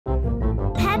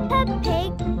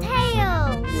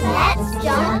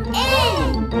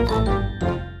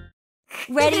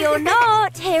Ready or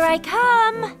not, here I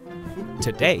come.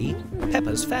 Today,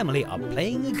 Peppa's family are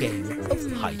playing a game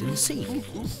of hide and seek.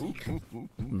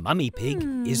 Mummy Pig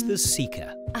is the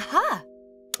seeker. Aha!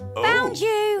 Found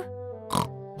you!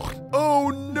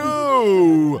 Oh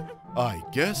no! I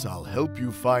guess I'll help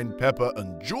you find Peppa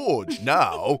and George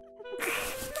now.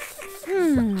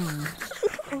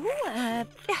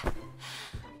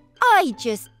 I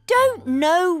just don't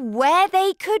know where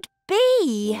they could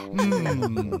be.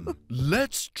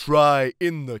 Let's try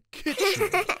in the kitchen.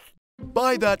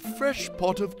 By that fresh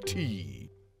pot of tea.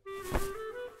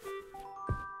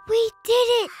 We did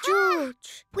it,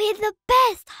 George. We're the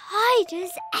best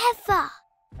hiders ever.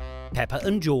 Peppa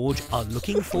and George are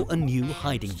looking for a new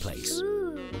hiding place.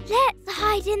 Let's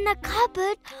hide in the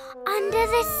cupboard under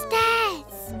the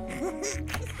stairs.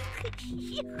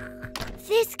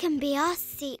 This can be our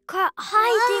secret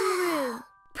hiding room.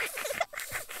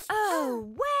 Oh,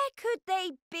 where could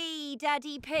they be,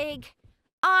 Daddy Pig?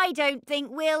 I don't think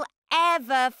we'll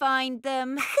ever find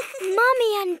them.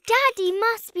 Mummy and Daddy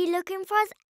must be looking for us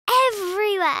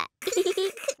everywhere.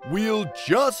 We'll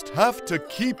just have to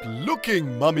keep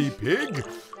looking, Mummy Pig.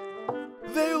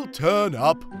 They'll turn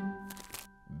up.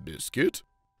 Biscuit?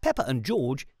 Peppa and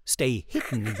George stay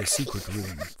hidden in the secret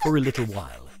room for a little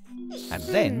while. And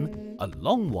then a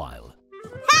long while.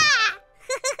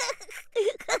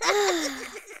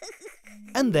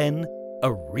 And then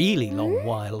a really long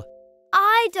while.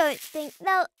 I don't think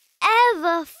they'll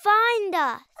ever find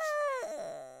us.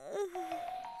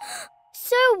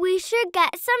 So we should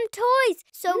get some toys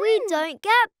so we don't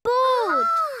get bored.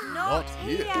 Not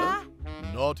here.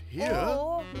 Not here.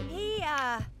 Or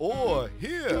here. Or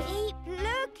here. Keep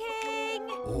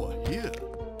looking. Or here.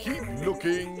 Keep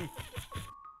looking.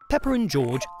 Peppa and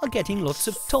George are getting lots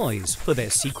of toys for their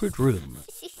secret room.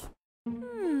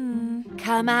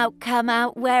 Come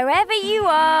out, wherever you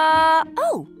are.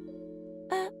 Oh,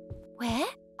 where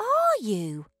are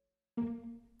you?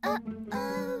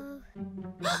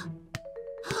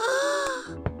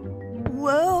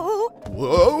 Whoa!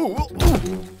 Whoa!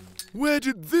 Where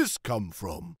did this come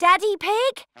from? Daddy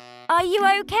Pig, are you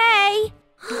okay?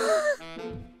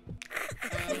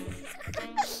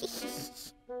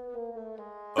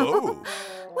 Oh!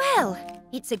 Well,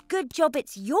 it's a good job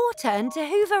it's your turn to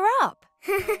hoover up.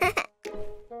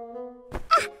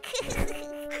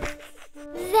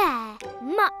 There,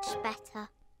 much better.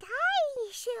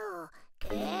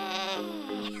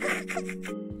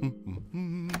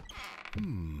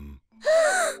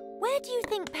 Where do you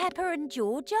think Peppa and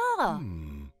George are?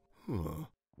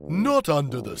 Not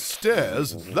under the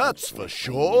stairs, that's for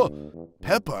sure.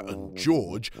 Peppa and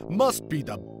George must be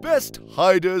the best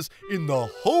hiders in the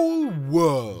whole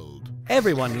world.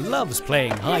 Everyone loves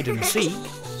playing hide and seek.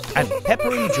 And Peppa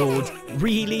and George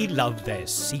really love their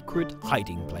secret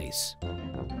hiding place.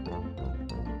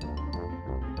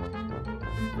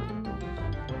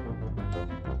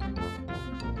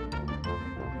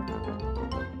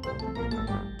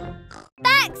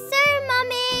 Back soon,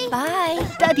 Mummy.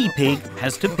 Bye. Daddy Pig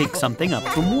has to pick something up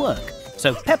from work,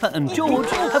 so Peppa and George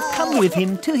have come with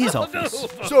him to his office.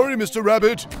 Sorry, Mr.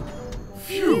 Rabbit.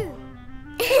 Phew.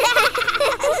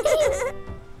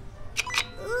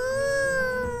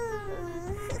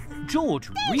 George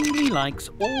really likes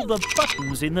all the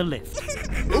buttons in the lift.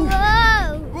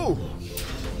 Whoa!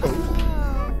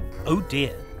 Oh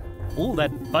dear, all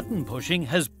that button pushing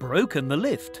has broken the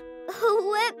lift.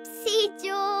 Whoopsie,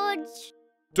 George.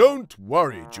 Don't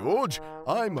worry, George.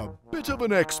 I'm a bit of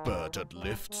an expert at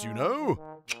lifts, you know.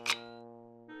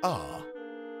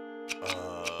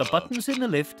 The buttons in the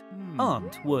lift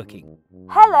aren't working.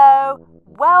 Hello,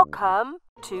 welcome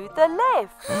to the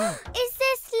lift. Is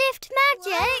this lift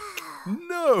magic?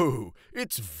 No,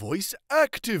 it's voice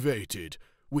activated,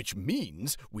 which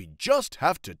means we just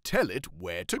have to tell it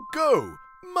where to go.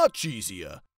 Much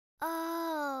easier.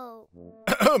 Oh.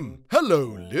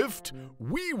 Hello, lift.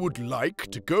 We would like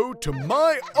to go to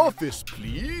my office,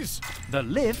 please. The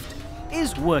lift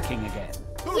is working again.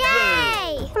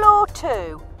 Yay! Floor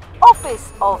 2,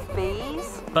 office of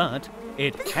bees. But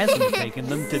it hasn't taken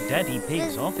them to Daddy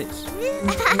Pig's office.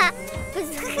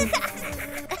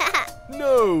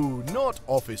 No, not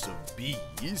office of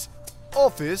bees.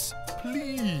 Office,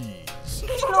 please.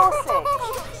 Floor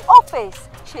 6, office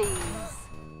cheese.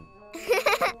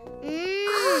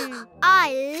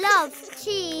 I love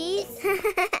cheese.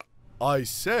 I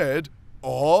said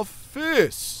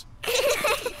office.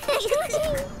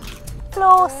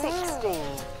 Floor 16,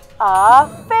 a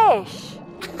fish.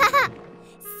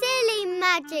 Silly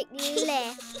magic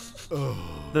lift.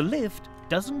 The lift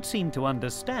doesn't seem to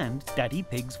understand Daddy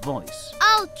Pig's voice.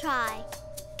 I'll try.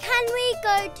 Can we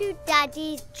go to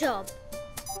Daddy's job?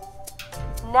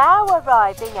 Now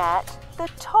arriving at the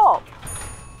top.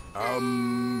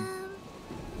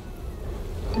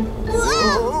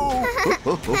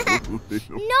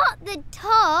 Not the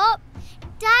top.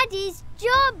 Daddy's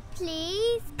job,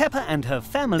 please. Peppa and her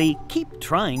family keep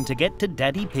trying to get to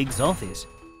Daddy Pig's office,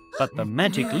 but the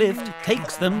magic lift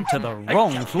takes them to the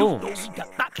wrong floors.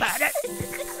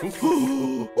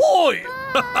 Oi!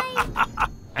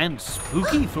 And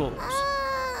spooky floors.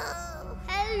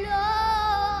 Hello.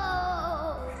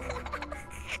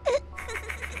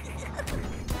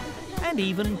 And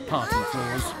even party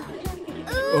floors.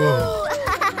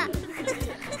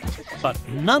 But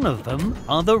none of them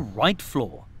are the right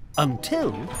floor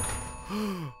until...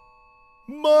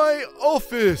 My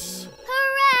office!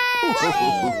 Hooray!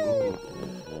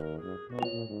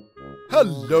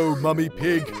 Hello, Mummy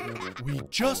Pig. We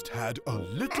just had a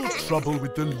little trouble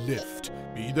with the lift.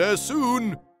 Be there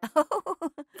soon.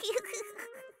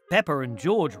 Peppa and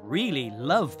George really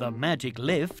love the magic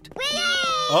lift.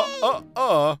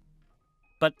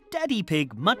 But Daddy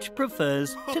Pig much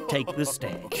prefers to take the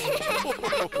stairs.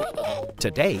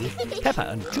 Today, Peppa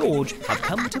and George have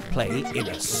come to play in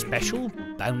a special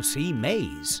bouncy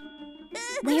maze.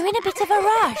 We're in a bit of a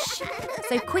rush,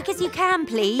 so quick as you can,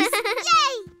 please.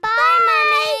 Yay! Bye,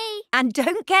 Mummy. And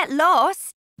don't get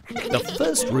lost. The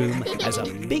first room has a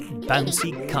big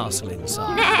bouncy castle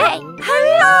inside.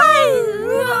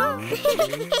 Hello!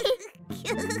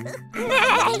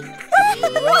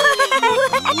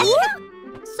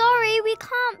 Sorry, we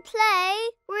can't play.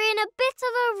 We're in a bit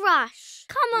of a rush.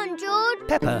 Come on, George.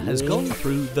 Peppa has gone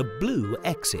through the blue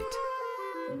exit.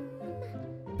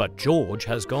 But George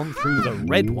has gone through the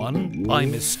red one by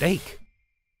mistake.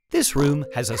 This room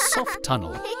has a soft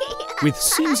tunnel with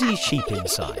Susie Sheep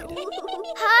inside.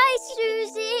 Hi,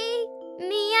 Susie.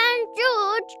 Me and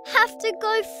George have to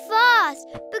go fast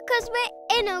because we're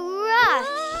in a rush.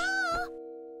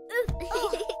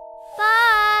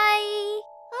 Bye.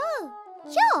 Oh,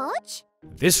 George?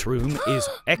 This room is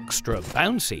extra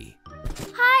bouncy.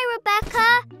 Hi,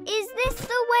 Rebecca. Is this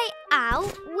the way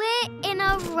out? We're in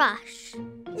a rush.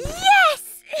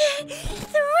 Yes!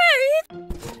 Through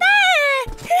there!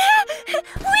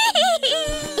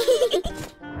 Whee!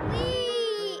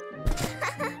 Whee!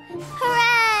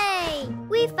 Hooray!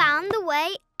 We found the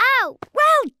way out.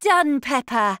 Well done,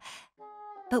 Peppa.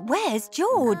 But where's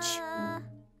George?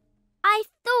 I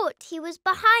thought he was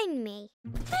behind me.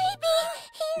 Maybe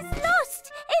he's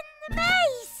lost in the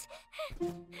maze.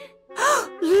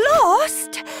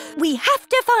 Lost? We have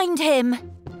to find him.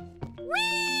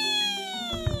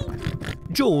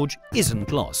 George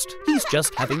isn't lost. He's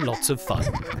just having lots of fun.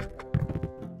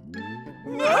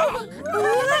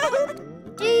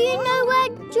 Do you know where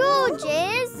George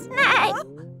is? No,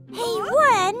 he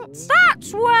went That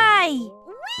way.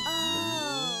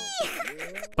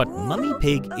 But Mummy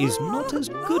Pig is not as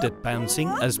good at bouncing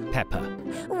as Peppa.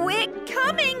 We're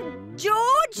coming,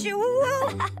 George.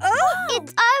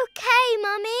 It's okay,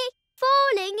 Mummy.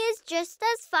 Falling is just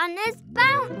as fun as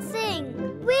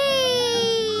bouncing.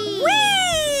 Whee!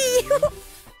 Whee!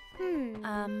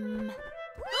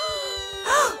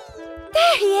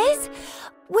 There he is.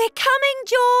 We're coming,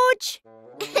 George.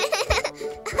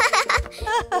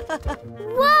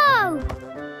 Whoa!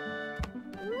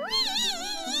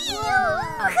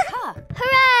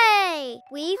 Hooray!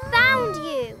 We found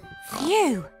you.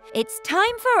 Phew. It's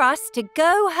time for us to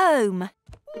go home.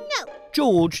 No.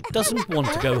 George doesn't want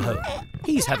to go home.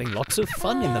 He's having lots of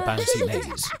fun in the bouncy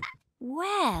maze.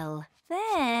 Well,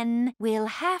 then we'll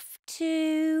have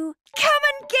to come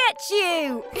and get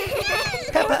you.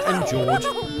 Peppa and George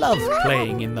love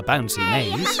playing in the bouncy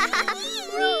maze.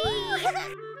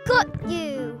 Got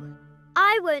you.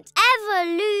 I won't ever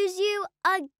lose you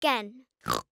again.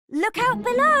 Look out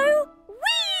below. Whee!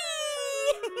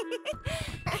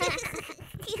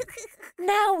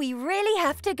 Now we really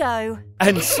have to go.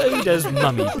 And so does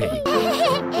Mummy Pig.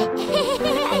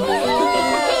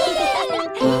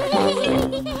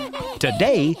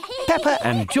 Today, Peppa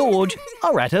and George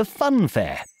are at a fun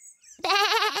fair.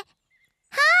 Hi,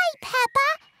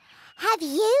 Peppa. Have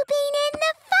you been in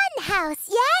the fun house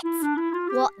yet?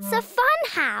 What's a fun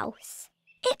house?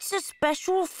 It's a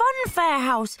special fun fair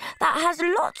house that has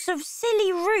lots of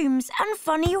silly rooms and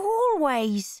funny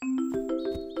hallways. Can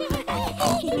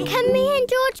me and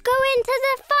George go into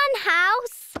the fun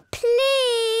house?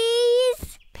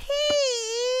 Please?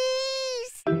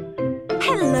 Please.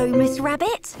 Hello, Miss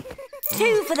Rabbit.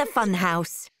 2 for the fun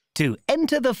house. To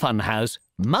enter the fun house,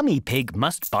 Mummy Pig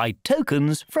must buy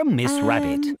tokens from Miss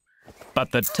Rabbit.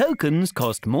 But the tokens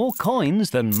cost more coins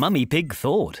than Mummy Pig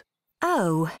thought.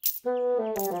 Oh.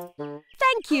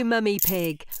 Thank you, Mummy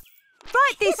Pig.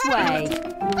 Right this way.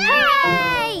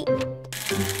 Hooray!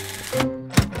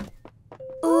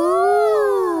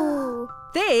 Ooh!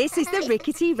 This is the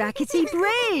Rickety Rackety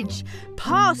Bridge.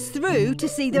 Pass through to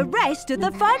see the rest of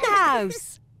the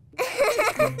funhouse.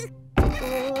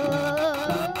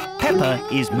 Peppa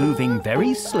is moving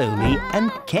very slowly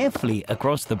and carefully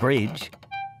across the bridge.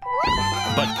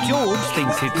 But George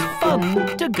thinks it's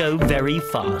fun to go very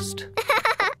fast.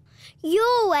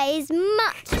 Your way is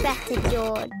much better,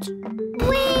 George.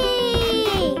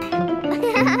 Whee!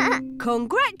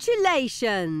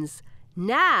 Congratulations!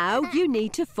 Now you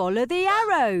need to follow the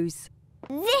arrows.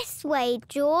 This way,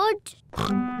 George.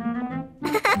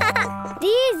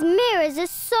 These mirrors are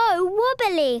so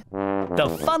wobbly. The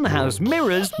funhouse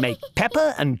mirrors make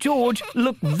Peppa and George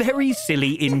look very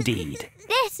silly indeed.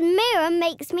 This mirror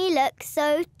makes me look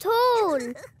so tall.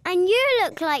 And you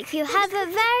look like you have a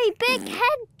very big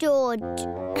head, George.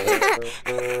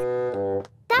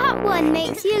 That one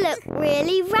makes you look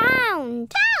really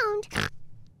round.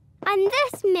 And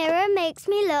this mirror makes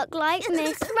me look like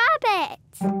Miss Rabbit.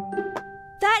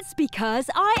 That's because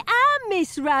I am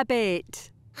Miss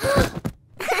Rabbit.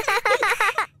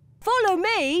 Follow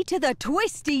me to the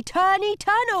twisty-turny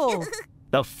tunnel.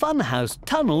 The funhouse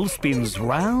tunnel spins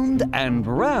round and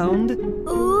round.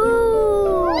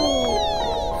 Ooh!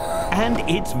 And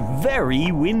it's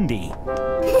very windy.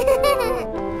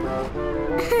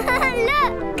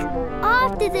 Look!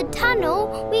 After the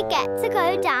tunnel, we get to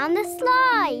go down the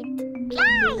slide.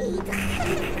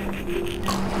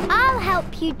 I'll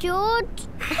help you, George.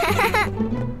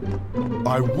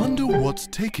 I wonder what's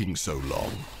taking so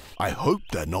long. I hope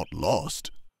they're not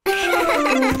lost.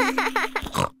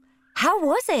 How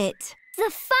was it? The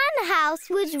fun house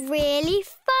was really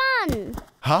fun.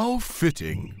 How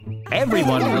fitting.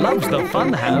 Everyone loves the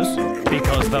funhouse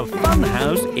because the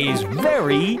funhouse is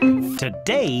very...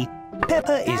 Today,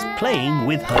 Peppa is playing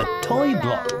with her toy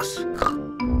blocks.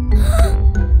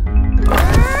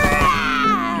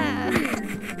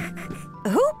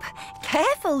 Oop!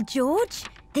 Careful, George.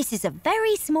 This is a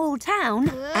very small town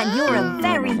and you're a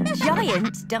very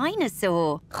giant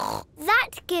dinosaur.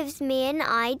 That gives me an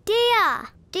idea.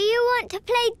 Do you want to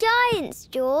play giants,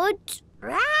 George?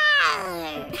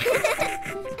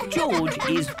 George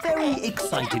is very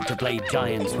excited to play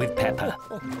giants with Peppa.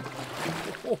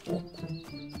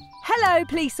 Hello,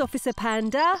 Police Officer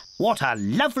Panda. What a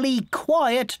lovely,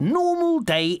 quiet, normal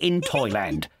day in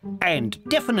Toyland. And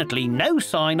definitely no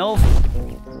sign of...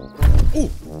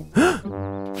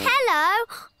 Hello,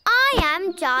 I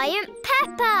am Giant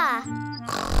Peppa.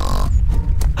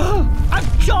 A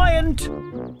giant!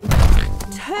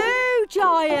 2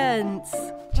 giants.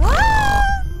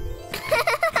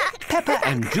 Peppa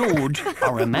and George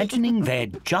are imagining they're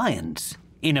giants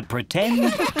in a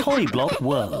pretend toy block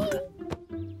world.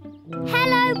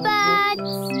 Hello,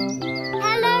 birds.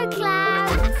 Hello,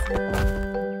 clouds.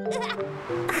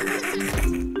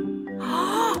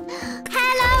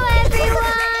 Hello,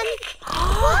 everyone.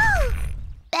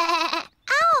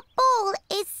 Our ball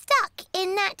is stuck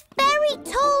in that very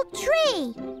tall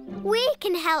tree. We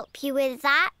can help you with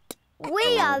that.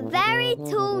 We are very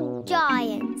tall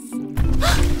giants.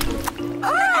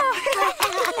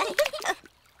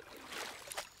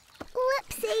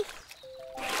 Whoopsie.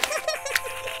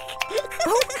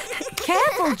 Oh,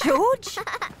 careful, George.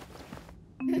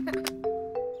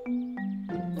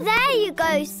 There you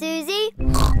go, Susie.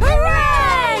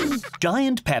 Hooray!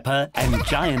 Giant Peppa and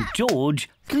Giant George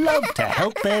love to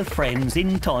help their friends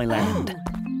in Toyland.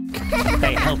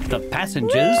 They help the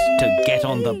passengers to get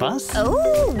on the bus.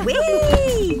 Oh,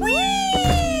 wee!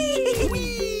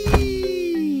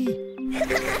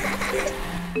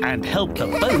 And help the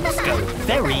boats go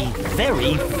very,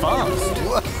 very fast.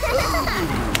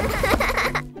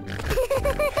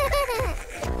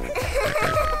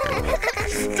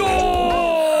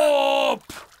 Stop!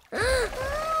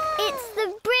 It's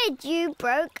the bridge you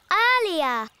broke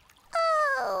earlier.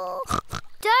 Oh.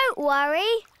 Don't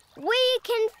worry. We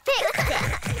can fix it.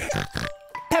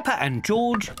 Peppa and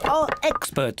George are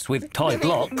experts with toy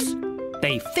blocks.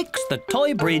 They fix the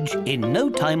toy bridge in no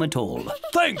time at all.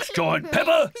 Thanks, Giant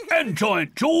Peppa and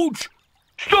Giant George.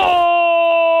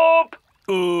 Stop!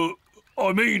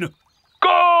 I mean,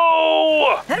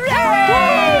 go!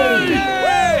 Hooray!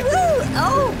 Woo-hoo!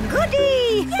 Oh,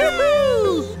 goody!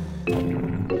 Hoo-hoo!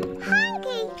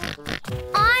 Hungry.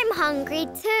 I'm hungry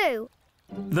too.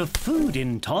 The food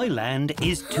in Toyland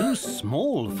is too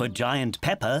small for Giant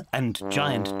Peppa and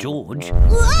Giant George.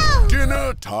 Whoa!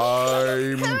 Dinner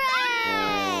time. Hooray!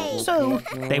 So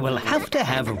they will have to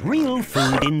have real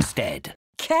food instead.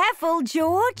 Careful,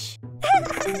 George.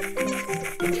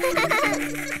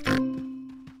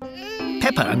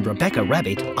 Peppa and Rebecca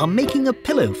Rabbit are making a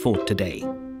pillow fort today.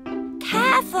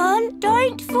 Careful,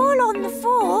 don't fall on the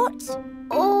fort.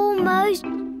 Almost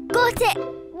got it.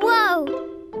 Whoa!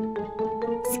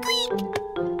 Squeak!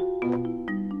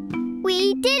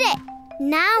 We did it.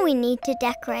 Now we need to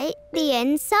decorate the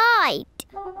inside.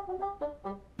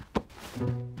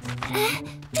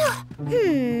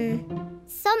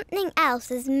 Something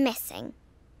else is missing.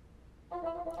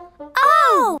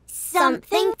 Oh!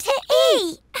 Something to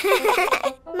eat!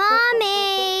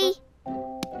 Mummy!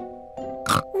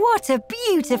 What a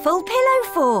beautiful pillow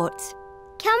fort.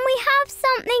 Can we have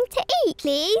something to eat,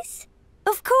 please?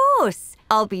 Of course.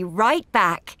 I'll be right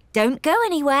back. Don't go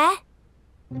anywhere.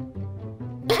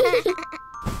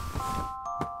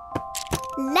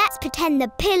 Let's pretend the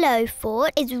pillow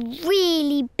fort is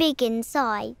really big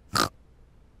inside.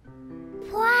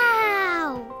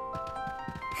 Wow!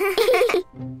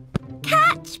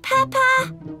 Catch,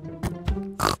 Peppa!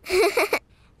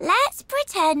 Let's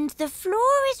pretend the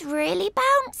floor is really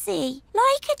bouncy,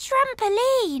 like a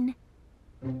trampoline.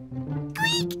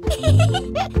 Squeak!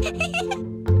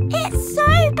 It's so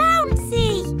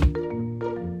bouncy!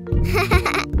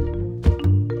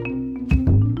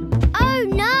 Oh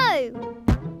no!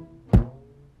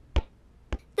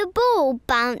 The ball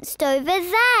bounced over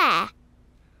there.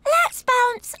 Let's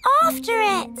bounce after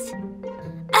it.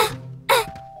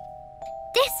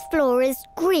 This floor is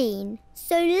green,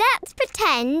 so let's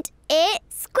pretend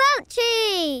it's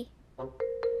squelchy.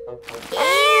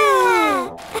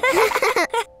 Ew!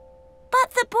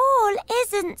 But the ball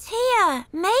isn't here.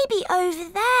 Maybe over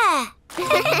there.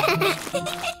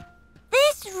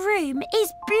 This room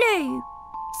is blue,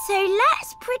 so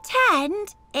let's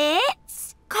pretend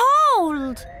it's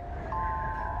cold.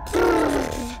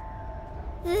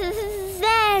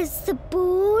 There's the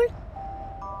ball.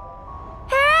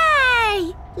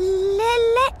 Hooray!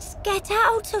 Let's get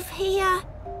out of here.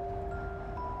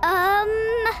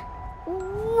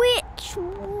 Which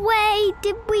way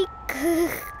did we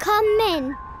come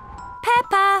in?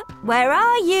 Peppa, where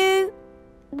are you?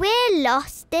 We're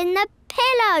lost in the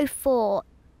pillow fort.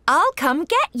 I'll come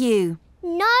get you.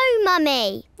 No,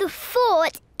 Mummy. The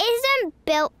fort isn't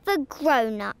built for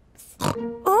grown-ups.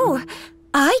 Oh,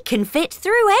 I can fit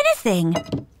through anything.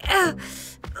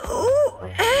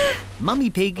 Mummy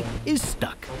Pig is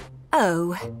stuck.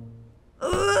 Oh.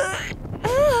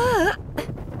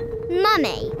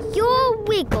 Mummy, your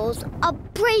wiggles are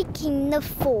breaking the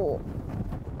fort.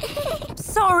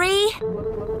 Sorry.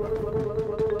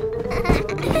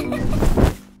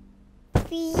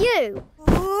 You.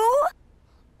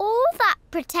 All that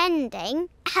pretending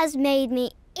has made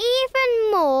me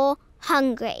even more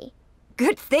hungry.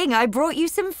 Good thing I brought you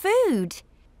some food.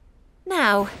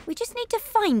 Now, we just need to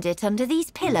find it under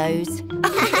these pillows.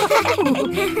 Woohoo!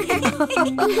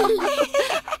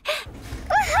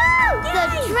 The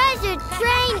treasure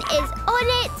train is on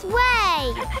its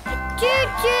way!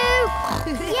 Choo-choo!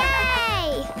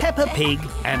 Yay! Peppa Pig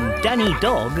and Danny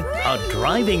Dog are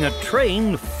driving a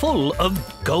train full of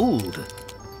gold,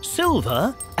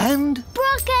 silver and...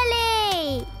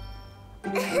 broccoli!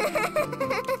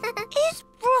 Is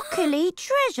broccoli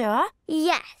treasure?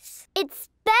 Yes, it's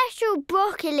special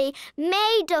broccoli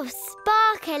made of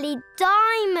sparkly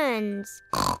diamonds.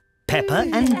 Peppa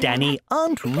and Danny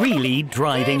aren't really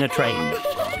driving a train.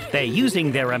 They're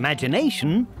using their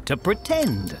imagination to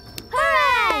pretend.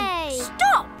 Hooray!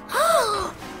 Stop!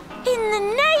 In the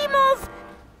name of...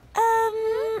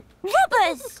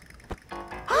 robbers!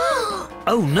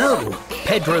 Oh no!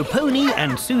 Pedro Pony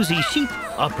and Susie Sheep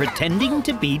are pretending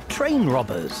to be train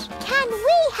robbers. Can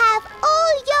we have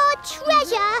all your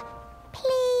treasure,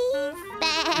 please?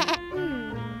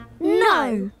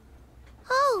 No.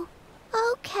 Oh,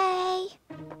 okay.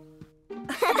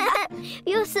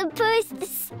 You're supposed to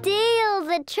steal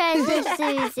the treasure,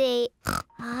 Susie.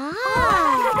 Ha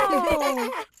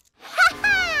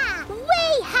ha!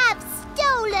 We have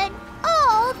stolen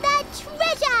all the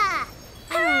treasure!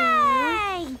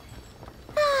 Hooray!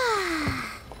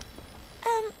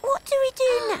 What do we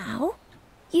do now?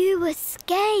 You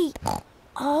escape.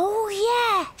 Oh,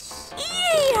 yes.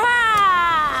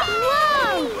 Yee-haw!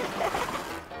 Whoa!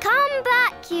 Come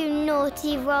back, you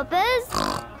naughty robbers.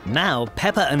 Now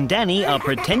Peppa and Danny are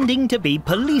pretending to be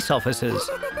police officers.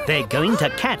 They're going to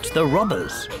catch the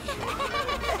robbers.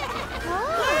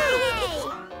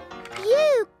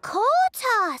 You caught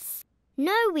us!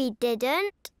 No, we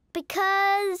didn't.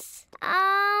 Because,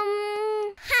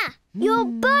 your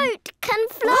boat can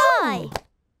fly.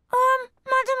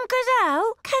 Madame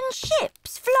Gazelle, can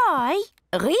ships fly?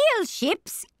 Real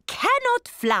ships cannot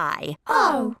fly.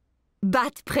 Oh.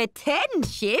 But pretend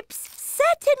ships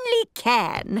certainly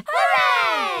can.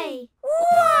 Hooray!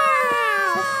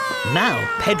 Wow! Now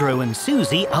Pedro and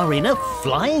Susie are in a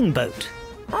flying boat.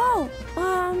 Oh,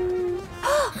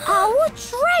 our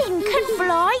train can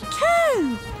fly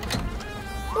too!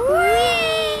 Whee!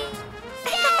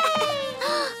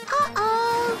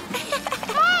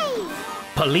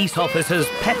 Police officers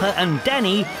Peppa and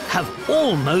Danny have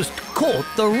almost caught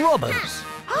the robbers.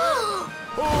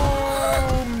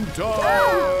 Home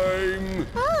time!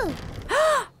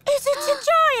 Is it a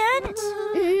giant?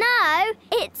 No,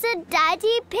 it's a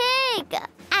Daddy Pig.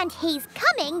 And he's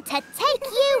coming to take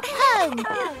you home.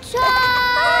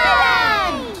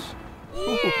 Challenge!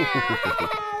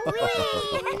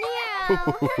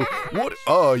 What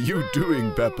are you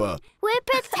doing, Peppa? We're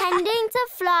pretending to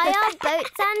fly our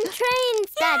boats and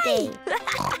trains, Daddy.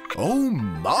 Oh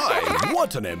my,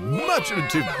 what an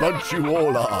imaginative bunch you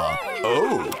all are.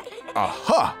 Oh,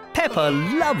 aha! Peppa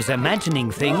loves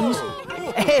imagining things.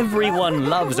 Everyone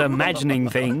loves imagining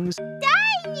things.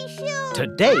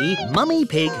 Today, Mummy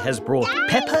Pig has brought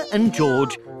Peppa and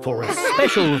George for a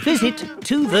special visit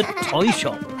to the toy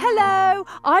shop. Hello,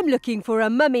 I'm looking for a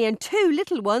mummy and two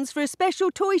little ones for a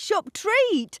special toy shop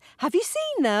treat. Have you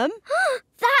seen them?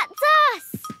 That's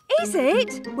us! Is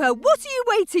it? Well, what are you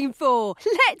waiting for?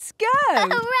 Let's go!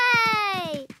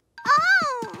 Hooray!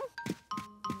 Oh!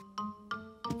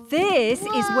 This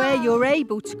is where you're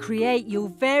able to create your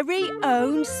very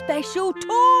own special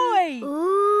toy.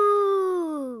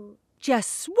 Ooh!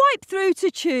 Just swipe through to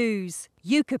choose.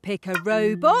 You could pick a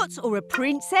robot or a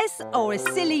princess or a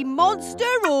silly monster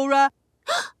or a...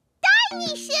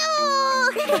 Dinosaur!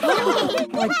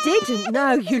 I didn't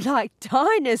know you liked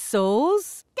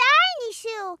dinosaurs.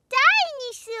 Dinosaur!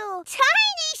 Dinosaur!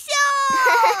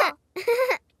 Dinosaur!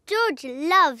 George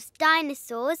loves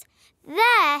dinosaurs.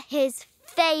 They're his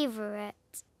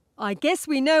favourite. I guess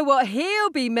we know what he'll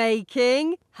be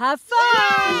making. Have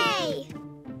fun! Yay!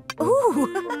 Ooh,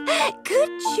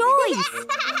 good choice.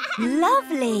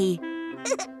 Lovely.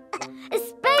 A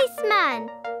spaceman.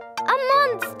 A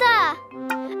monster.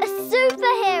 A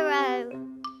superhero.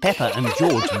 Peppa and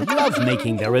George love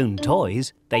making their own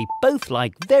toys. They both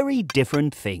like very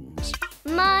different things.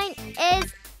 Mine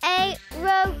is a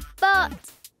robot.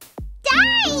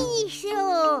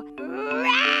 Dinosaur!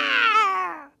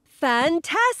 Rawr!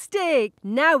 Fantastic!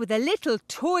 Now with a little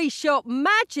toy shop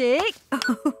magic,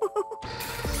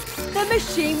 the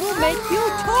machine will make your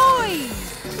toys.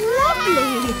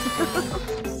 Lovely.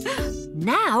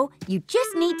 Now you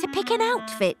just need to pick an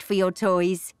outfit for your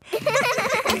toys.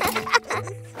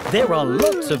 There are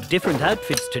lots of different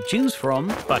outfits to choose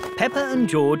from, but Peppa and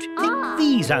George think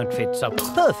these outfits are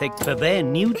perfect for their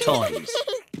new toys.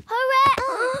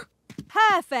 Hooray!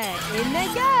 Perfect! In they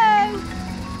go!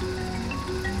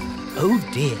 Oh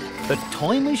dear, the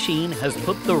toy machine has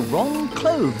put the wrong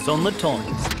clothes on the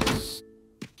toys.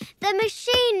 The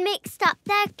machine mixed up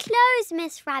their clothes,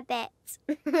 Miss Rabbit.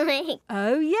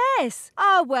 Oh, yes.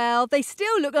 Oh, well, they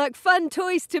still look like fun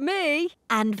toys to me.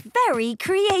 And very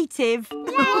creative.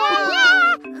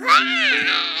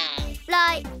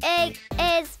 Flying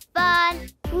is fun.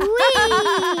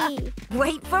 Whee!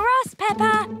 Wait for us,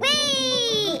 Peppa.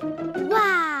 Whee!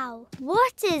 Wow!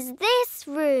 What is this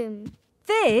room?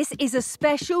 This is a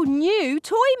special new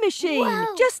toy machine.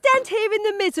 Whoa. Just stand here in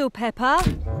the middle, Peppa.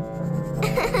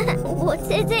 What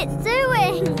is it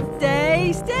doing?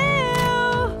 Stay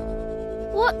still.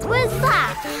 What was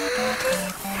that?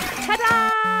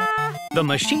 Ta-da! The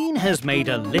machine has made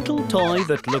a little toy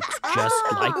that looks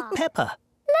just like Peppa.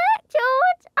 Look,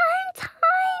 George, I'm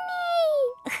tiny.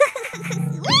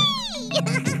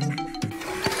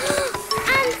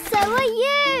 And so are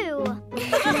you.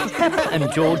 Peppa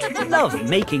and George love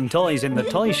making toys in the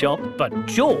toy shop, but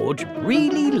George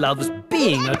really loves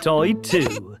being a toy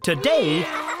too. Today,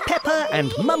 Peppa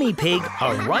and Mummy Pig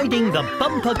are riding the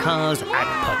bumper cars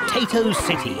at Potato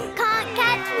City. Can't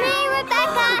catch me,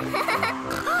 Rebecca.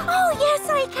 Oh, yes,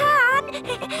 I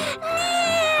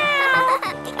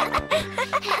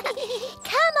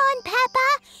Come on, Peppa.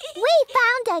 We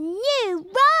found a new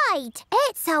ride.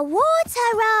 It's a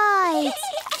water ride.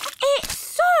 It's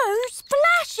so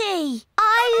splashy.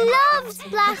 I love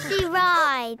splashy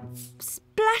rides.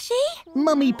 Splashy?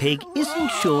 Mummy Pig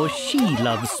isn't sure she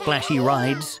loves splashy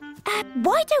rides.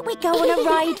 Why don't we go on a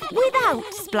ride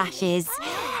without splashes?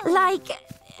 Like,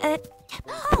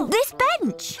 this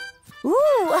bench.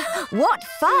 Ooh, what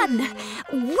fun!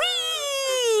 Whee!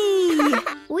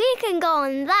 We can go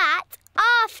on that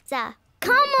after.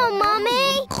 Come on,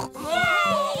 Mummy.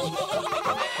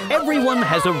 Everyone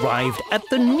has arrived at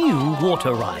the new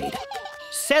water ride.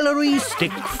 Celery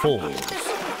Stick Falls.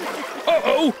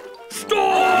 Uh-oh!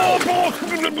 Stop!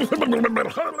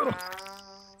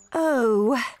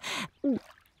 Oh,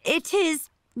 It is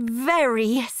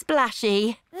very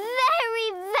splashy.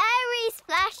 Very, very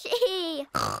splashy.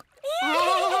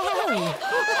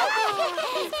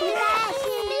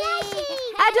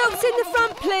 Adults in the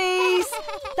front, please.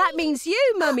 That means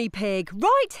you, Mummy Pig,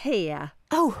 right here.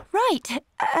 Oh, right.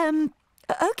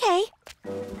 OK.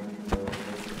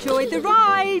 Enjoy the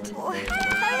ride.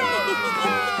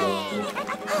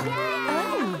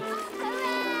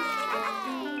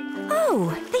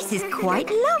 Oh, this is quite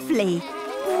lovely.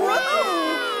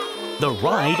 The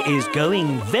ride is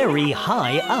going very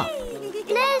high up.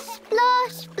 Splish,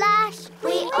 splash, splash.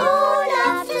 We all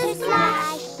love to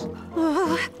splash.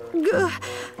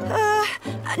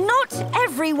 Not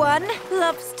everyone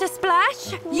loves to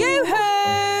splash.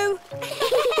 Yoo-hoo!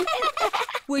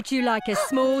 Would you like a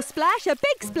small splash, a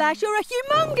big splash, or a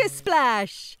humongous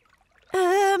splash? A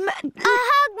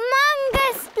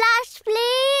humongous splash,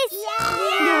 please.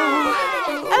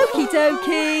 Okie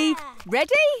dokie.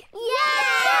 Ready?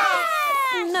 Yes!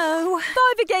 No. 5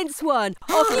 against 1.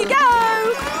 Off you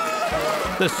go!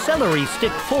 The celery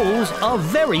stick falls are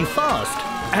very fast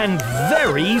and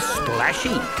very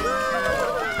splashy.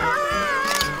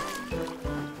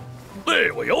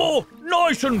 There we are,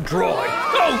 nice and dry.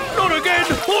 Oh, not again!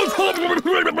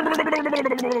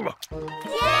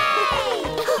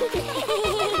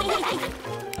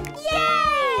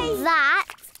 Yay! That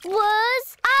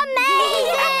was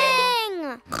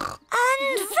amazing!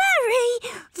 And very,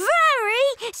 very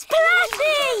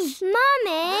splashy!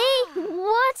 Mummy,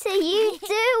 what are you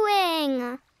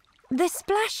doing? The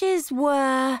splashes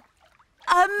were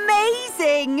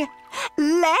amazing!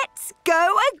 Let's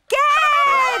go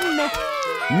again!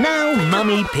 Now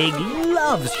Mummy Pig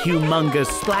loves humongous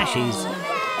splashes.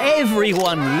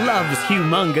 Everyone loves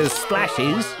humongous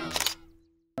splashes.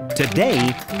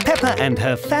 Today, Peppa and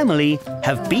her family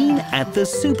have been at the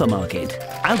supermarket.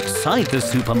 Outside the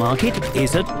supermarket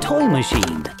is a toy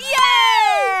machine.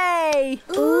 Yay!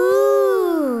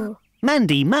 Ooh!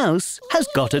 Mandy Mouse has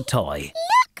got a toy.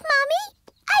 Look, Mummy!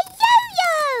 A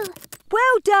yo-yo!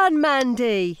 Well done,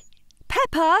 Mandy.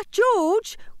 Peppa,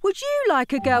 George, would you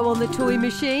like a go on the toy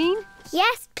machine?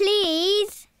 Yes,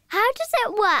 please. How does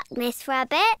it work, Miss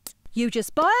Rabbit? You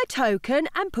just buy a token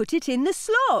and put it in the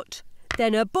slot.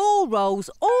 Then a ball rolls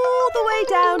all the way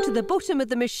down to the bottom of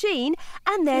the machine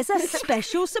and there's a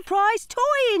special surprise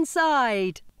toy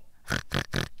inside.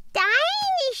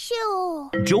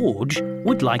 Dinosaur! George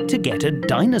would like to get a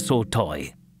dinosaur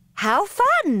toy. How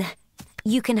fun!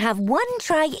 You can have one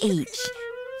try each.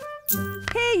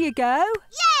 Here you go.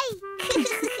 Yay!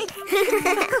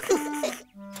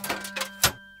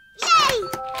 Yay!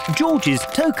 George's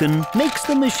token makes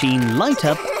the machine light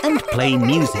up and play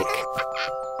music.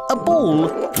 A ball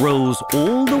rolls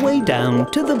all the way down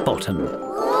to the bottom.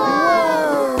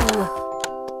 Whoa!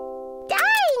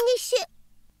 Dinosaur!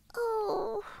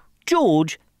 Oh.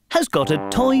 George has got a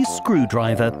toy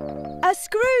screwdriver. A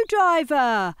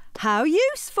screwdriver. How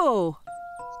useful.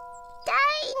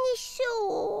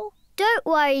 Dinosaur! Don't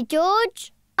worry,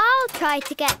 George. I'll try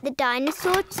to get the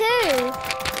dinosaur too.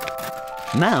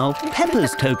 Now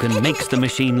Peppa's token makes the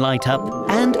machine light up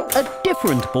and a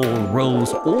different ball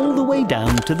rolls all the way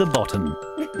down to the bottom.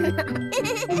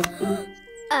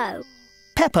 Oh.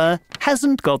 Peppa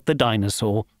hasn't got the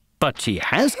dinosaur, but she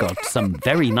has got some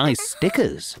very nice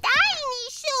stickers.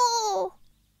 Dinosaur!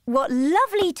 What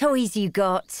lovely toys you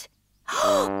got.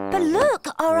 But look,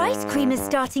 our ice cream is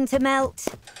starting to melt.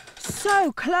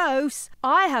 So close.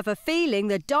 I have a feeling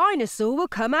the dinosaur will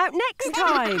come out next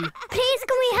time. Please,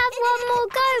 can we have one more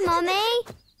go, Mummy?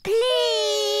 Please?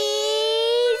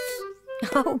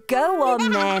 Oh, go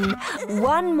on then.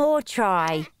 One more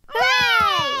try.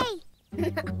 Hooray!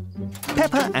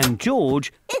 Peppa and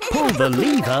George pull the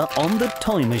lever on the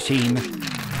toy machine.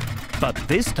 But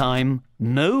this time,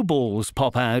 no balls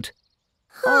pop out.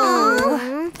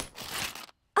 Oh.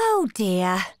 Oh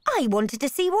dear. I wanted to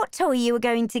see what toy you were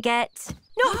going to get.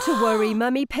 Not to worry,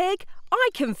 Mummy Pig. I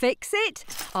can fix it.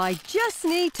 I just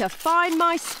need to find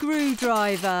my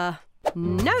screwdriver.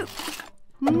 Nope.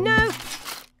 Nope.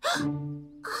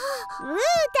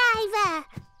 Screwdriver!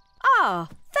 Ah,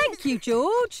 thank you,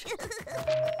 George.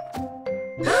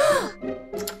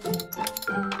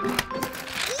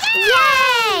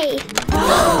 Yay!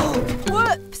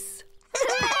 Whoops.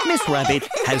 Miss Rabbit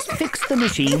has fixed the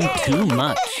machine too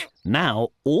much. Now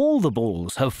all the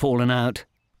balls have fallen out.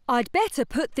 I'd better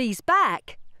put these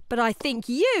back, but I think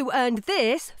you earned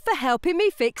this for helping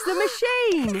me fix the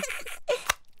machine.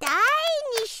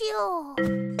 Dinosaur!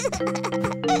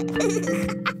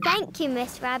 Thank you,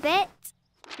 Miss Rabbit.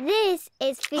 This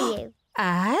is for you.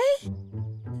 Eh?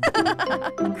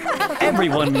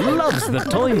 Everyone loves the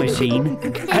toy machine,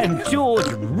 and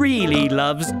George really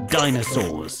loves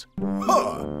dinosaurs.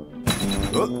 Wow!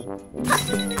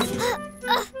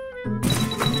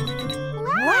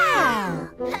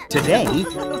 Today,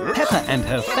 Peppa and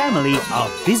her family are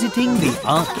visiting the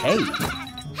arcade.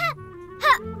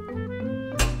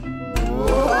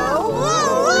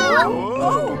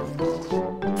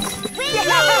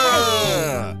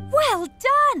 Well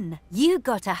done! You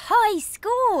got a high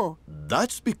score.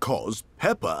 That's because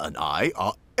Peppa and I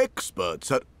are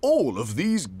experts at all of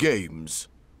these games.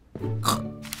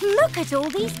 Look at all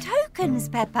these tokens,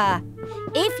 Peppa.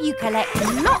 If you collect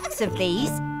lots of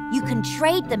these, you can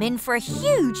trade them in for a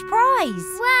huge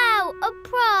prize. Wow, a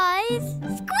prize!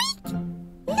 Squeak!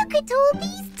 Look at all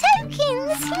these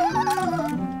tokens!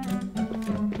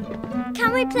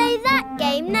 Can we play that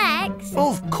game next?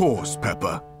 Of course,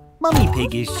 Peppa. Mummy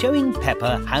Pig is showing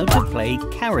Peppa how to play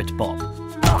Carrot Bop.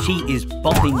 She is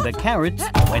bopping the carrots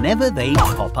whenever they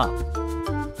pop up.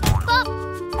 Bop!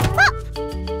 Bop!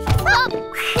 Bop!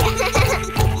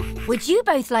 Would you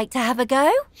both like to have a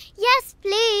go? Yes,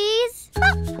 please.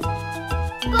 Bop!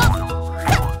 Bop!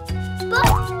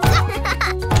 Bop!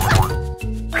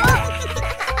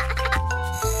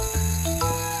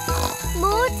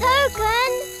 More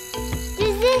tokens.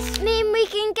 Does this mean we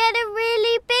can get a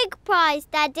really big prize,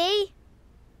 Daddy?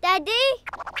 Daddy?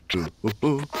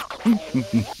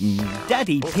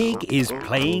 Daddy Pig is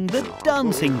playing the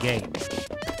dancing game.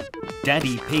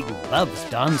 Daddy Pig loves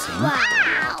dancing.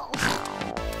 Wow!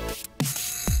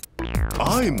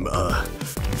 I'm a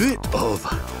bit of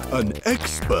an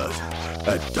expert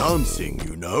at dancing,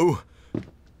 you know.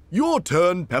 Your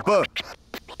turn, Peppa.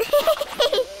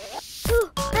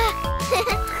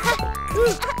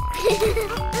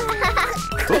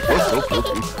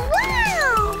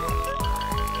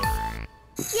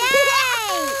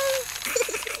 Yay!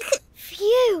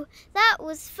 Phew, that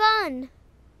was fun.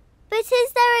 But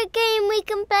is there a game we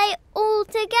can play all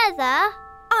together?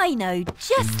 I know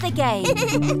just the game.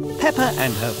 Peppa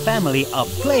and her family are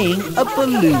playing a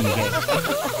balloon game.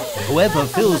 Whoever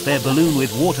fills their balloon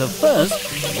with water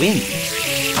first wins.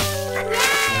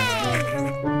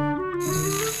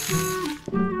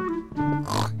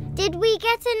 Did we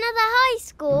get another high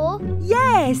score?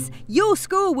 Yes, your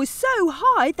score was so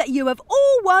high that you have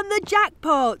all won the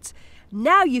jackpot.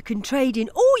 Now you can trade in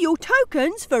all your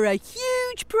tokens for a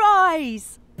huge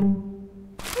prize.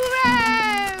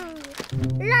 Hooray!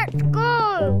 Let's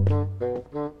go!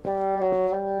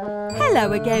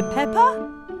 Hello again, Peppa.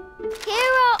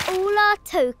 Here are all our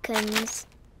tokens.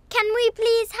 Can we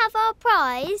please have our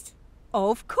prize?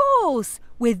 Of course.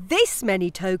 With this many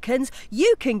tokens,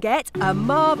 you can get a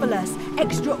marvellous,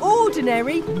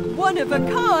 extraordinary,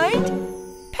 one-of-a-kind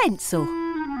pencil.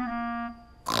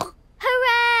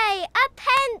 Hooray! A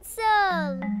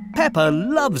pencil! Peppa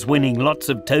loves winning lots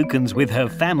of tokens with her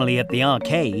family at the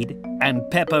arcade, and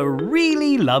Peppa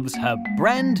really loves her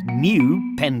brand new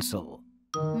pencil.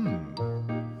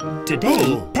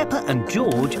 Today, Peppa and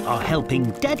George are helping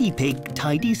Daddy Pig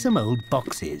tidy some old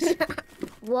boxes.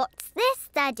 What's this,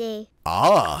 Daddy?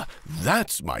 Ah,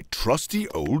 that's my trusty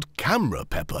old camera,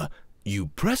 Peppa. You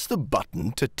press the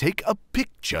button to take a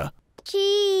picture.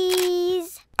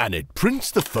 Cheese! And it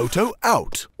prints the photo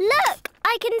out. Look!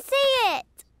 I can see it!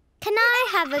 Can I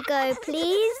have a go,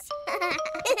 please?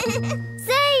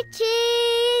 Say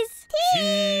cheese!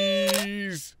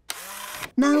 Cheese!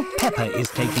 Now Peppa is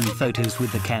taking photos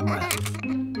with the camera.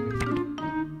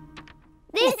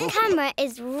 This camera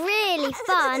is really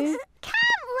fun.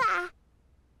 Camera!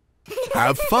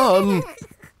 Have fun!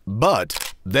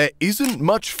 But there isn't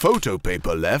much photo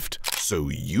paper left, so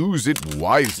use it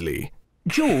wisely.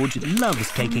 George loves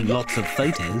taking lots of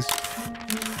photos.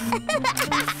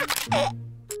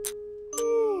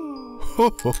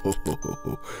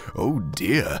 Oh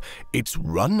dear, it's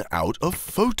run out of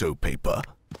photo paper.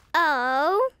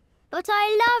 Oh, but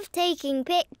I love taking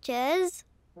pictures.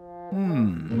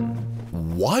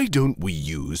 Why don't we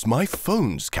use my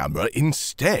phone's camera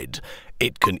instead?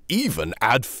 It can even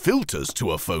add filters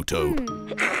to a photo.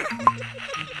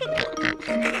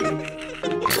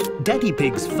 Daddy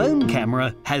Pig's phone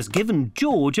camera has given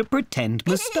George a pretend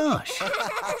moustache.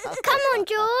 Come on,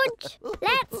 George.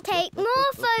 Let's take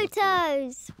more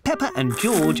photos. Peppa and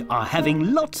George are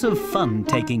having lots of fun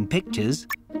taking pictures.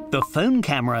 The phone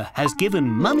camera has given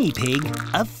Mummy Pig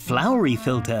a flowery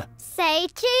filter. Say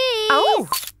cheese. Oh!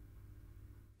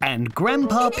 And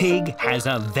Grandpa Pig has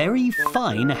a very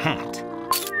fine hat.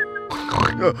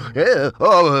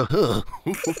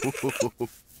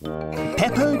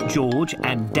 Peppa, George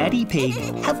and Daddy Pig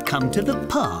have come to the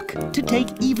park to take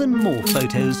even more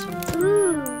photos.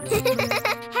 Ooh.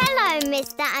 Hello,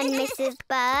 Mr. and Mrs.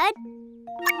 Bird.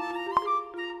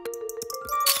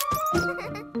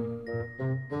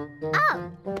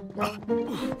 Oh.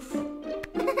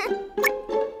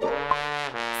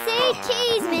 Say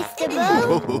cheese, Mr.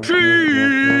 Bull.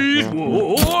 Cheese!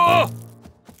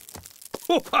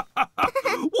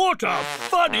 What a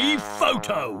funny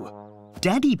photo!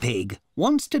 Daddy Pig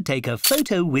wants to take a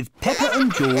photo with Peppa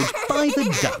and George by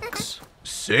the ducks.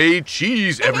 Say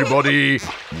cheese, everybody.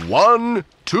 1,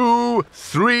 2,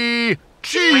 3,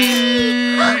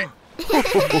 cheese!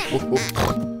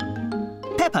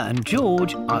 Peppa and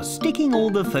George are sticking all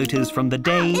the photos from the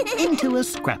day into a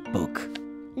scrapbook.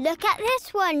 Look at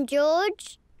this one,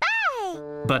 George.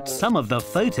 But some of the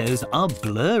photos are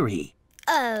blurry.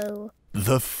 Oh.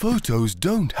 The photos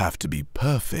don't have to be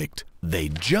perfect. They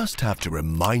just have to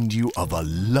remind you of a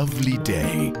lovely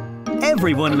day.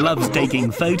 Everyone loves taking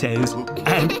photos,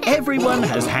 and everyone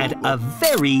has had a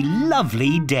very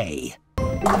lovely day.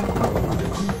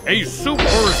 A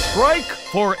super strike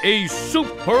for a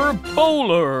super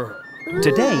bowler.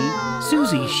 Today,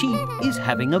 Susie Sheep is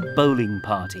having a bowling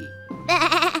party.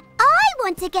 I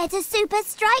want to get a super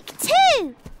strike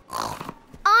too.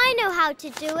 I know how to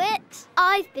do it.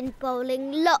 I've been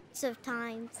bowling lots of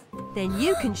times. Then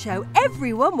you can show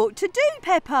everyone what to do,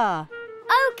 Peppa.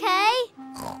 OK.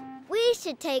 We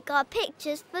should take our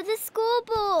pictures for the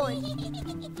scoreboard.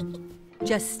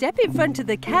 Just step in front of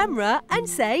the camera and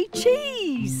say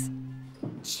cheese.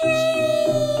 Cheese!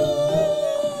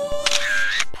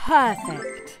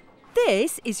 Perfect.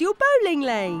 This is your bowling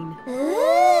lane.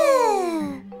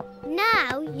 Ooh.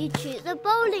 Now you choose a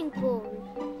bowling ball.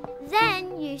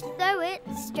 Then you throw it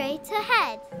straight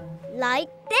ahead, like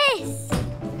this.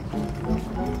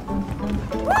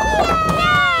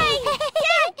 Yay!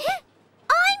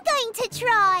 I'm going to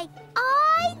try.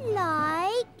 I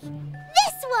like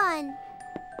this one.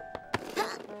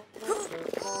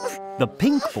 The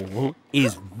pink ball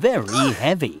is very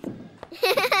heavy.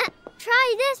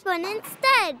 Try this one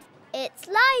instead. It's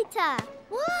lighter.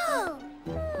 Whoa!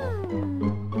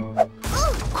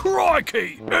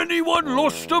 Crikey! Anyone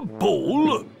lost a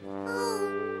ball?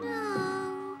 Oh,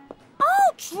 no.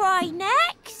 I'll try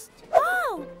next.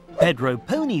 Oh. Pedro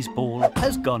Pony's ball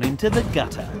has gone into the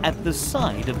gutter at the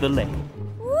side of the lane.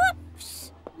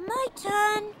 Whoops. My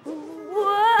turn.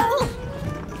 Whoa.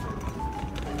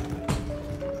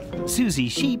 Susie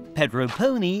Sheep, Pedro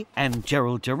Pony and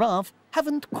Gerald Giraffe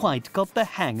haven't quite got the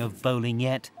hang of bowling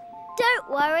yet. Don't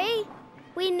worry.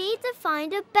 We need to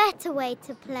find a better way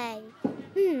to play.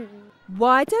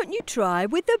 Why don't you try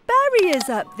with the barriers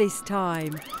up this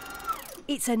time?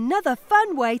 It's another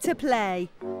fun way to play.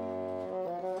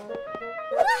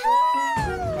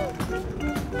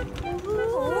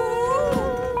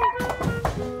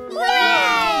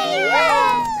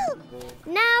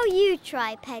 Now you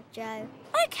try, Pedro.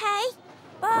 OK,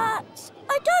 but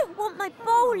I don't want my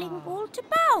bowling ball to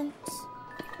bounce.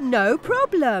 No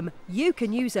problem. You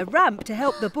can use a ramp to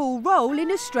help the ball roll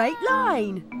in a straight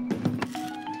line.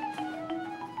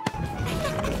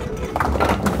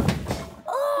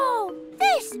 Oh,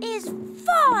 this is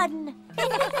fun! Yay!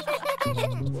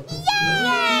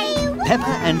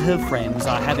 Peppa and her friends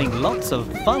are having lots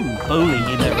of fun bowling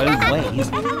in their own ways.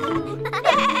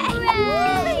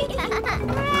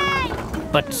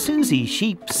 But Susie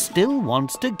Sheep still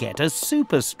wants to get a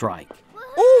super strike.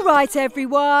 All right,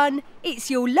 everyone.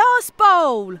 It's your last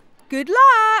bowl. Good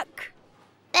luck.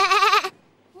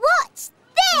 What's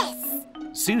this?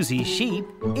 Susie Sheep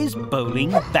is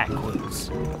bowling backwards.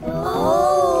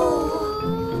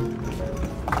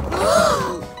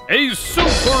 A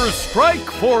super strike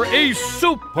for a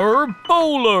super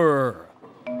bowler.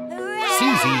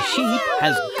 Susie Sheep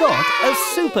has got a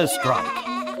super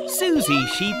strike. Susie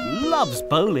Sheep loves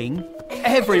bowling.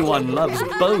 Everyone loves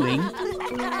bowling.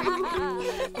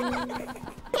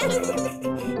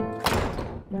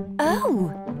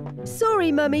 Oh.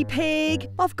 Sorry, Mummy Pig.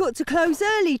 I've got to close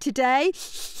early today.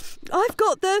 I've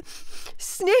got the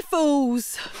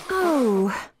sniffles.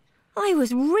 Oh. I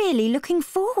was really looking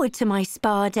forward to my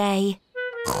spa day.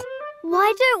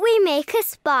 Why don't we make a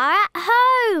spa at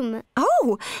home?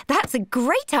 Oh, that's a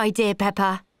great idea,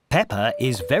 Peppa. Peppa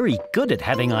is very good at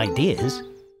having ideas.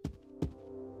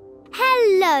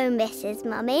 Hello, Mrs.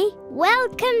 Mummy.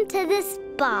 Welcome to the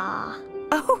spa.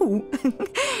 Oh.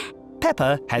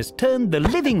 Peppa has turned the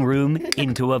living room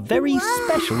into a very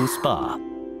special spa.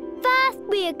 First,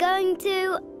 we are going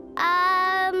to,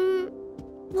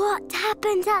 What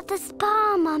happens at the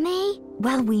spa, Mummy?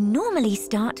 Well, we normally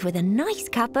start with a nice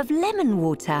cup of lemon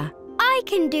water. I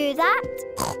can do that.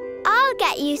 I'll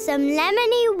get you some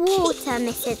lemony water,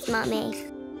 Mrs. Mummy.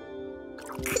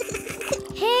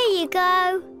 Here you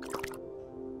go.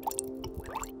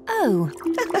 Oh.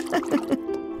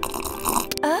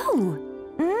 Oh.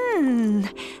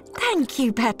 Thank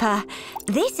you, Peppa.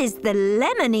 This is the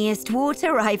lemoniest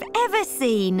water I've ever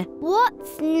seen.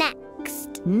 What's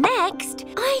next? Next,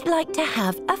 I'd like to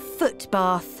have a foot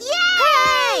bath.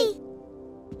 Yay!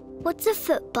 What's a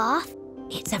foot bath?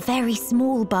 It's a very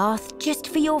small bath just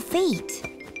for your feet.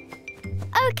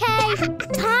 OK,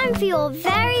 time for your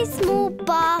very small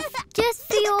bath just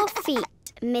for your feet,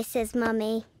 Mrs.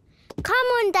 Mummy. Come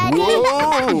on, Daddy.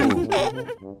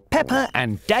 Whoa! Peppa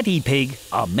and Daddy Pig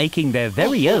are making their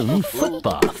very own foot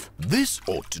bath. This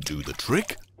ought to do the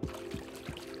trick.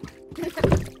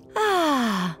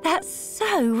 Ah, that's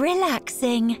so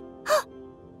relaxing.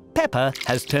 Peppa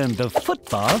has turned the foot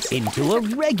bath into a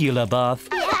regular bath.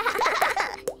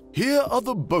 Here are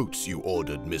the boats you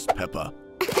ordered, Miss Peppa.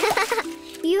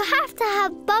 You have to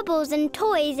have bubbles and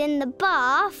toys in the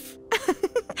bath.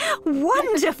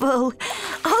 Wonderful!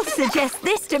 I'll suggest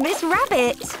this to Miss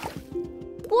Rabbit.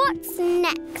 What's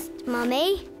next,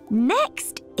 Mummy?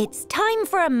 Next, it's time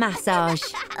for a massage.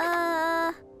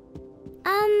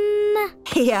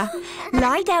 Here,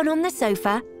 lie down on the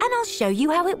sofa and I'll show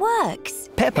you how it works.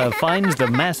 Peppa finds the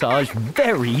massage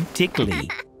very tickly.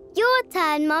 Your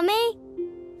turn, Mummy.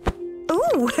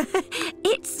 Ooh,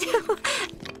 it's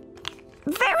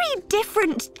very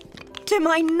different to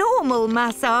my normal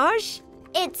massage.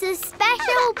 It's a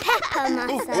special Peppa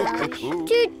massage.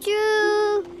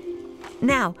 Choo-choo.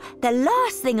 Now, the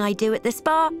last thing I do at the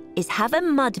spa is have a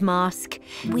mud mask,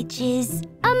 which is...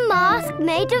 A mask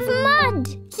made of mud.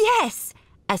 Yes,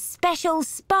 a special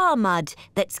spa mud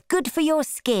that's good for your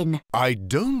skin. I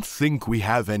don't think we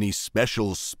have any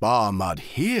special spa mud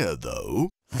here, though.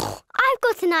 I've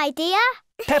got an idea.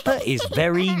 Peppa is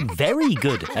very, very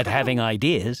good at having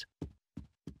ideas.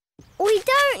 We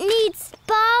don't need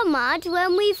spa mud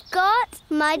when we've got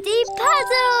muddy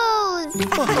puddles.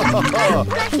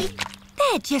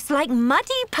 They're just like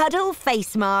muddy puddle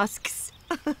face masks.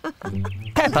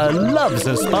 Peppa loves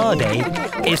a spa day,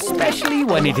 especially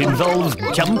when it involves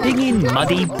jumping in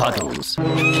muddy puddles.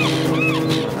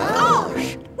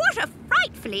 Gosh, what a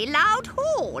frightfully loud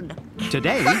horn.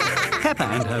 Today, Peppa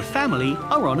and her family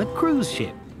are on a cruise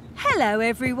ship. Hello,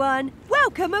 everyone.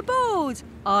 Welcome aboard.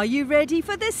 Are you ready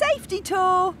for the safety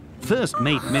tour? First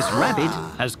mate Miss Rabbit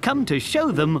has come to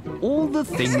show them all the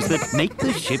things that make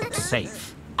the ship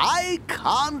safe. I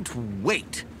can't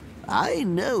wait. I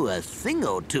know a thing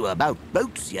or two about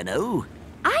boats, you know.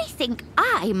 I think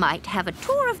I might have a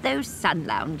tour of those sun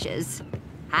loungers.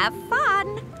 Have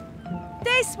fun.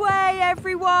 This way,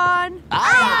 everyone.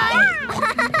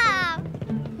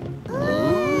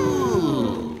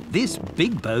 This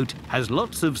big boat has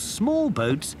lots of small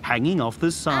boats hanging off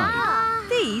the side.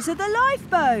 These are the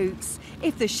lifeboats.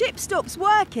 If the ship stops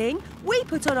working, we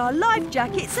put on our life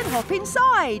jackets and hop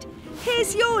inside.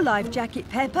 Here's your life jacket,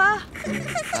 Peppa.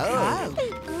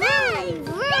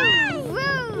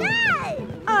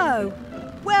 Oh,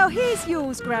 well, here's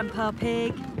yours, Grandpa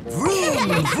Pig.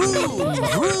 Vroom, vroom,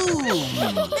 vroom.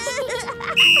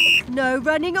 No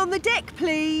running on the deck,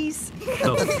 please.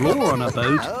 The floor on a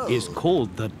boat is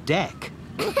called the deck.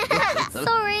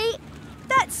 Sorry.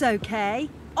 That's okay.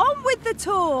 On with the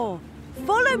tour.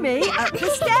 Follow me up the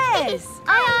stairs.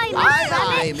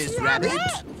 Aye, Miss Rabbit.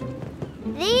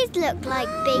 These look like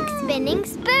big spinning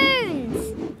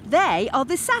spoons. They are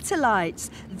the satellites.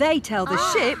 They tell the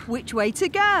ship which way to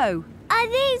go. Are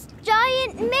these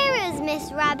giant mirrors,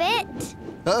 Miss Rabbit?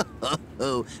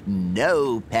 Oh,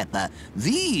 no, Peppa.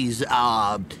 These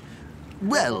are...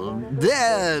 Well,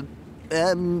 they're...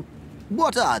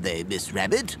 what are they, Miss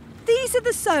Rabbit? These are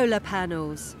the solar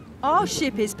panels. Our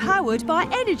ship is powered by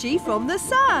energy from the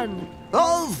sun.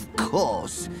 Of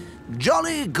course.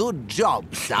 Jolly good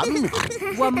job, son.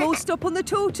 One more stop on the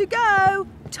tour to go.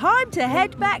 Time to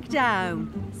head back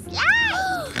down.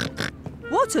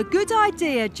 What a good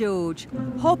idea, George.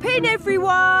 Hop in,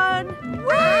 everyone.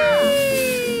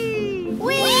 Whee!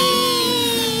 Whee!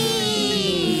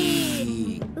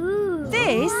 Ooh.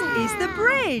 This is the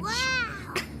bridge.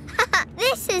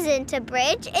 This isn't a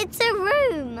bridge, it's a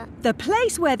room. The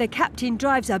place where the captain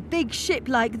drives a big ship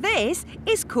like this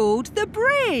is called the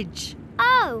bridge.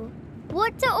 Oh,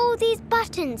 what do all these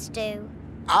buttons do?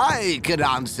 I can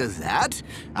answer that.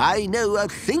 I know a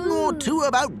thing or two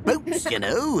about boats, you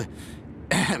know.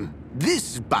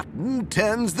 This button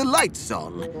turns the lights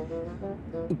on.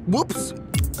 Whoops.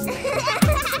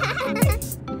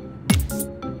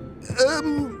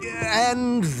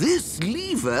 And this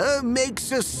lever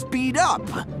makes us speed up.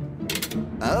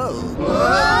 Oh.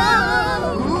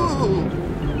 Ooh.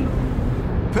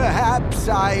 Perhaps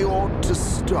I ought to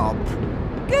stop.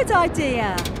 Good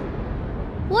idea.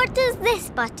 What does this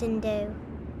button do?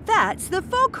 That's the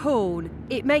foghorn.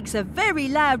 It makes a very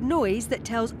loud noise that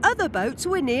tells other boats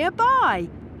we're nearby.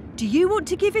 Do you want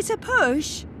to give it a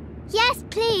push? Yes,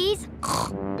 please.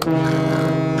 Gosh!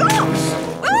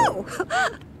 Oh!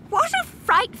 What a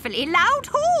frightfully loud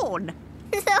horn!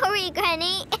 Sorry,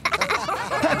 Granny.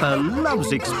 Peppa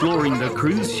loves exploring the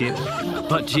cruise ship,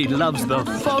 but she loves the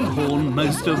foghorn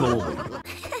most of all.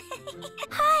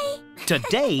 Hi!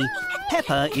 Today,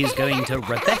 Peppa is going to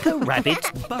Rebecca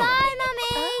Rabbit's burrow. Bye,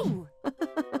 Mummy.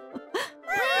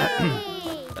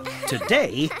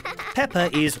 Today, Peppa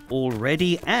is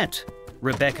already at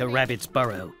Rebecca Rabbit's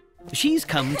burrow. She's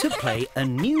come to play a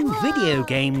new video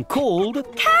game called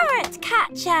Carrot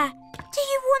Catcher! Do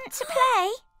you want to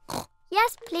play?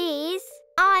 Yes, please.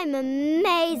 I'm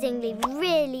amazingly,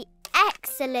 really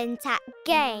excellent at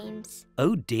games.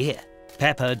 Oh dear,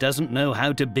 Peppa doesn't know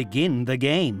how to begin the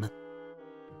game.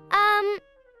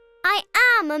 I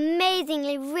am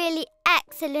amazingly, really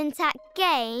excellent at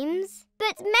games,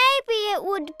 but maybe it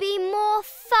would be more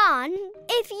fun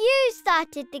if you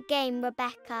started the game,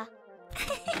 Rebecca.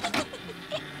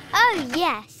 Oh,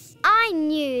 yes, I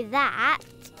knew that.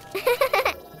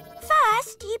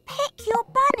 First, you pick your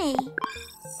bunny.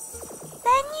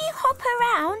 Then you hop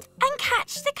around and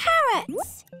catch the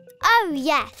carrots. Oh,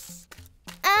 yes.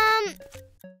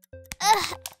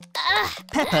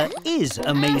 Peppa is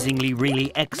amazingly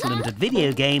really excellent at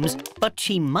video games, but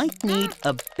she might need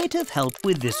a bit of help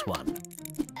with this one.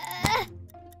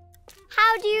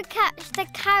 How do you catch the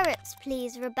carrots,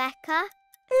 please, Rebecca?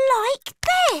 Like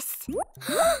this.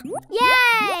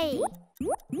 Yay!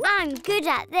 I'm good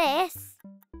at this.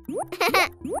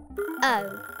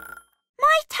 Oh.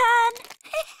 My turn.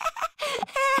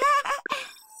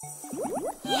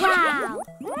 Wow!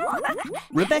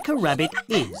 Rebecca Rabbit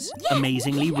is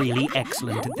amazingly really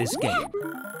excellent at this game.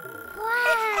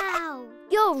 Wow!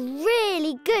 You're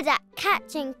really good at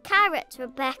catching carrots,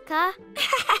 Rebecca.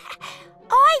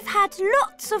 I've had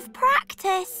lots of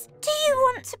practice. Do you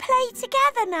want to play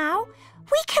together now?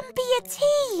 We can be a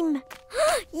team.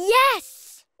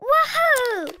 Yes!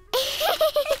 Woohoo!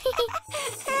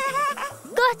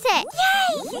 Got it! Yay!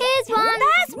 Here's one.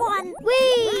 There's one.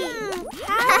 Whee!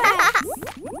 Carrots.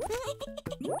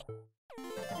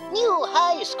 New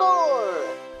high score!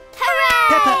 Hooray!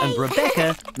 Peppa and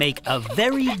Rebecca make a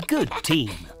very good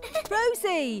team.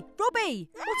 Rosie! Robbie!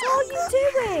 What are you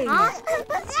doing?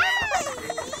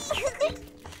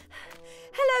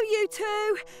 Hello, you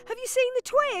two. Have you seen the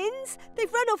twins?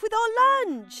 They've run off with our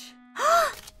lunch.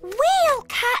 We'll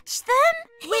catch them.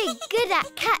 We're good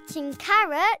at catching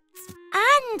carrots.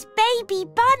 And baby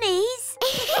bunnies.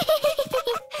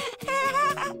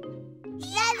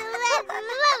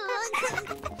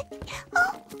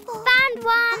 Found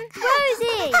one.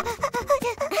 Rosie.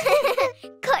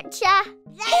 Gotcha.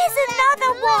 Here's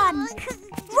another one.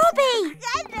 Robbie,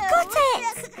 got it.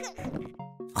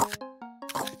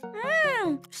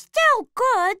 Still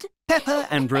good. Peppa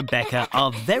and Rebecca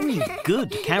are very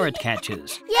good carrot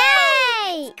catchers.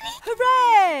 Yay!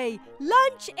 Hooray!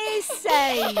 Lunch is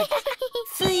saved.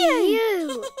 For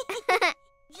you.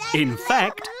 In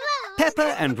fact,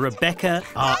 Peppa and Rebecca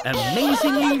are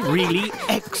amazingly really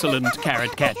excellent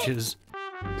carrot catchers.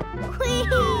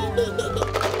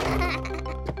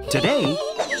 Today,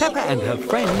 Peppa and her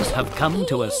friends have come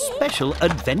to a special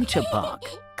adventure park.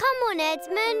 Come on,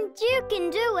 Edmund. You can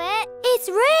do it. It's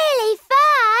really fun.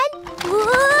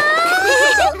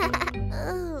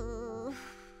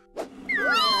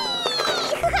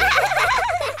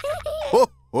 Ho,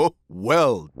 ho,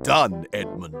 well done,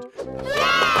 Edmund.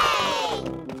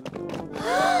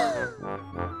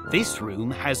 This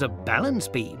room has a balance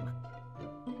beam.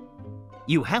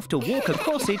 You have to walk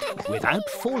across it without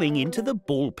falling into the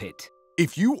ball pit.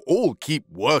 If you all keep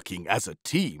working as a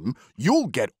team, you'll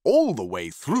get all the way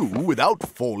through without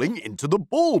falling into the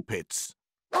ball pits.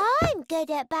 I'm good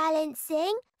at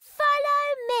balancing.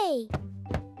 Follow me.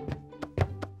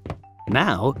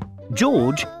 Now,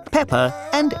 George, Peppa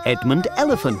and Edmund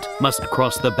Elephant must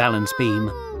cross the balance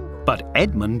beam. But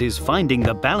Edmund is finding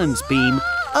the balance beam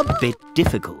a bit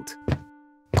difficult.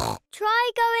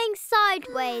 Try going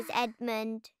sideways,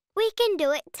 Edmund. We can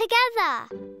do it together.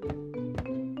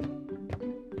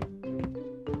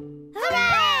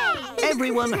 Hooray!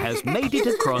 Everyone has made it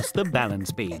across the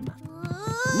balance beam.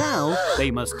 Now they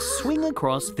must swing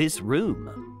across this room.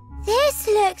 This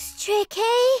looks tricky.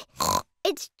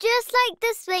 It's just like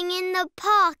the swing in the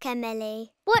park,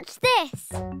 Emily. Watch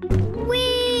this.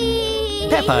 Whee!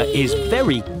 Peppa is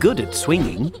very good at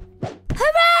swinging.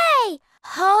 Hooray!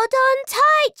 Hold on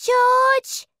tight,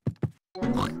 George.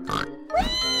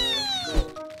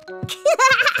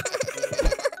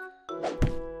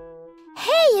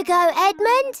 you go,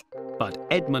 Edmund. But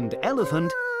Edmund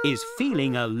Elephant is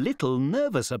feeling a little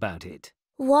nervous about it.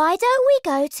 Why don't we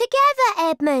go together,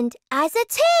 Edmund, as a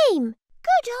team?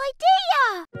 Good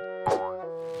idea!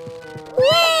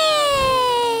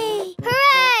 Whee!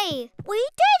 Hooray! We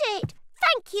did it!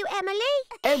 Thank you, Emily.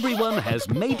 Everyone has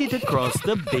made it across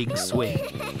the big swing.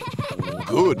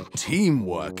 Good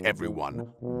teamwork, everyone.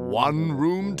 One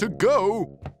room to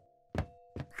go.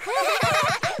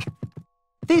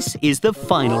 This is the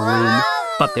final room,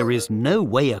 but there is no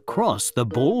way across the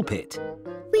ball pit.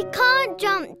 We can't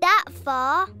jump that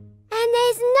far. And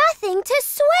there's nothing to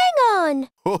swing on.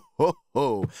 Ho, ho,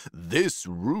 ho. This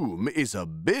room is a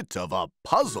bit of a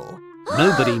puzzle.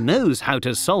 Nobody knows how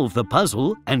to solve the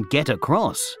puzzle and get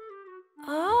across.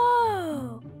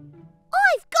 Oh.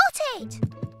 I've got it.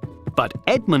 But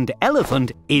Edmund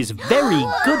Elephant is very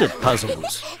good at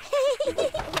puzzles.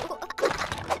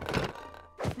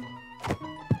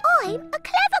 I'm a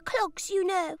clever clogs, you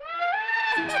know.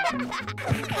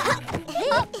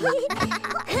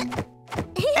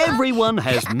 Everyone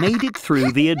has made it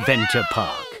through the adventure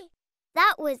park.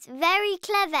 That was very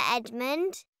clever,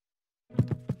 Edmund.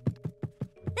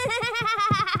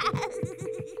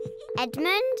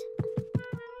 Edmund?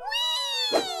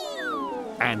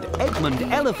 And Edmund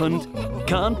Elephant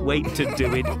can't wait to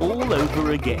do it all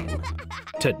over again.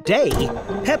 Today,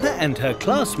 Peppa and her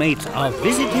classmates are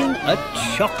visiting a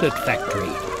chocolate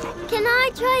factory. Can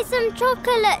I try some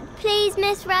chocolate, please,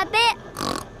 Miss Rabbit?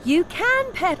 You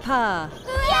can, Peppa.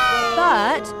 Yay!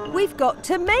 But we've got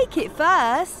to make it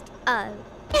first. Oh.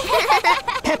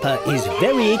 Peppa is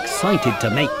very excited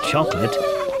to make chocolate.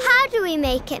 How do we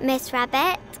make it, Miss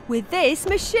Rabbit? With this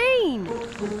machine.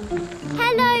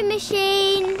 Hello,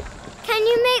 machine. Can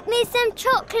you make me some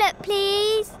chocolate,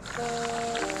 please?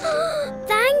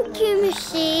 Thank you,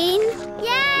 machine.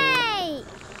 Yay!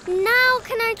 Now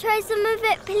can I try some of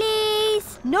it,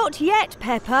 please? Not yet,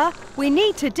 Peppa. We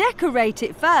need to decorate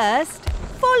it first.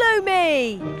 Follow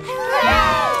me.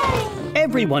 Hooray!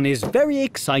 Everyone is very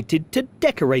excited to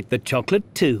decorate the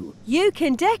chocolate too. You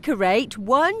can decorate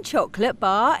one chocolate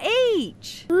bar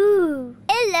each. Ooh,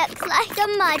 it looks like a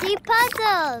muddy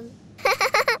puzzle.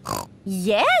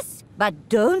 Yes, but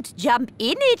don't jump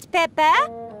in it, Peppa.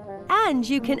 And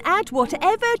you can add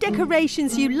whatever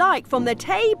decorations you like from the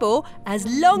table as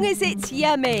long as it's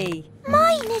yummy.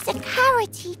 Mine is a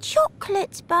carroty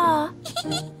chocolate bar.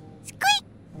 Squeak!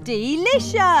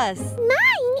 Delicious!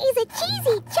 Mine is a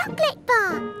cheesy chocolate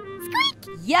bar. Squeak!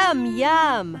 Yum,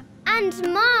 yum. And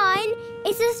mine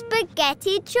is a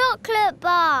spaghetti chocolate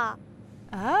bar.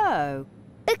 Oh.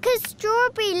 Because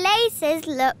strawberry laces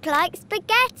look like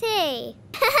spaghetti.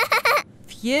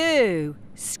 Phew!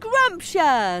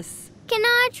 Scrumptious! Can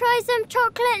I try some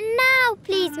chocolate now,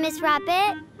 please, Miss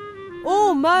Rabbit?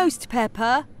 Almost,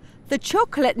 Peppa. The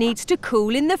chocolate needs to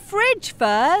cool in the fridge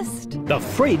first. The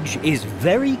fridge is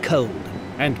very cold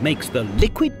and makes the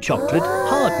liquid chocolate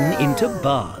harden into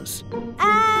bars.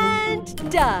 And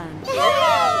done.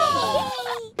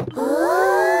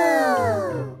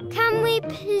 Can we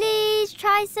please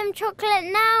try some chocolate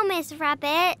now, Miss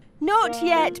Rabbit? Not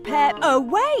yet, Pep. Oh,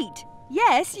 wait.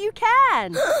 Yes, you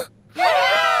can.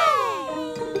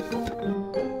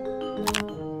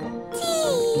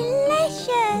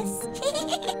 Delicious!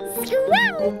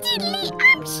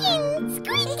 Scrum-diddly-action!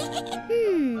 Squeak!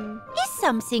 Is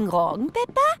something wrong,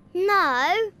 Peppa?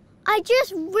 No. I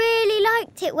just really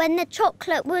liked it when the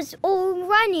chocolate was all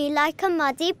runny like a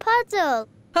muddy puddle.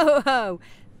 Ho, ho.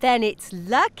 Then it's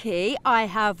lucky I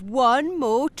have one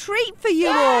more treat for you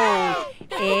all.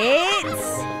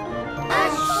 It's... A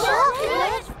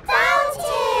chocolate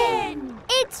fountain!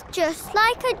 It's just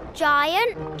like a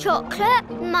giant chocolate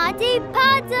muddy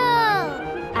puddle.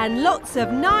 And lots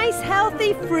of nice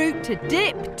healthy fruit to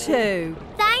dip too.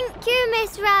 Thank you,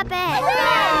 Miss Rabbit.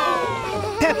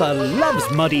 Peppa loves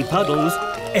muddy puddles,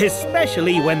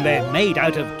 especially when they're made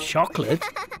out of chocolate.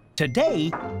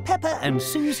 Today, Peppa and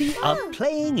Susie are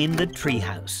playing in the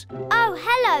treehouse. Oh,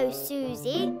 hello,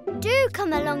 Susie. Do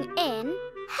come along in.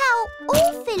 How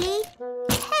awfully,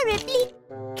 terribly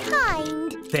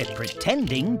kind. They're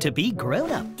pretending to be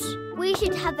grown-ups. We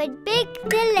should have a big,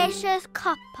 delicious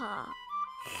cuppa.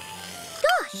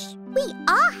 Gosh, we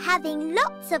are having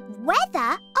lots of weather,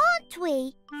 aren't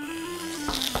we?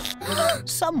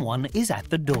 Someone is at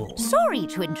the door. Sorry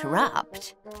to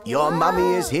interrupt. Your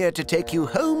mummy is here to take you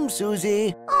home,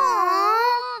 Susie.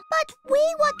 Aww, but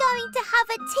we were going to have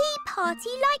a tea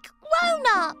party like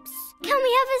grown-ups. Can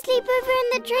we have a sleepover in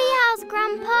the treehouse,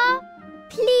 Grandpa?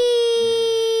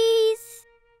 Please?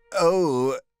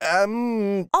 Oh,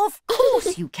 Of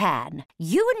course you can.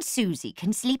 You and Susie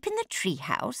can sleep in the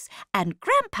treehouse, and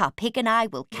Grandpa Pig and I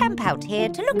will camp out here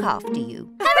to look after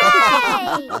you.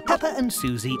 Hooray! Peppa and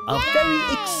Susie are very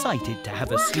excited to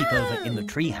have a sleepover in the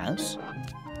treehouse.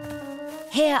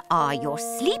 Here are your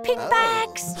sleeping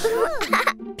bags,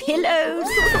 pillows,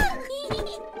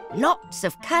 lots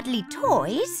of cuddly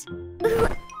toys,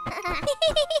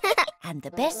 and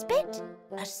the best bit,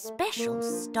 a special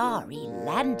starry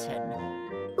lantern.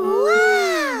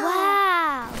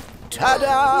 Wow!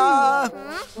 Ta-da!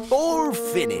 All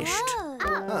finished.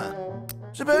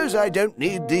 Suppose I don't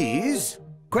need these.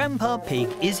 Grandpa Pig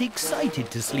is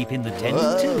excited to sleep in the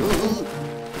tent too.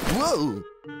 Whoa!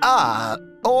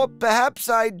 Or perhaps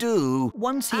I do.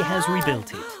 Once he has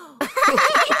rebuilt it.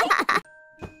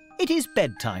 It is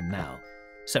bedtime now,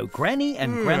 so Granny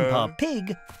and Grandpa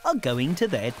Pig are going to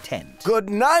their tent. Good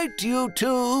night, you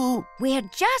two. We're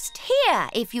just here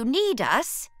if you need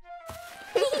us.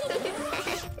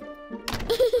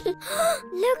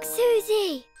 Look,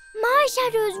 Susie. My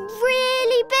shadow's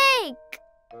really big.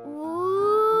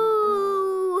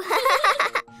 Ooh.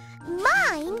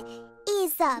 Mine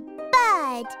is a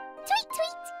bird. Tweet,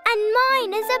 tweet. And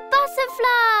mine is a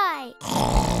butterfly.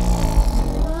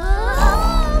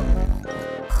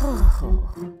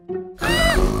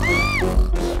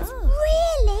 It's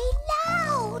really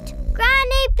loud.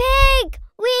 Granny Pig,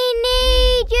 we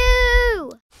need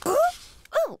you.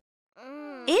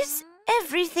 Is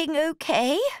everything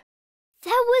okay?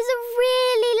 There was a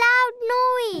really loud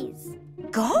noise.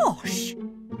 Gosh!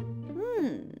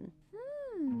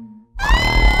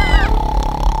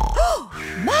 Oh,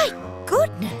 my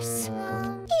goodness!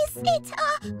 Is it a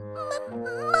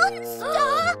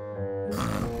monster?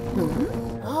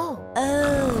 Oh.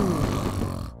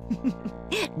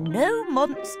 No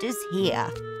monsters here.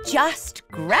 Just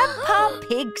Grandpa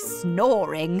Pig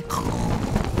snoring.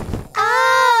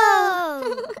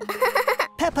 Oh!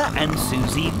 Peppa and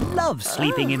Susie love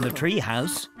sleeping in the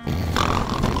treehouse.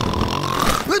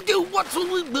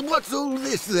 What's all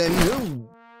this then? Oh,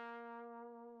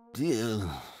 dear.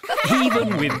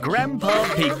 Even with Grandpa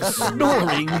Pig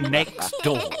snoring next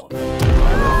door.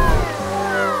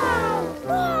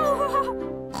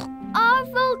 Are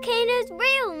volcanoes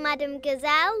real, Madam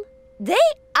Gazelle?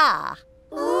 They are.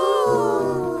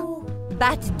 Ooh.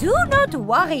 But do not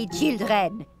worry,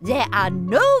 children. There are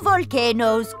no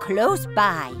volcanoes close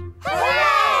by.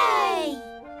 Hooray!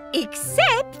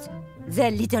 Except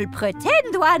the little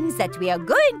pretend ones that we are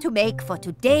going to make for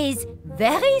today's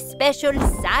very special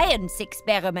science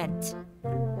experiment.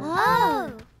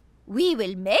 Oh! We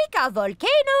will make our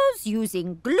volcanoes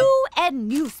using glue and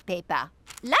newspaper,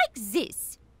 like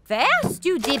this. First,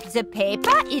 you dip the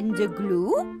paper in the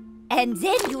glue, and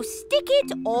then you stick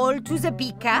it all to the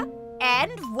beaker,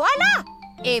 and voila!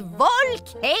 A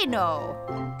volcano!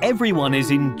 Everyone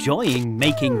is enjoying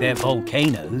making their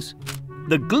volcanoes.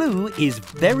 The glue is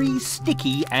very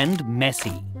sticky and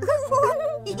messy.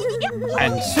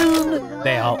 And soon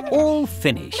they are all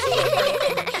finished.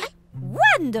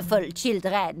 Wonderful,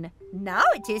 children. Now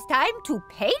it is time to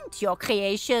paint your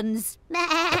creations.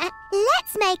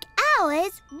 Let's make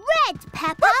ours red,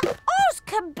 Peppa. Ours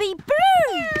can be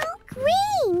blue.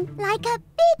 Green, like a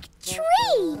big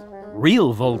tree.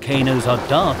 Real volcanoes are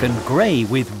dark and grey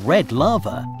with red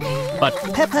lava. But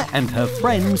Peppa and her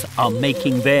friends are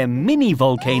making their mini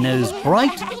volcanoes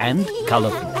bright and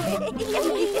colourful.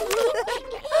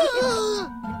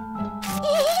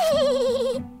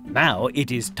 Now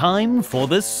it is time for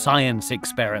the science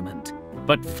experiment.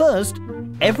 But first,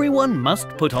 everyone must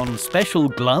put on special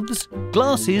gloves,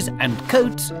 glasses and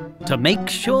coats to make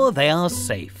sure they are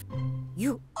safe.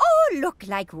 You all look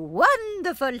like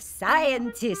wonderful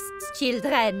scientists,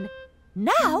 children.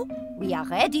 Now we are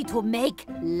ready to make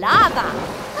lava.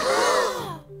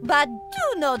 But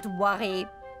do not worry.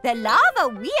 The lava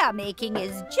we are making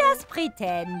is just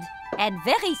pretend and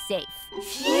very safe.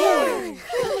 Phew!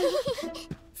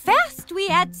 First, we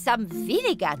add some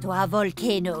vinegar to our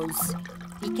volcanoes.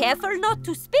 Be careful not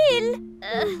to spill.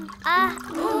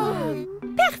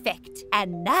 Perfect.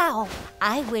 And now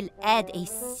I will add a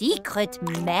secret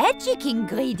magic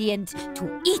ingredient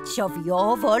to each of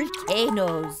your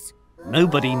volcanoes.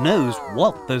 Nobody knows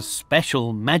what the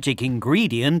special magic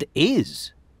ingredient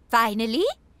is. Finally,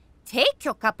 take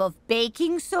your cup of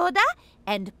baking soda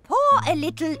and pour a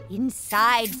little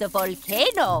inside the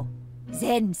volcano.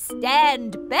 Then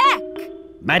stand back.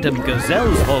 Madam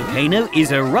Gazelle's volcano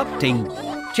is erupting,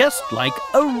 just like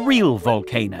a real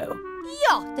volcano.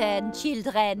 Your turn,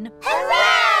 children.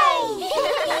 Hooray!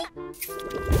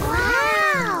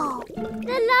 Wow!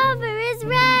 The lava is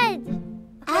red.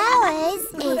 Ours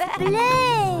is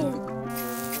blue.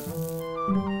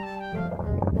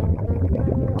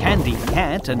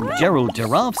 Cat and Gerald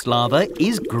Giraffe's lava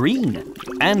is green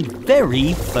and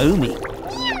very foamy.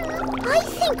 I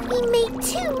think we made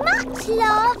too much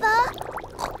lava.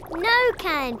 No,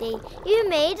 Candy. You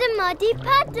made a muddy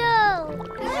puddle.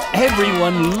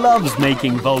 Everyone loves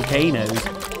making volcanoes,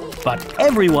 but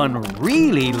everyone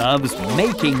really loves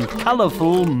making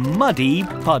colourful, muddy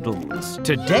puddles.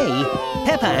 Today,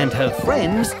 Peppa and her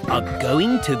friends are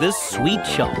going to the sweet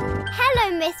shop.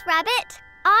 Hello, Miss Rabbit.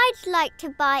 I'd like to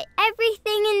buy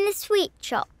everything in the sweet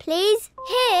shop, please.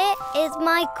 Here is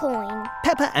my coin.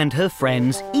 Peppa and her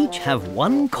friends each have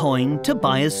 1 coin to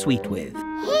buy a sweet with.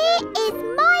 Here is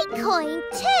my coin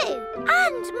too.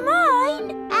 And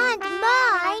mine. And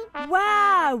mine.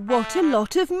 Wow, what a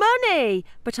lot of money.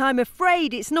 But I'm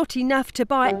afraid it's not enough to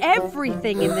buy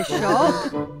everything in the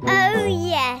shop. Oh,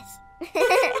 yes.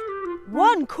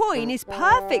 1 coin is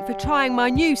perfect for trying my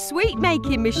new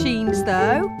sweet-making machines,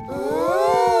 though.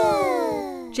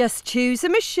 Just choose a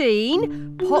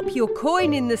machine, pop your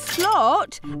coin in the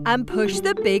slot and push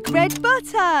the big red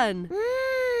button.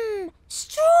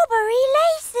 Strawberry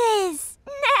laces.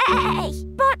 Nay,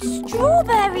 but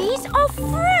strawberries are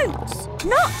fruits,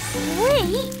 not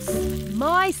sweets.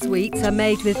 My sweets are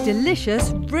made with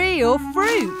delicious real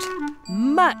fruit.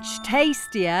 Much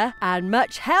tastier and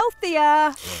much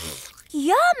healthier.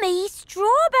 Yummy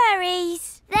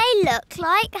strawberries. They look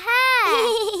like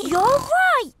hair. You're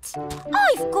right.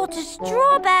 I've got a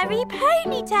strawberry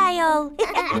ponytail.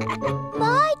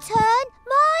 My turn,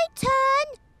 my turn.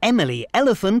 Emily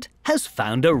Elephant has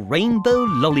found a rainbow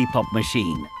lollipop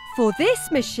machine. For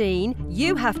this machine,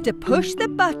 you have to push the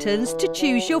buttons to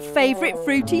choose your favourite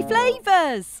fruity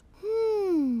flavours.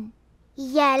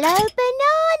 Yellow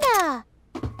banana.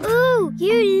 Ooh,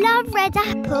 you love red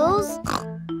apples.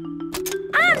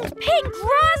 And pink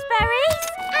raspberries.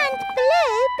 And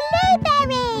blue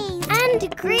blueberries. And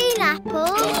green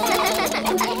apples.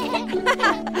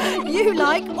 You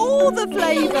like all the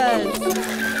flavours.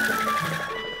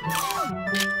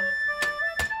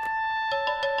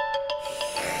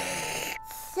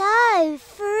 So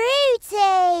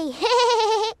fruity.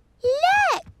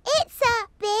 Look, it's a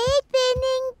big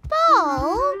spinning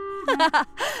ball.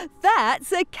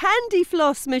 That's a candy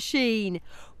floss machine.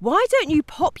 Why don't you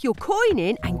pop your coin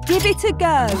in and give it a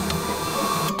go?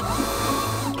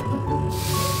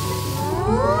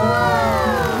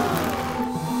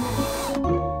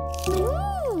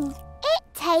 It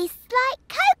tastes like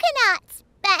coconuts.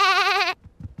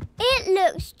 It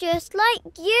looks just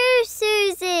like you,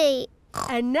 Susie.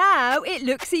 And now it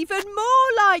looks even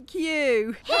more like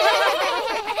you.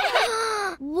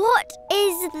 What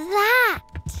is that?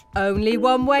 Only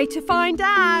one way to find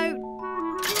out.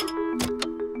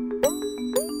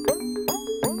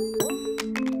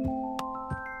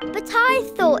 But I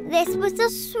thought this was a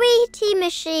sweetie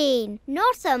machine,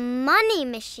 not a money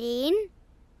machine.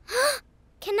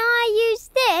 Can I use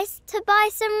this to buy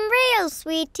some real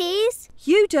sweeties?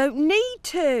 You don't need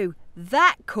to.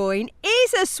 That coin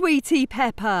is a sweetie,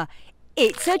 Peppa.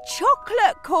 It's a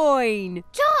chocolate coin.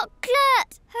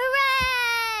 Chocolate!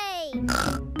 Hooray!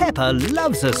 Peppa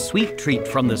loves a sweet treat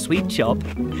from the sweet shop.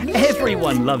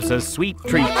 Everyone loves a sweet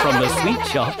treat from the sweet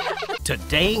shop.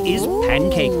 Today is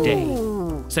Pancake Day.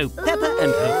 So Peppa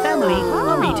and her family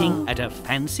are eating at a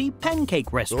fancy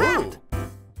pancake restaurant.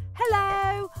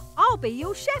 Hello, I'll be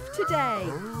your chef today.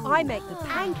 I make the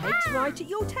pancakes right at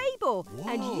your table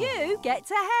and you get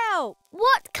to help.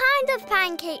 What kind of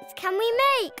pancakes can we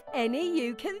make? Any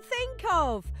you can think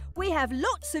of. We have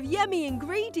lots of yummy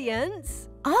ingredients.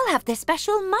 I'll have the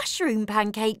special mushroom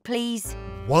pancake, please.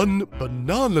 1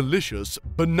 banana-licious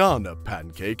banana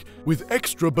pancake with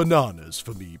extra bananas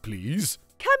for me, please.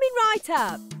 Coming right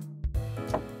up.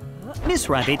 Miss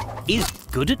Rabbit is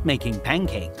good at making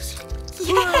pancakes.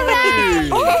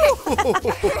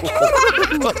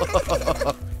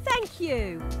 Thank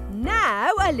you.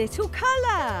 Now a little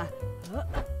colour.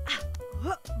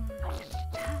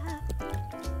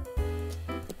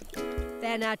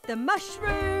 Then add the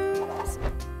mushrooms.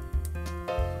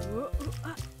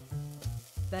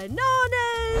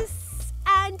 Bananas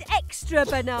and extra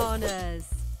bananas.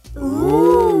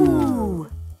 Ooh!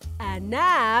 And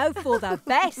now for the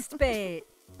best bit.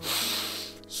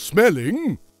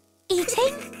 Smelling?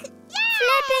 Eating?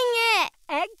 Flipping it!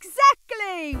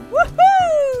 Exactly!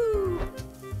 Woohoo!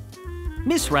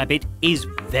 Miss Rabbit is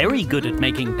very good at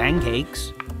making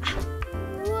pancakes.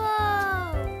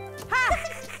 Whoa!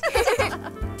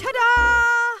 Ta-da!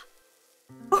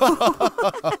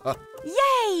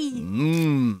 Yay!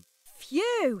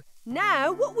 Phew!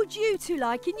 Now, what would you two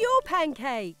like in your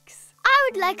pancakes? I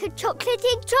would like a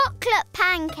chocolatey chocolate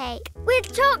pancake.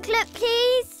 With chocolate,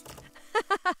 please.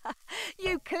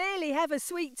 You clearly have a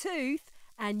sweet tooth.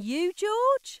 And you,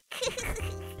 George?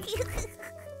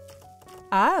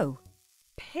 Oh,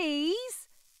 peas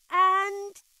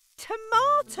and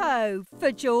tomato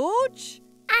for George.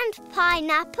 And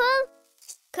pineapple,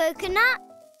 coconut,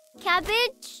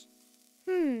 cabbage.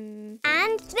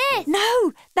 And this.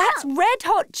 No, that's red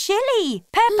hot chili.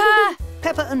 Peppa!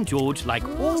 Peppa and George like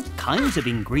all kinds of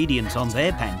ingredients on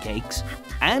their pancakes,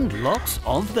 and lots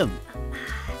of them.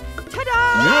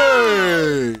 Ta-da!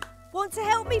 Yay! Want to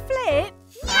help me flip?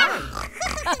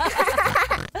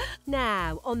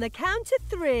 Now, on the count of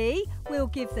 3, we'll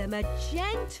give them a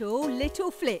gentle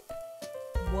little flip.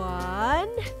 1,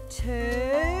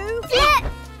 2...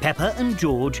 Flip! Peppa and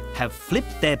George have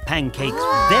flipped their pancakes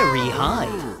very high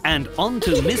and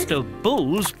onto Mr.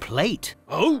 Bull's plate.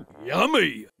 Oh,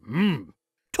 yummy.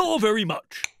 Ta very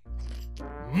much.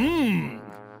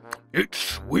 It's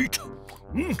sweet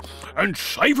and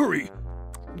savoury,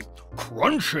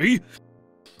 crunchy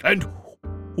and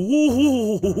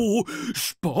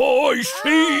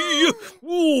spicy.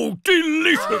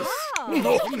 Delicious.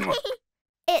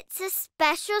 It's a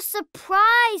special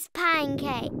surprise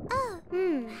pancake.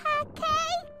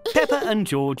 Peppa and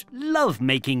George love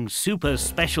making super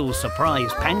special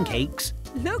surprise pancakes.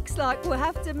 Looks like we'll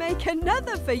have to make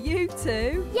another for you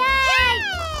two. Yay!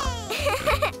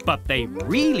 But they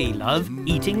really love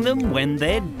eating them when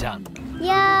they're done.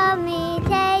 Yummy,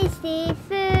 tasty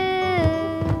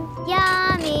food.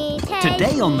 Yummy, tasty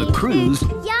Today on the cruise,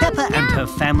 food. Yum, Peppa and yum. her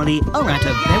family are at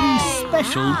a very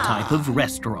special type of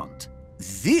restaurant.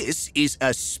 This is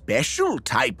a special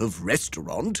type of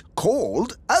restaurant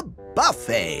called a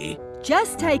buffet.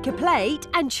 Just take a plate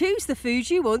and choose the food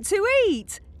you want to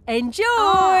eat.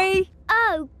 Enjoy!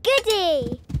 Oh,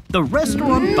 goody! The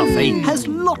restaurant buffet has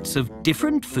lots of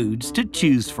different foods to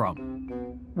choose from.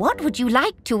 What would you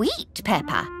like to eat,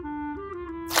 Peppa?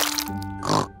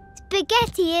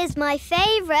 Spaghetti is my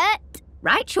favourite.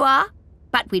 Right you are.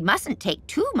 But we mustn't take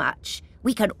too much.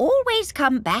 We can always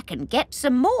come back and get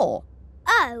some more.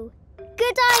 Oh,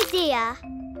 good idea.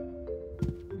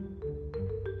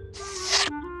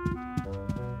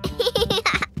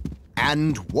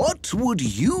 And what would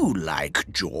you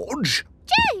like, George?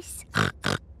 Juice!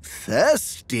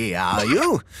 Thirsty, are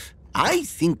you? I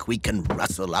think we can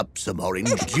rustle up some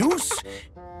orange juice.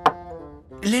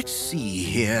 Let's see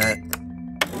here.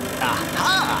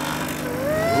 Aha!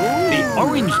 The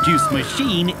orange juice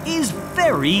machine is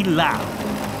very loud.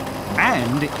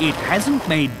 And it hasn't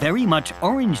made very much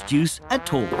orange juice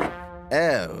at all.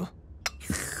 Oh.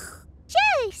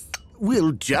 Juice!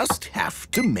 We'll just have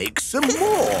to make some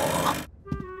more.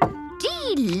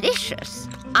 Delicious.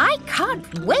 I can't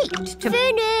wait to...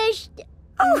 Finished!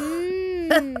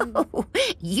 Oh,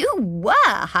 you were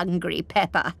hungry,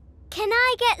 Peppa. Can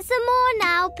I get some more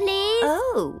now, please?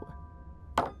 Oh.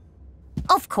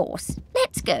 Of course.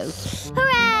 Let's go.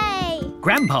 Hooray!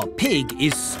 Grandpa Pig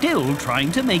is still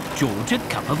trying to make George a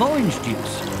cup of orange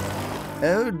juice.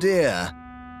 Oh, dear.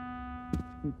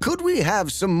 Could we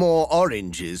have some more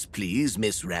oranges, please,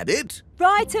 Miss Rabbit?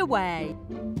 Right away.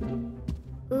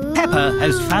 Peppa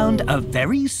has found a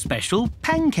very special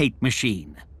pancake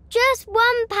machine. Just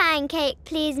one pancake,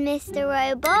 please, Mr.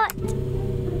 Robot.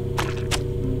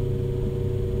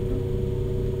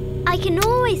 I can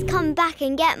always come back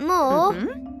and get more.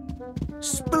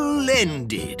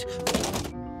 Splendid.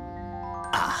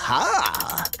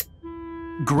 Aha!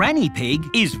 Granny Pig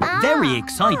is very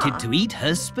excited to eat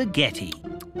her spaghetti.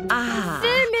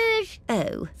 Finished.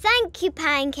 Oh. Thank you,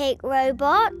 Pancake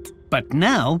Robot. But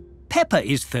now Peppa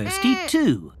is thirsty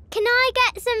too. Can I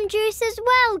get some juice as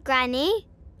well, Granny?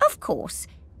 Of course.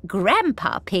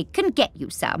 Grandpa Pig can get you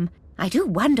some. I do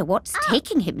wonder what's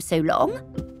taking him so long.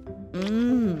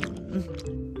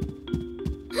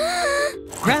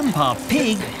 Grandpa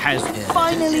Pig has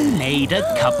finally made a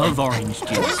cup of orange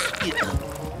juice.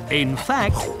 In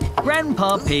fact,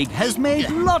 Grandpa Pig has made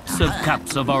lots of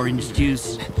cups of orange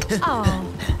juice.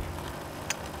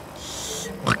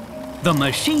 The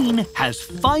machine has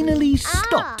finally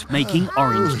stopped making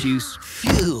orange juice.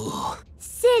 Phew.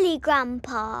 Silly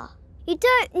Grandpa. You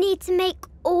don't need to make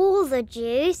all the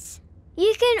juice.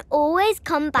 You can always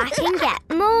come back and get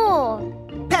more.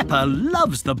 Peppa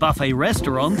loves the buffet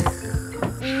restaurant.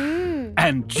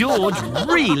 And George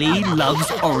really loves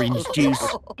orange juice.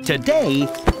 Today,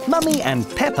 Mummy and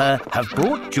Peppa have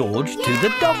brought George to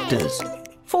the doctor's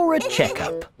for a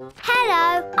checkup.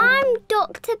 Hello, I'm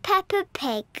Dr. Peppa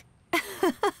Pig.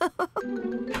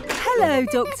 Hello,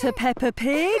 Dr. Peppa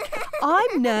Pig.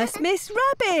 I'm Nurse Miss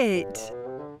Rabbit.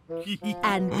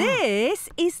 And this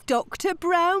is Dr.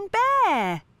 Brown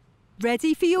Bear.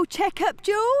 Ready for your checkup,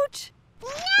 George?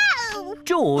 No!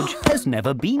 George has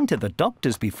never been to the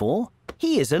doctor's before.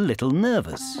 He is a little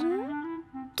nervous.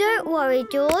 Don't worry,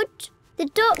 George. The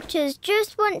doctors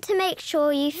just want to make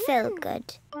sure you feel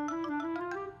good.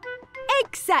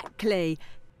 Exactly.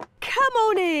 Come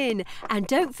on in and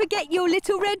don't forget your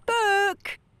little red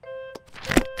book.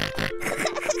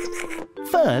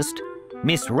 First,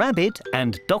 Miss Rabbit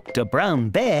and Dr. Brown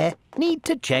Bear need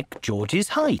to check George's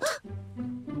height.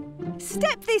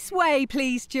 Step this way,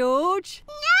 please, George.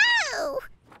 No!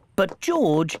 But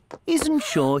George isn't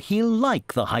sure he'll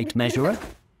like the height measurer.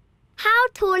 How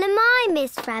tall am I,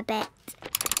 Miss Rabbit?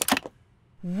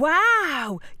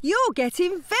 Wow, you're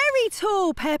getting very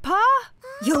tall, Peppa.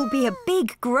 You'll be a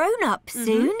big grown-up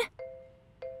soon.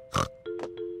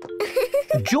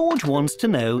 George wants to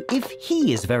know if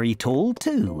he is very tall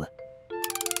too.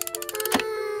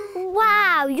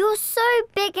 Wow, you're so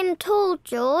big and tall,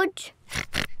 George.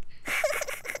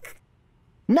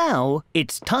 Now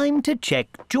it's time to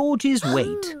check George's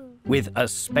weight with a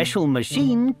special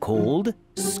machine called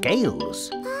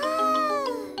scales.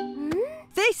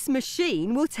 This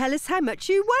machine will tell us how much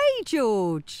you weigh,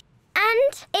 George.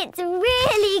 And it's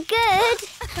really good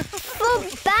for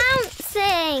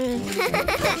bouncing.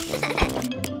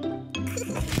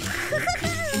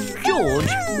 George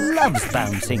loves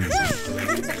bouncing.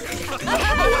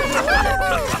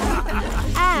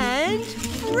 And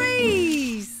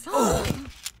freeze.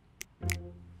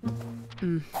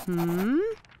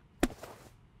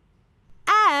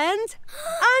 And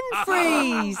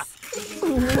unfreeze.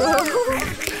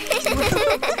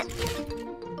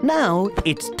 Now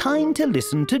it's time to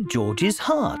listen to George's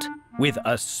heart with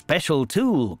a special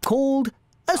tool called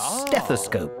a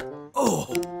stethoscope.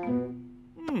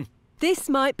 This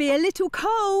might be a little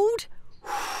cold.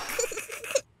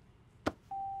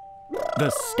 The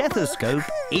stethoscope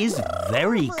is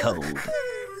very cold.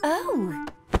 Oh.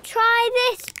 Try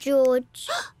this, George.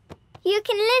 You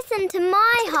can listen to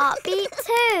my heartbeat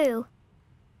too.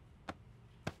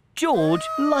 George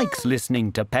likes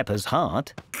listening to Peppa's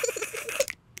heart.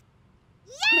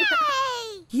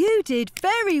 Yay! You did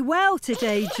very well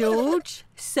today, George.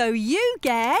 So you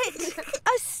get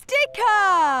a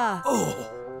sticker.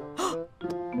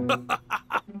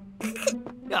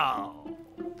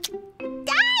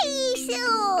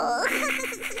 Dinosaur!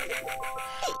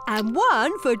 And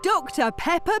one for Dr.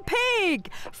 Peppa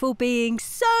Pig for being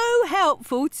so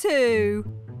helpful too.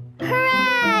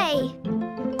 Hooray!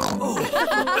 4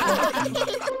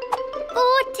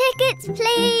 tickets,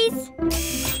 please.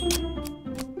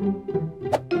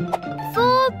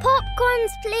 4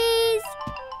 popcorns, please.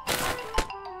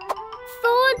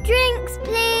 4 drinks,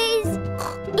 please.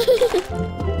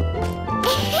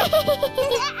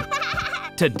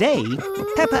 Today,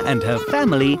 Peppa and her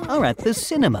family are at the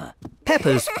cinema.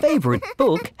 Peppa's favourite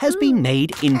book has been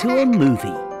made into a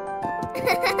movie.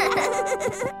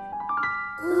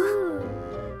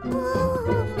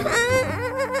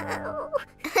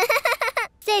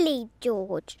 Silly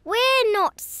George. We're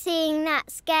not seeing that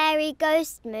scary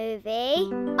ghost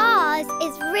movie. Ours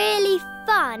is really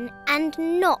fun and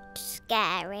not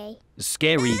scary.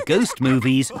 Scary ghost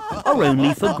movies are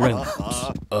only for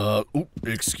grown-ups.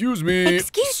 Excuse me.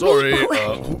 Excuse Sorry.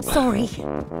 me. Sorry.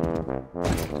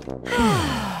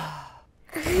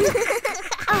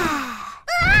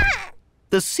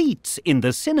 The seats in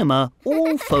the cinema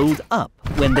all fold up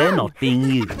when they're not being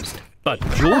used. But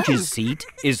George's seat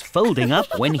is folding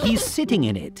up when he's sitting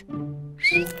in it.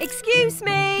 Excuse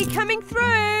me, coming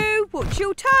through. Watch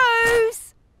your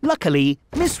toes. Luckily,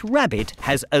 Miss Rabbit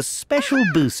has a special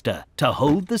booster to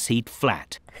hold the seat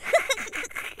flat.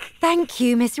 Thank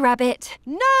you, Miss Rabbit.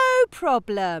 No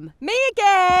problem. Me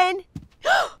again.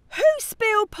 Who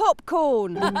spilled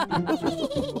popcorn?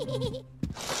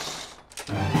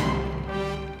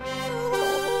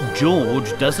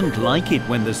 George doesn't like it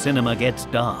when the cinema gets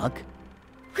dark.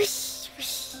 Whoosh,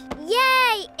 whoosh.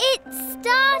 Yay! It's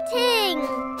starting!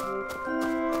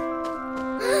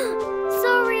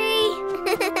 Sorry.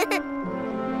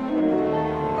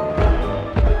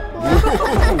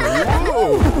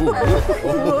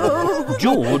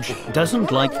 George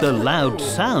doesn't like the loud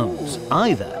sounds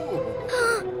either.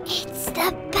 It's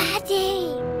the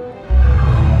baddie.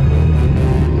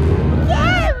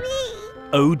 Scary!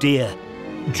 Oh dear.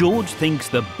 George thinks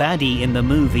the baddie in the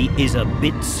movie is a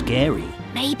bit scary.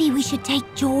 Maybe we should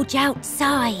take George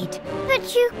outside.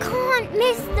 But you can't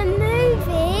miss the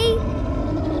movie.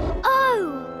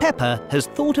 Oh! Peppa has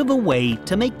thought of a way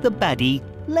to make the baddie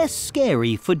less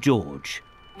scary for George.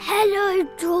 Hello,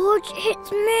 George.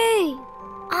 It's me.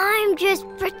 I'm just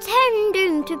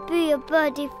pretending to be a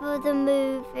buddy for the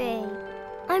movie.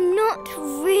 I'm not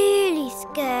really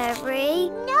scary.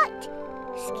 Not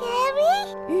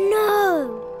Scary?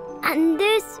 No. And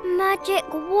this magic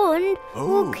wand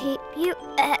will keep you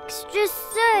extra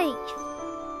safe.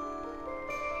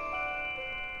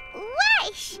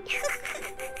 Wish!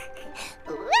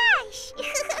 Wish!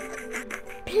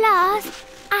 Plus,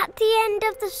 at the end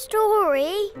of the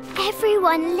story,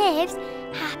 everyone lives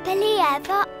happily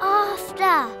ever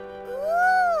after.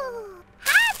 Ooh,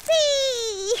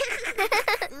 happy!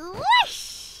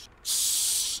 Wish!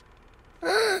 Shh!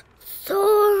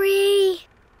 Sorry.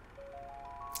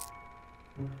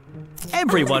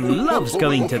 Everyone loves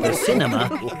going to the cinema,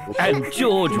 and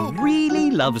George really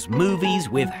loves movies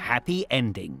with happy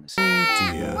endings.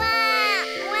 Dear.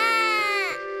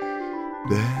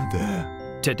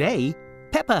 There. Today,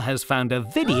 Peppa has found a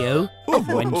video of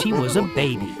when she was a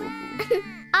baby.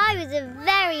 I was a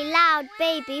very loud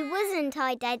baby, wasn't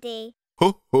I, Daddy?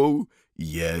 Ho ho,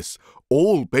 yes,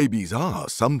 all babies are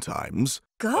sometimes.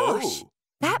 Gosh,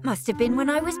 that must have been when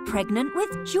I was pregnant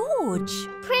with George.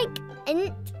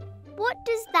 Pregnant? What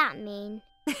does that mean?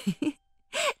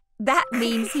 That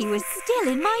means he was still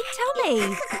in my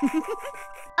tummy.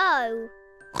 Oh,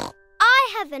 I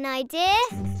have an idea.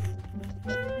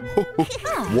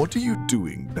 What are you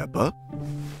doing, Peppa?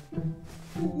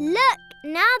 Look,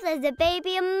 now there's a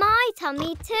baby in my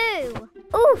tummy too.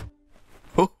 Ooh.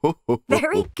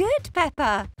 Very good,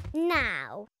 Peppa.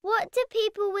 Now, what do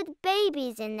people with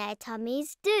babies in their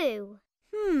tummies do?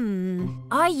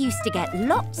 I used to get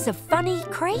lots of funny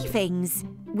cravings,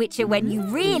 which are when you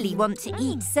really want to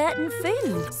eat certain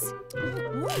foods.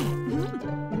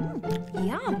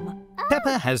 Yum.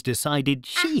 Peppa has decided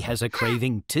she has a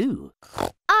craving too.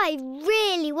 I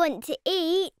really want to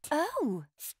eat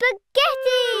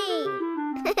spaghetti!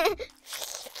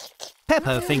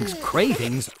 Peppa thinks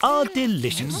cravings are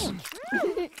delicious.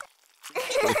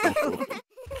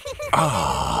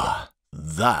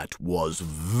 That was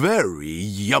very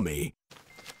yummy.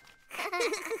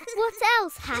 What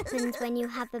else happens when you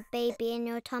have a baby in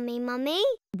your tummy, Mummy?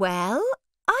 Well,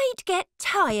 I'd get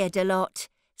tired a lot,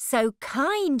 so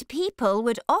kind people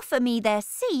would offer me their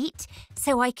seat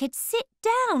so I could sit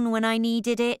down when I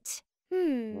needed it.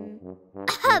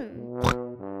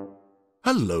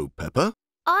 Hello, Peppa.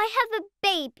 I have a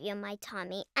baby in my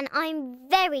tummy and I'm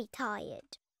very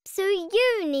tired. So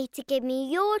you need to give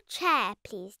me your chair,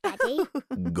 please, Daddy.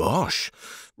 Gosh.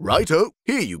 Righto,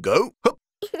 here you go. Hup.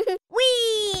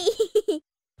 Whee!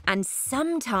 And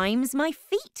sometimes my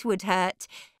feet would hurt,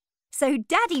 so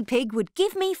Daddy Pig would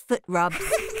give me foot rubs.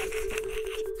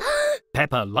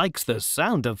 Peppa likes the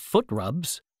sound of foot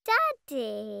rubs.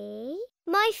 Daddy,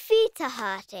 my feet are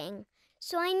hurting,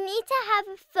 so I need to have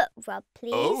a foot rub,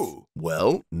 please. Oh,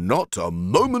 well, not a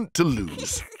moment to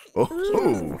lose. A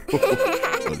little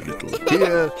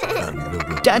here and a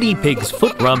little... Daddy Pig's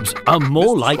foot rubs are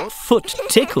more like foot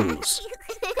tickles.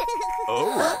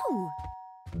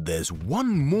 There's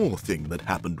one more thing that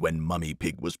happened when Mummy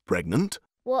Pig was pregnant.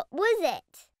 What was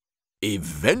it?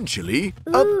 Eventually,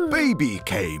 a baby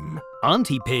came.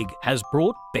 Auntie Pig has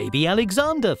brought baby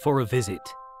Alexander for a visit.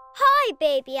 Hi,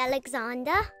 baby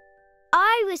Alexander.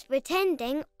 I was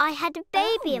pretending I had a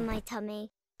baby in my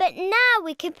tummy. But now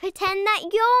we can pretend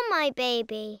that you're my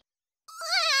baby.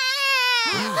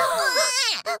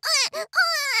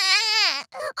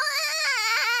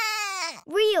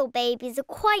 Real babies are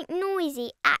quite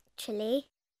noisy, actually.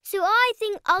 So I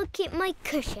think I'll keep my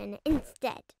cushion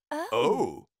instead.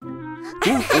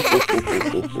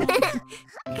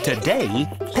 Today,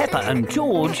 Peppa and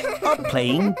George are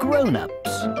playing grown-ups.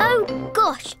 Oh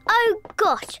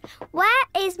gosh. Where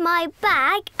is my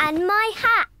bag and my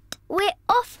hat? We're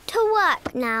off to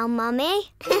work now,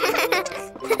 Mummy.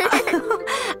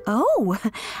 Oh,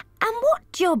 and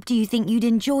what job do you think you'd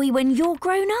enjoy when you're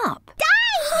grown up?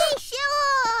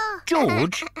 Dinosaur!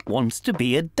 George wants to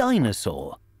be a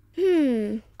dinosaur.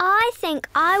 I think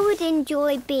I would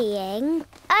enjoy being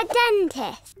a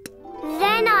dentist.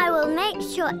 Then I will make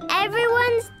sure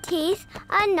everyone's teeth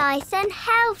are nice and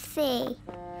healthy.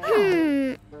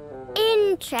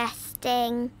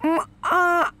 Interesting.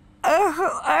 All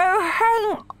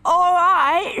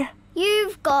right.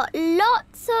 You've got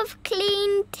lots of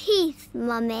clean teeth,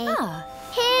 Mummy.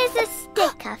 Here's a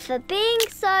sticker for being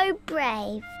so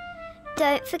brave.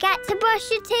 Don't forget to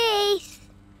brush your teeth.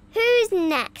 Who's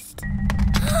next?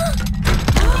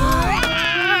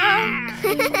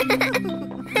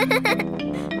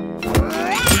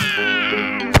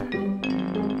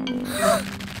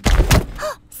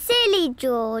 Silly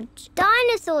George.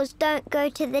 Dinosaurs don't go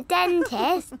to the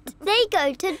dentist. They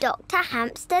go to Dr.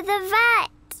 Hamster the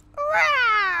vet.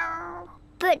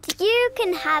 But you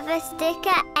can have a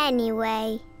sticker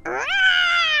anyway.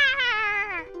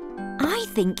 I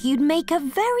think you'd make a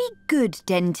very good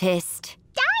dentist.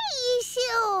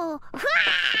 Dinosaur!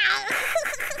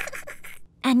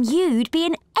 And you'd be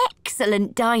an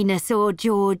excellent dinosaur,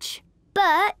 George.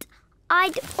 But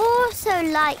I'd also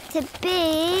like to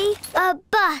be a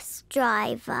bus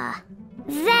driver.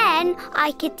 Then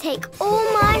I could take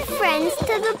all my friends to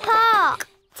the park.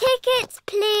 Tickets,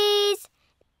 please.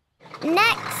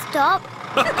 Next stop,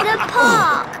 the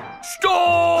park.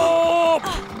 Stop!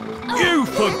 You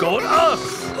forgot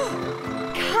us!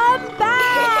 Come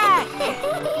back!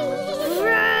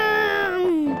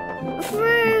 Vroom!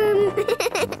 Vroom!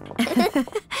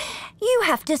 You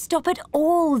have to stop at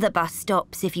all the bus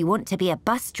stops if you want to be a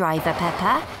bus driver,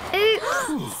 Peppa.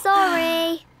 Oops,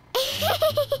 sorry.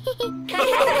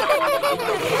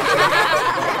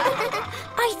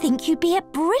 I think you'd be a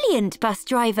brilliant bus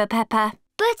driver, Peppa.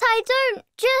 But I don't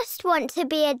just want to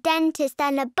be a dentist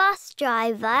and a bus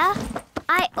driver.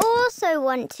 I also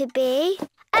want to be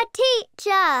a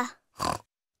teacher.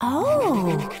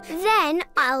 Oh. Then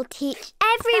I'll teach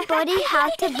everybody how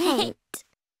to paint.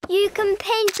 You can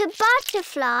paint a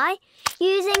butterfly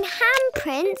using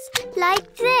handprints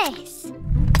like this.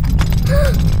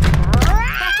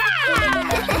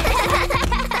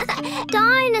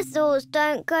 Dinosaurs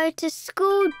don't go to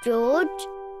school, George.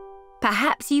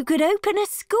 Perhaps you could open a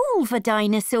school for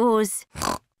dinosaurs.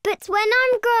 But when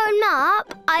I'm grown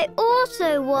up, I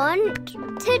also want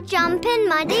to jump in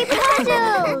muddy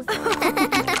puddles.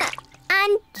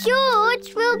 And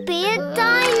George will be a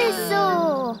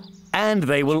dinosaur. And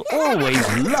they will always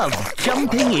love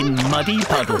jumping in muddy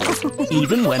puddles,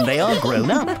 even when they are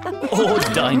grown up or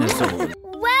dinosaurs.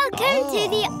 Welcome to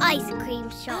the ice cream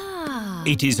shop.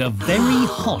 It is a very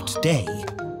hot day,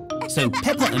 so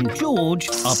Peppa and George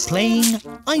are playing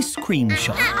ice cream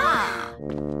shop.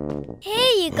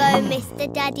 Here you go, Mr.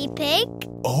 Daddy Pig.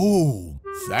 Oh,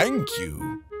 thank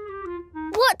you.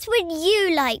 What would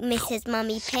you like, Mrs.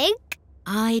 Mummy Pig?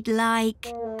 I'd like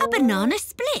a banana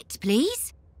split,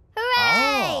 please.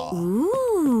 Hooray!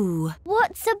 Ooh.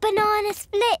 What's a banana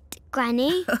split,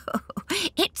 Granny?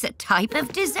 It's a type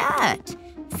of dessert.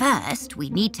 First, we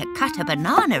need to cut a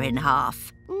banana in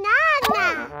half.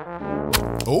 Nana!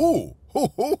 Oh,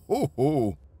 ho, ho, ho,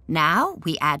 ho. Now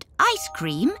we add ice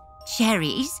cream,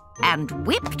 cherries and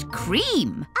whipped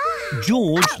cream.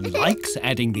 George likes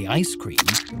adding the ice cream.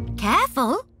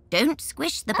 Careful, don't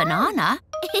squish the banana.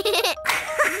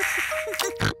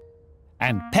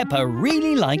 And Peppa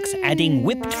really likes adding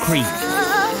whipped cream.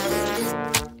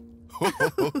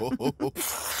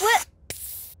 Whoops!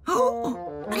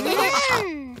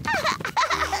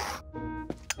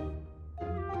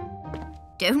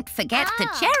 Don't forget the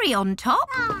cherry on top.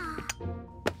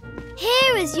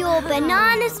 Here is your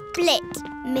banana split,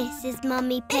 Mrs.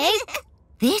 Mummy Pig.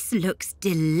 This looks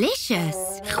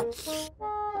delicious.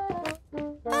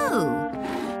 Oh,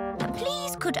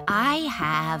 please could I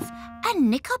have a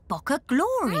Knickerbocker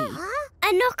Glory?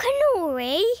 A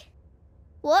knockanori?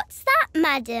 What's that,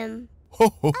 madam?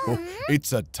 Ho, ho, ho.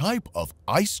 It's a type of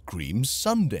ice cream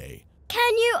sundae.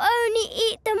 Can you only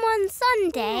eat them on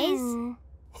Sundays?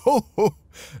 Ho, ho.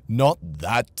 Not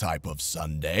that type of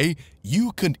sundae.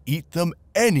 You can eat them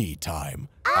anytime.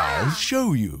 I'll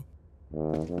show you.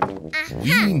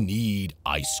 We need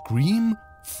ice cream,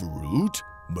 fruit,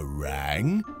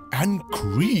 meringue and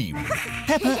cream.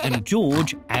 Peppa and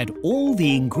George add all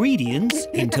the ingredients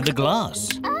into the glass.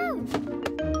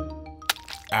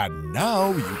 And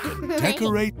now you can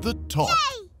decorate the top.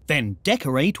 Then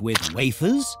decorate with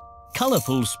wafers,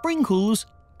 colourful sprinkles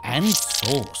and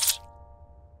sauce.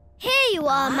 Here you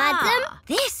are, madam.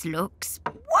 This looks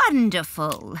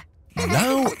wonderful.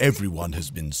 Now everyone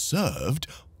has been served,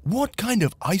 what kind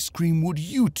of ice cream would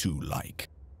you two like?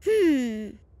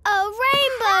 A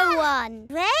rainbow one.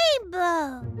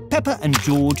 Rainbow! Peppa and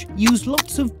George use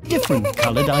lots of different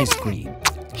coloured ice cream.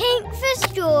 Pink for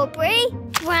strawberry,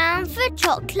 brown for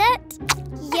chocolate,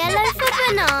 yellow for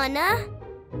banana.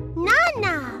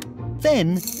 Nana!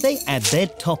 Then they add their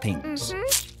toppings.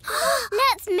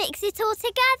 Let's mix it all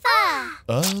together.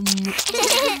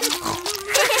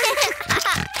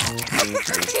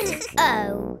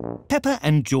 Oh. Peppa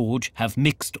and George have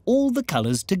mixed all the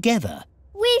colours together.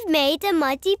 We've made a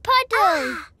muddy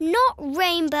puddle, not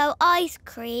rainbow ice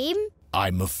cream.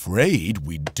 I'm afraid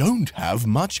we don't have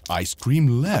much ice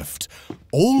cream left.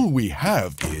 All we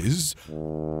have is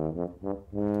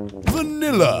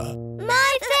vanilla.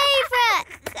 My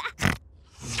favourite!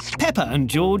 Peppa and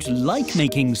George like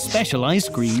making special ice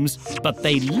creams, but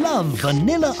they love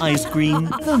vanilla ice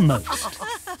cream the most.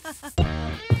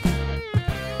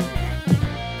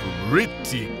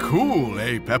 Pretty cool,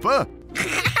 eh, Peppa?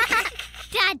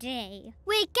 Daddy Daddy.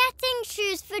 We're getting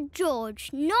shoes for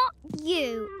George, not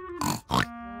you.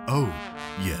 Oh,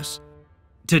 yes.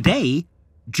 Today,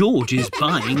 George is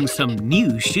buying some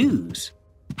new shoes.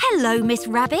 Hello, Miss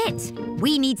Rabbit.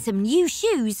 We need some new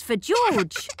shoes for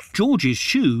George. George's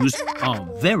shoes are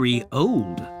very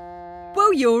old.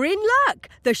 Well, you're in luck.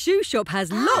 The shoe shop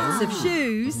has lots of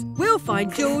shoes. We'll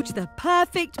find George the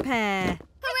perfect pair.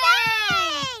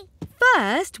 Hooray!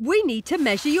 First, we need to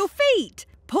measure your feet.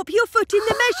 Pop your foot in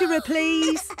the measurer,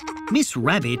 please. Miss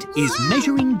Rabbit is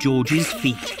measuring George's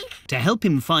feet to help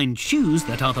him find shoes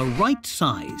that are the right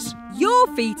size.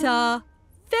 Your feet are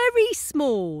very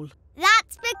small.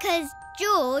 That's because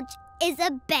George is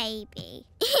a baby.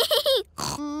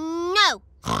 No.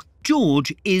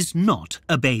 George is not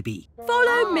a baby.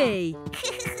 Follow me.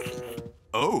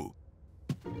 Oh.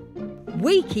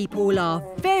 We keep all our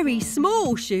very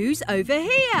small shoes over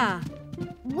here.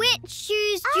 Which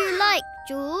shoes do you like,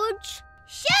 George?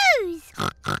 Shoes!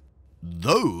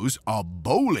 Those are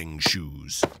bowling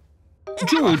shoes.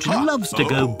 George loves to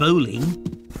go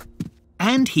bowling,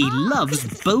 and he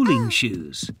loves bowling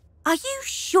shoes. Are you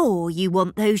sure you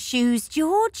want those shoes,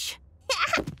 George?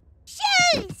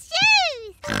 Shoes!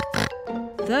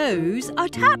 Those are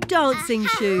tap dancing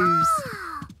shoes.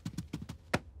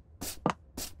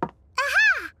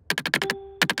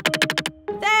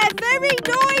 They're very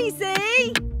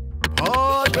noisy.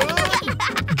 Pardon?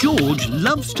 George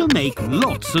loves to make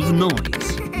lots of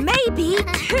noise. Maybe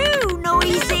too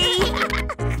noisy.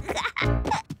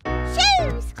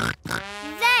 Shoes!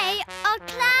 They are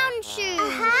clown shoes.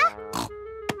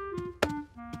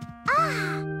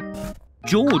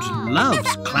 George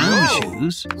loves clown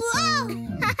shoes.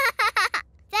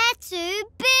 They're too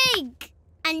big.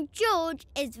 And George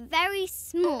is very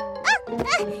small.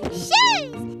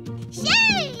 Shoes!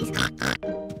 Shoes!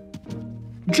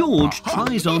 George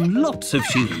tries on lots of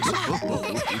shoes.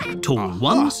 Tall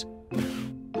ones,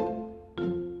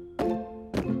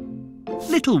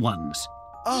 little ones,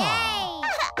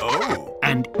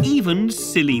 and even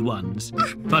silly ones.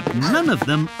 But none of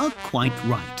them are quite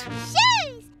right.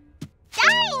 Shoes!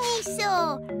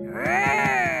 Dinosaur!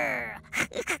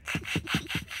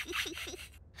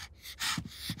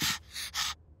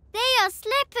 They are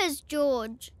slippers,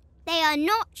 George. They are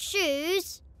not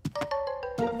shoes.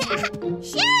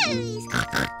 Shoes!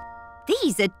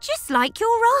 These are just like your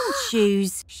old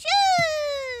shoes.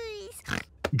 Shoes!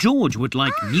 George would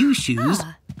like new shoes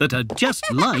that are just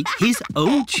like his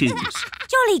old shoes.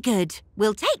 Jolly good.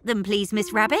 We'll take them, please,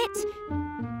 Miss Rabbit.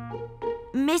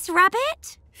 Miss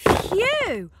Rabbit?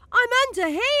 Phew! I'm under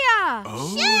here.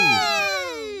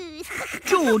 Shoes!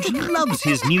 George loves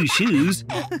his new shoes,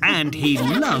 and he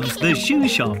loves the shoe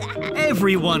shop.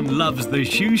 Everyone loves the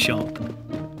shoe shop.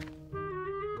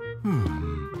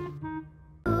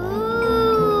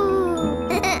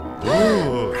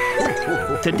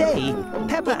 Today,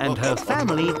 Peppa and her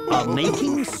family are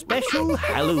making special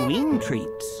Halloween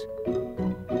treats.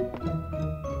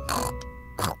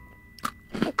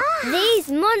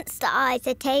 These monster eyes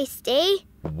are tasty.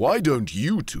 Why don't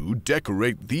you two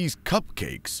decorate these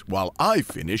cupcakes while I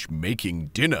finish making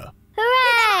dinner?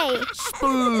 Hooray!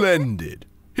 Splendid!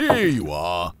 Here you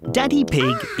are. Daddy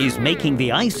Pig is making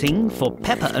the icing for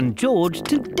Peppa and George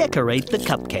to decorate the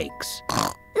cupcakes.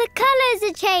 The colours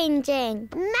are changing.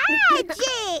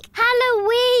 Magic!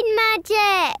 Halloween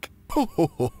magic!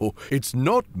 Oh, it's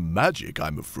not magic,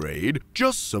 I'm afraid.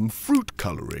 Just some fruit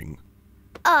colouring.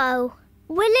 Oh,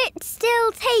 will it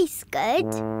still taste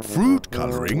good? Fruit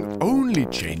colouring only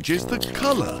changes the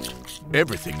colour.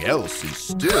 Everything else is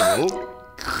still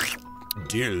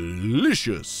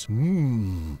delicious.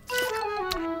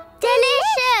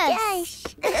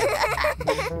 Delicious!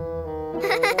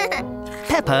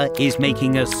 Peppa is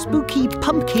making a spooky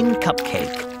pumpkin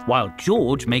cupcake, while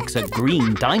George makes a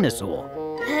green dinosaur.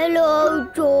 Hello,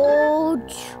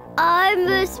 George. I'm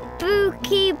a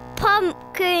spooky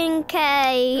pumpkin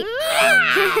cake.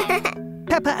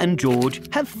 Peppa and George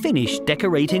have finished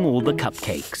decorating all the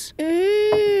cupcakes.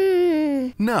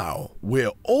 Now,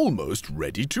 we're almost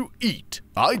ready to eat.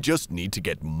 I just need to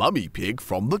get Mummy Pig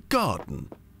from the garden.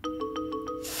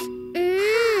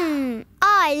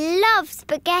 I love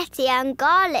spaghetti and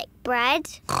garlic bread.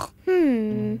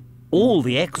 All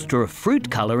the extra fruit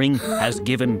colouring has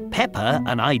given Peppa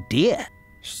an idea.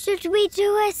 Should we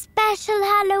do a special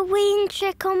Halloween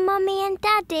trick on Mummy and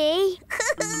Daddy?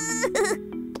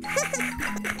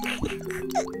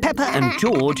 Peppa and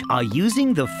George are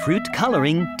using the fruit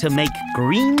colouring to make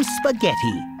green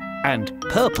spaghetti and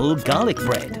purple garlic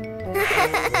bread.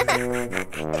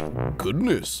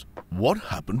 Goodness, what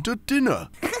happened to dinner?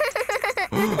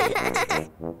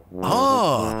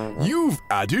 Ah, you've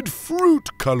added fruit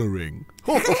colouring.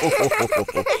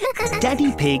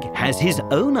 Daddy Pig has his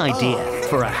own idea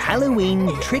for a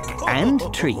Halloween trick and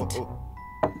treat.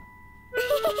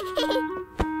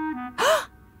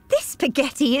 This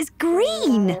spaghetti is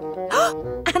green.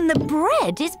 And the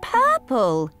bread is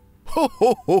purple. Ho,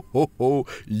 ho, ho, ho, ho.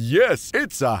 Yes,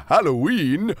 it's a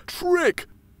Halloween trick.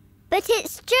 But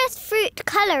it's just fruit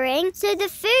colouring, so the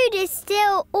food is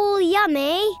still all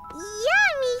yummy.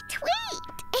 Yummy tweet!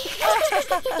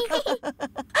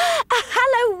 A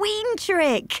Halloween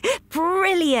trick.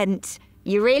 Brilliant.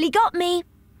 You really got me.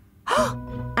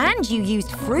 And you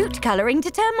used fruit colouring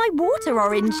to turn my water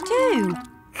orange too.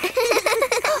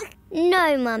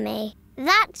 No, Mummy.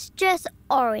 That's just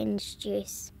orange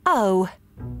juice. Oh.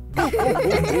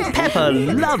 Peppa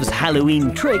loves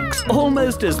Halloween tricks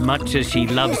almost as much as she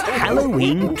loves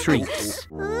Halloween treats.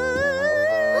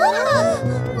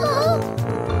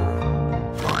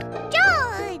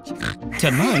 George!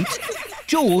 Tonight,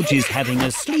 George is having a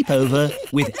sleepover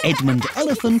with Edmund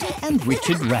Elephant and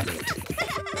Richard Rabbit.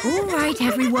 All right,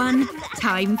 everyone.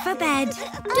 Time for bed.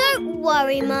 Don't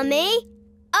worry, Mummy.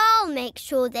 I'll make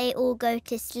sure they all go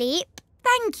to sleep.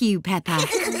 Thank you, Peppa.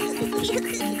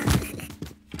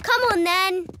 Come on,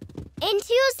 then.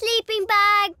 Into your sleeping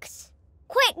bags.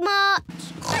 Quick march.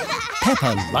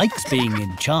 Peppa likes being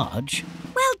in charge.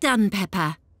 Well done,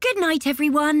 Peppa. Good night,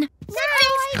 everyone.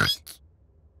 Night!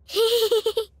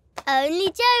 Only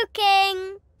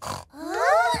joking.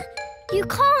 You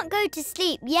can't go to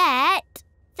sleep yet.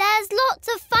 There's lots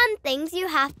of fun things you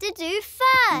have to do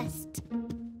first.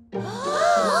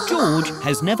 George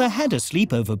has never had a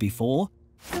sleepover before.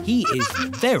 He is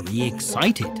very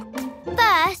excited.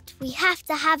 First, we have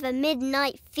to have a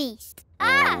midnight feast.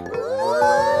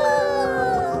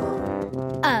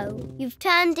 Oh, you've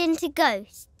turned into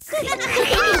ghosts.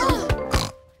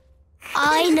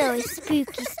 I know a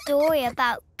spooky story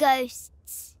about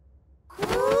ghosts.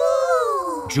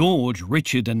 George,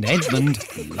 Richard and Edmund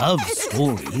love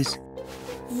stories.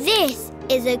 This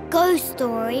is a ghost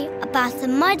story about a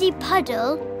muddy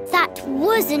puddle that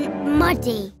wasn't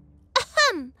muddy.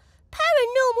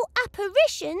 Paranormal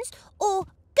apparitions, or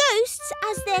ghosts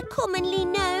as they're commonly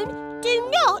known, do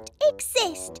not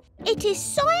exist. It is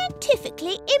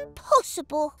scientifically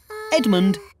impossible.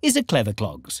 Edmund is a clever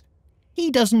clogs.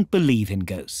 He doesn't believe in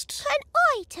ghosts. Can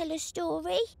I tell a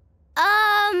story?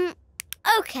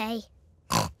 Okay.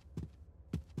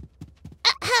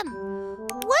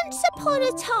 Once upon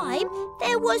a time,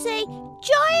 there was a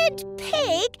giant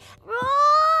pig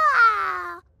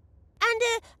and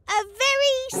a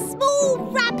very small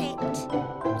rabbit.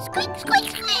 Squeak, squeak,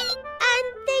 squeak. And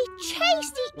they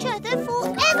chased each other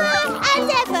forever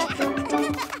and ever.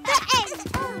 The end.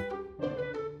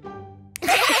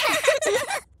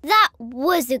 That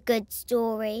was a good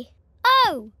story.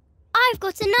 Oh, I've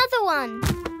got another one.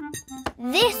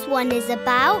 This one is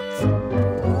about...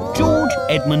 George,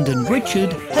 Edmund and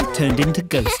Richard have turned into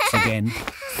ghosts again.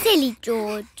 Silly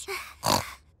George.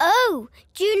 Oh,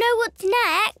 do you know what's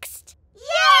next?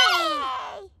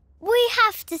 Yay! We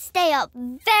have to stay up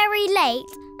very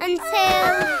late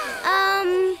until,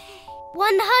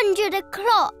 100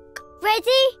 o'clock.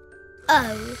 Ready?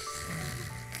 Oh.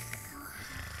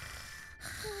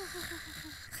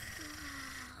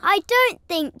 I don't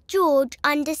think George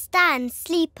understands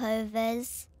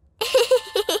sleepovers.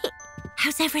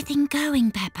 How's everything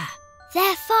going, Peppa?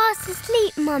 They're fast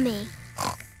asleep, Mummy.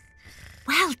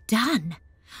 Well done.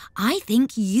 I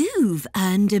think you've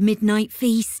earned a midnight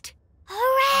feast.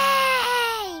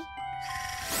 Hooray!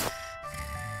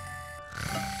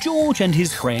 George and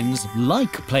his friends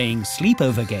like playing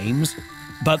sleepover games,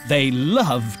 but they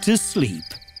love to sleep.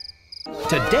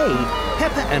 Today,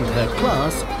 Peppa and her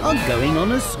class are going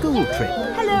on a school trip.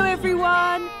 Hello,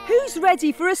 everyone. Who's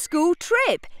ready for a school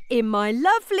trip in my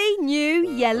lovely new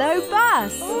yellow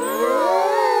bus?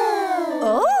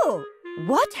 Oh,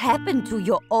 what happened to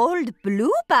your old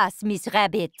blue bus, Miss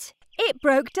Rabbit? It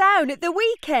broke down at the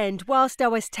weekend whilst I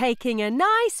was taking a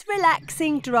nice,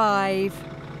 relaxing drive.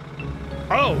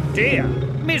 Oh dear,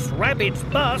 Miss Rabbit's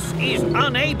bus is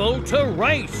unable to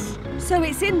race. So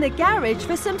it's in the garage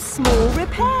for some small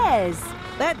repairs.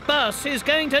 That bus is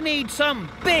going to need some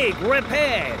big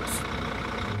repairs.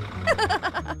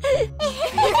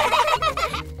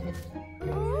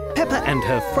 Peppa and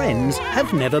her friends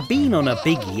have never been on a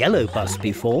big yellow bus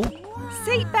before.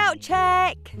 Seatbelt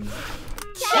check.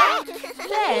 Check.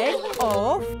 Then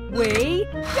off we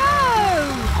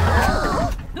go.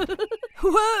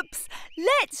 Whoops!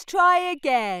 Let's try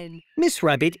again. Miss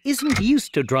Rabbit isn't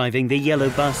used to driving the yellow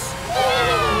bus.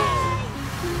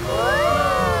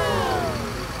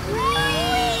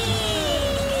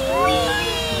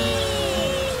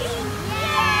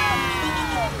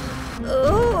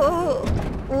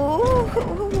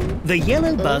 The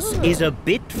yellow bus is a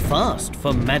bit fast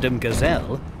for Madame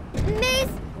Gazelle. Miss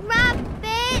Rabbit,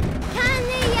 can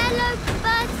the yellow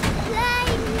bus play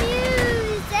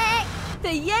music?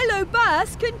 The yellow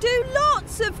bus can do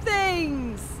lots of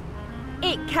things.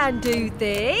 It can do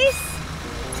this,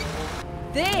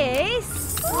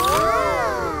 this,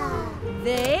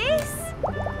 this,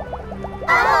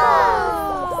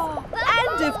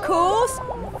 and of course,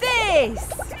 this.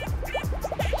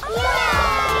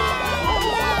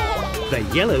 The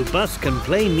yellow bus can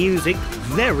play music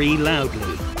very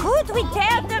loudly. Could we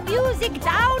turn the music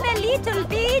down a little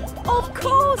bit? Of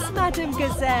course, Madame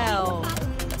Gazelle.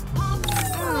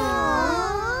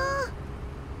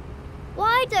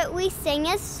 Why don't we sing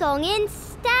a song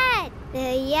instead?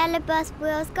 The yellow bus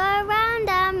wheels go round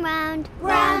and round,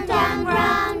 round and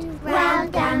round,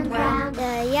 round and round.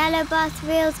 The yellow bus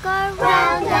wheels go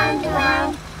round and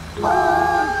round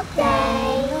all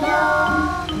day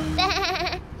long.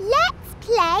 Let's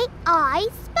play I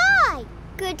Spy.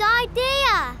 Good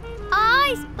idea.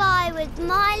 I spy with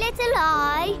my little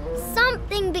eye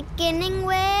something beginning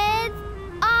with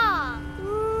R.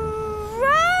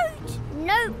 Road?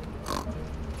 Nope.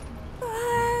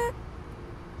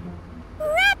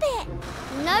 Rabbit?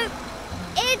 Nope.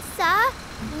 It's a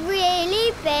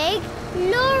really big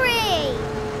lorry.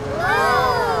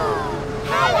 Whoa!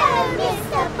 Hello,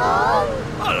 Mr. Ball.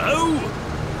 Hello!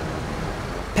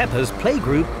 Peppa's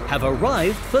playgroup have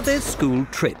arrived for their school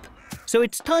trip, so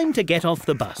it's time to get off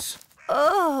the bus.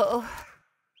 Oh.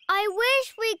 I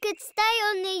wish we could stay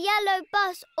on the yellow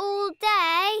bus all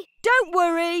day. Don't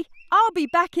worry, I'll be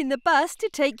back in the bus to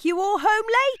take you all home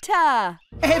later.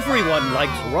 Everyone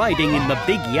likes riding in the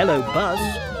big yellow bus.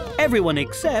 Everyone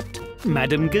except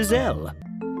Madame Gazelle.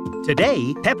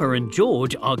 Today, Peppa and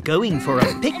George are going for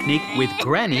a picnic with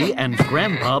Granny and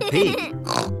Grandpa Pig.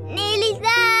 Nearly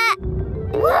there.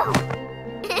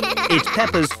 It's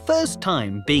Peppa's first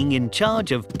time being in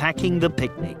charge of packing the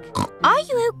picnic. Are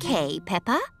you okay,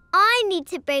 Peppa? I need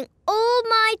to bring all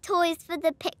my toys for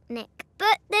the picnic,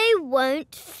 but they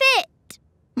won't fit.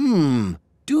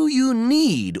 Do you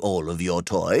need all of your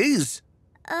toys?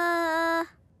 I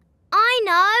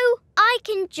know. I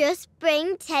can just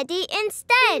bring Teddy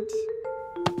instead.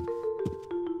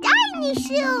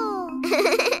 Dinosaur!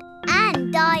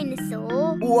 And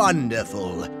dinosaur.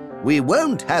 Wonderful. We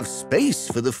won't have space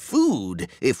for the food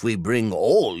if we bring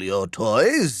all your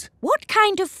toys. What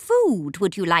kind of food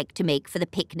would you like to make for the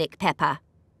picnic, Peppa?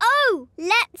 Oh,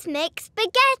 let's make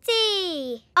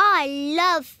spaghetti. I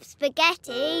love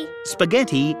spaghetti.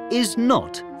 Spaghetti is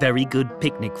not very good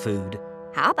picnic food.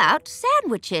 How about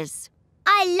sandwiches?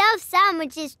 I love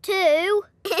sandwiches too.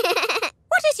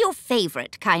 What is your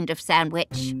favourite kind of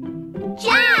sandwich?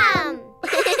 Jam!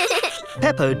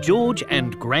 Peppa, George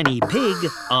and Granny Pig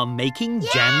are making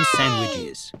jam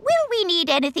sandwiches. Will we need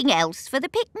anything else for the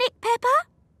picnic, Peppa?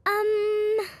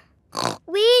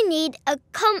 We need a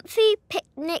comfy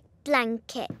picnic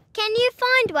blanket. Can you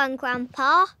find one,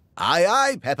 Grandpa? Aye,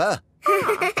 aye, Peppa.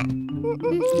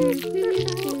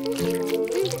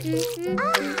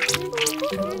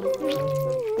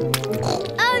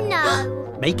 Oh,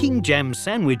 no. Making jam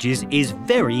sandwiches is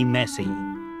very messy.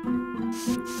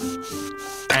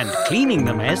 And cleaning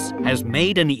the mess has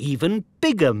made an even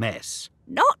bigger mess.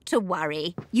 Not to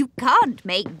worry. You can't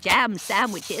make jam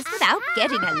sandwiches without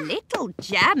getting a little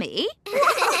jammy.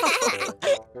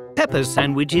 Peppa's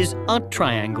sandwiches are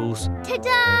triangles.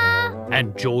 Ta-da!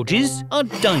 And George's are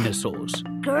dinosaurs.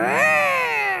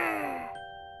 Grrr!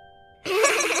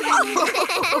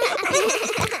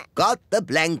 Got the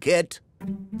blanket.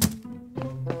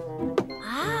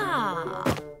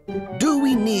 Do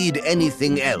we need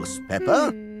anything else,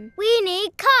 Peppa? We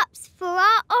need cups for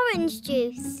our orange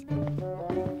juice.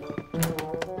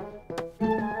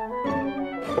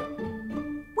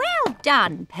 Well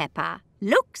done, Peppa.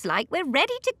 Looks like we're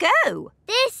ready to go.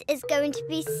 This is going to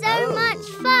be so much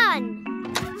fun.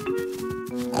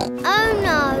 Oh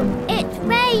no, it's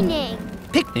raining.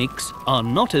 Picnics are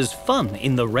not as fun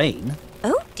in the rain.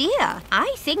 Oh dear,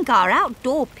 I think our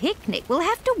outdoor picnic will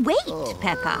have to wait,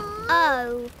 Peppa.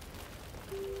 Oh.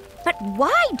 But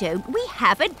why don't we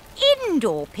have an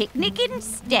indoor picnic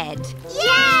instead?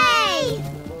 Yay!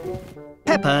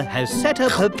 Peppa has set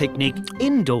up her picnic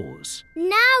indoors.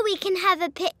 Now we can have a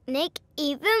picnic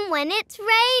even when it's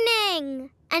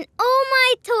raining. And all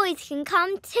my toys can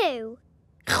come too.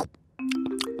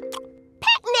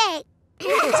 Picnic!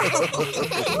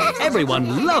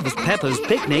 Everyone loves Peppa's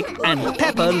picnic and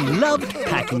Peppa loved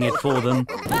packing it for them.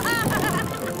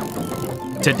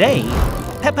 Today,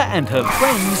 Peppa and her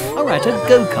friends are at a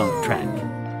go-kart track.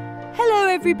 Hello,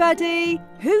 everybody.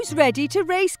 Who's ready to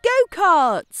race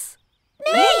go-karts?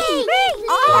 Me!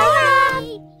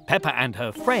 Peppa and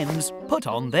her friends put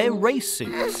on their race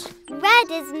suits.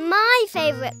 Red is my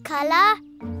favourite colour.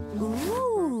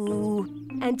 Ooh.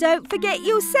 And don't forget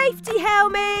your safety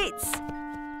helmets.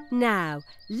 Now,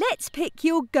 let's pick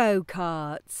your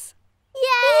go-karts.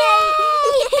 Yay!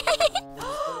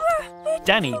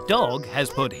 Danny Dog has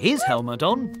put his helmet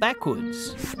on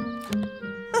backwards.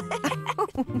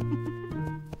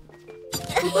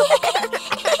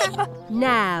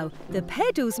 Now, the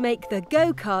pedals make the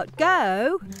go-kart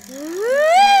go.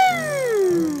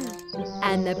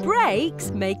 And the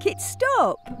brakes make it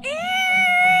stop.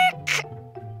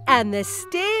 And the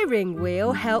steering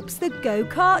wheel helps the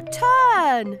go-kart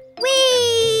turn.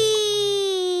 Whee!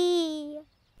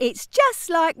 It's just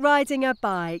like riding a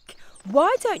bike.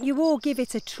 Why don't you all give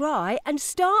it a try and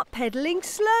start pedalling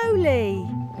slowly?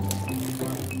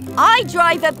 I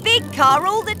drive a big car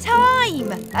all the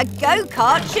time. A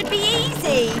go-kart should be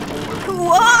easy.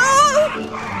 Whoa!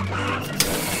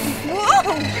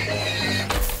 Whoa!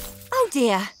 Oh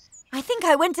dear, I think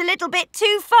I went a little bit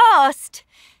too fast.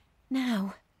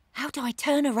 Now, how do I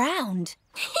turn around?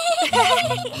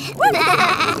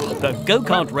 The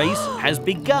go-kart race has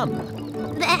begun.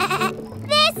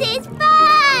 This is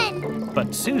fun!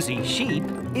 But Susie Sheep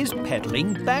is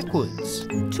pedalling backwards.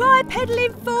 Try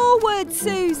pedalling forward,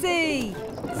 Susie.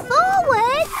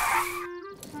 Forward?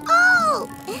 Oh!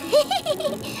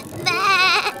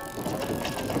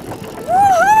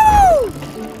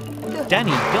 Woohoo!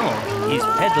 Danny Dog is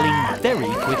pedalling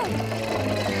very quickly.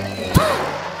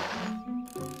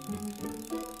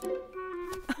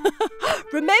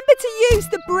 Remember to use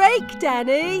the brake,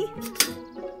 Danny.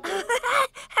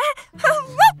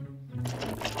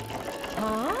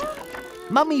 Huh?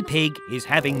 Mummy Pig is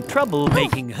having trouble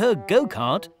making her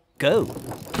go-kart go.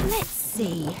 Let's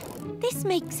see. This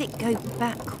makes it go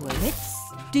backwards.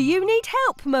 Do you need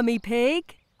help, Mummy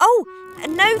Pig? Oh,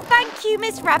 no thank you,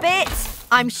 Miss Rabbit.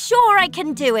 I'm sure I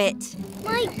can do it.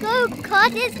 My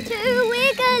go-kart is too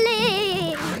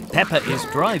wiggly. Peppa is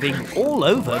driving all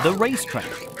over the racetrack.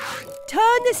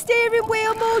 Turn the steering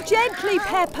wheel more gently,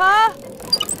 Peppa.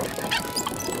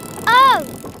 Oh!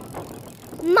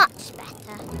 Much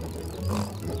better.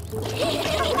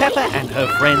 Peppa and her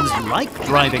friends like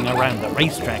driving around the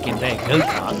racetrack in their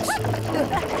go-karts.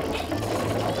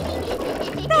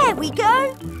 There we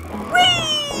go.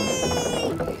 Whee!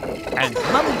 And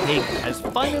Mummy Pig has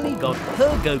finally got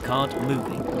her go-kart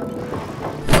moving.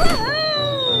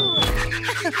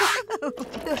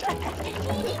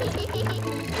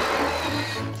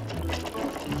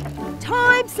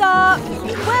 Time's up.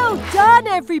 Well done,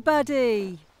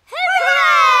 everybody.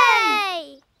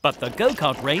 Hooray! But the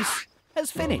go-kart race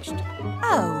has finished.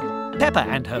 Oh. Peppa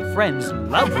and her friends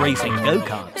love racing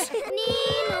go-karts.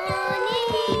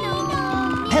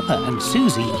 Peppa and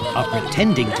Susie are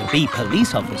pretending to be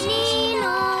police officers.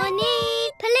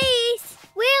 Police,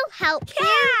 we'll help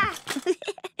you.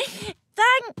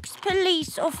 Thanks,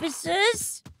 police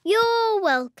officers. You're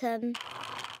welcome.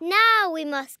 Now we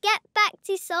must get back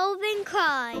to solving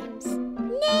crimes.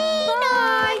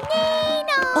 Nino!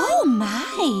 Oh, my.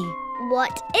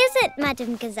 What is it,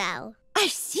 Madam Gazelle? I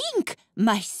think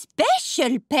my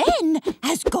special pen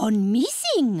has gone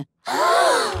missing.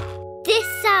 This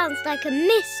sounds like a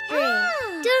mystery.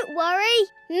 Don't worry.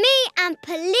 Me and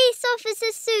Police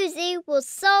Officer Susie will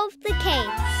solve the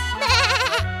case.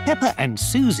 Peppa and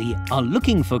Susie are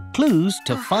looking for clues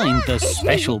to find the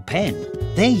special pen.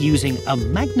 They're using a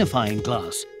magnifying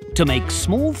glass to make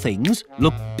small things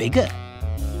look bigger.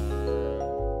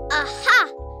 Aha!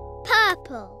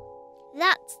 Purple.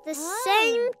 That's the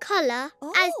same colour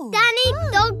as Danny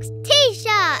Dog's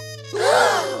T-shirt.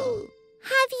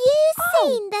 Have you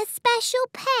seen the special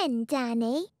pen,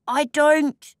 Danny? I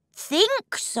don't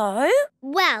think so.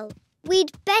 Well,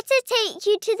 we'd better take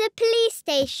you to the police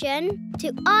station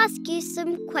to ask you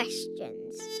some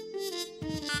questions.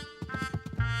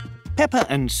 Peppa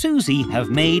and Susie have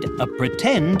made a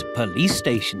pretend police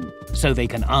station so they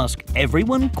can ask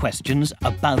everyone questions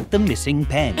about the missing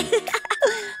pen.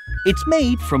 It's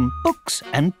made from books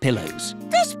and pillows.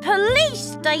 This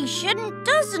police station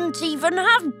doesn't even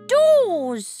have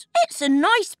doors. It's a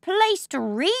nice place to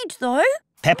read, though.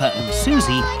 Peppa and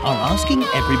Susie are asking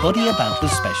everybody about the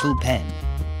special pen.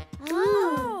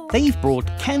 Oh. They've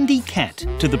brought Candy Cat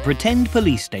to the pretend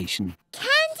police station.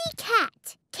 Candy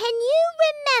Cat, can you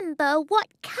remember what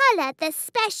colour the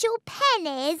special pen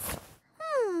is?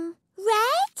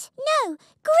 Red? No,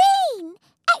 green.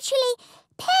 Actually,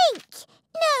 pink.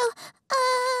 No,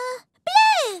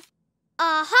 blue.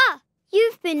 Aha!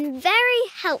 You've been very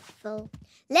helpful.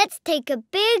 Let's take a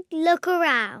big look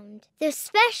around. The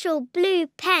special blue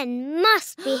pen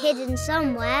must be hidden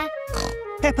somewhere.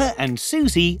 Peppa and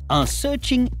Susie are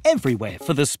searching everywhere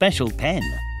for the special pen.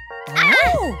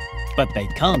 Oh! But they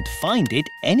can't find it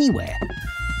anywhere.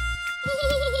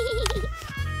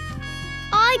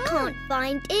 I can't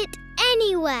find it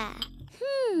anywhere.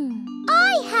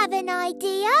 I have an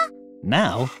idea.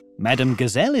 Now, Madame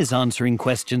Gazelle is answering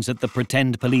questions at the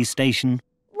pretend police station.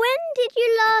 When did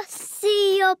you last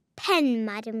see your pen,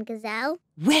 Madame Gazelle?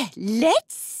 Well,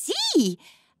 let's see.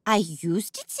 I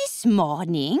used it this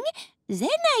morning. Then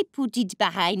I put it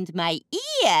behind my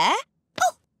ear.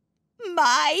 Oh,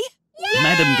 my! Yay!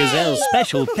 Madame Gazelle's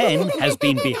special pen has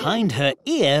been behind her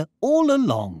ear all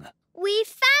along. We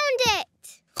found it!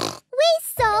 We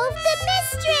solved the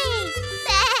mystery!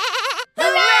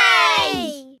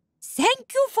 Hooray!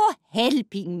 Thank you for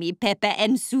helping me, Peppa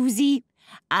and Susie.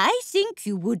 I think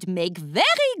you would make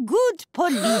very good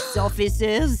police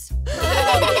officers.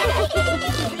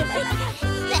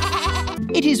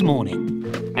 It is morning,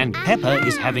 and Peppa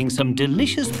is having some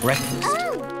delicious breakfast.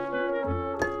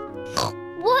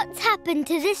 What's happened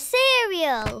to this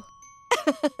cereal?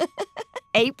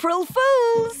 April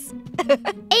Fools!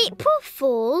 April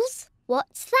Fools?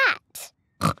 What's that?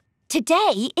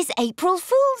 Today is April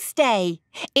Fool's Day.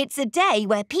 It's a day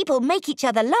where people make each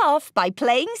other laugh by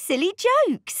playing silly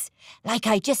jokes, like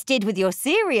I just did with your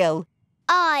cereal.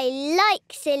 I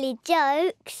like silly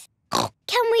jokes.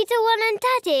 Can we do one on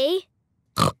Daddy?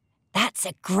 That's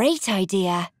a great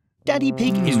idea. Daddy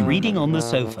Pig is reading on the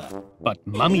sofa, but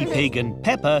Mummy Pig and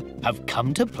Peppa have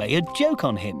come to play a joke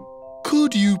on him.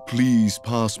 Could you please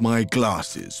pass my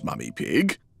glasses, Mummy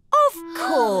Pig? Of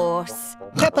course.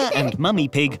 Peppa and Mummy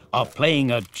Pig are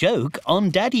playing a joke on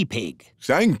Daddy Pig.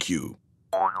 Thank you.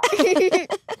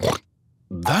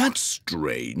 That's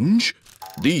strange.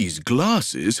 These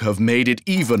glasses have made it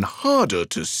even harder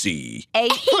to see.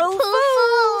 April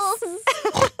Fools!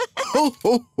 Ho,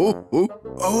 ho, ho, ho.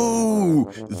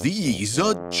 Oh, these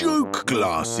are joke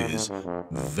glasses.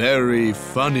 Very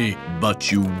funny, but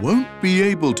you won't be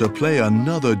able to play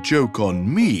another joke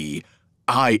on me.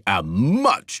 I am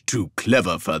much too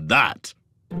clever for that.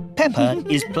 Peppa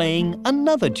is playing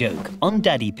another joke on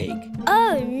Daddy Pig.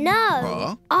 Oh, no.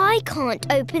 Huh? I can't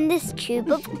open this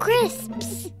tube of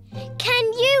crisps.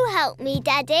 Can you help me,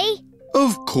 Daddy?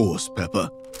 Of course,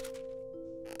 Peppa.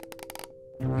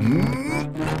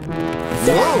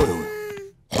 Whoa!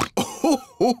 Oh,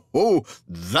 ho, ho.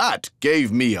 That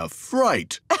gave me a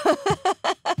fright.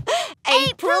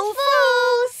 April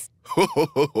Fools!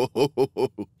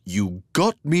 You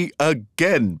got me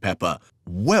again, Peppa.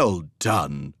 Well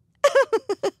done.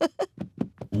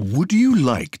 Would you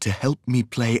like to help me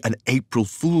play an April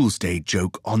Fool's Day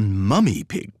joke on Mummy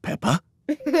Pig, Peppa?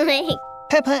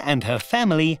 Peppa and her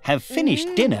family have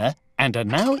finished dinner and are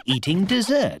now eating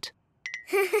dessert.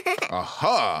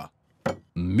 Aha!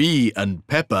 Me and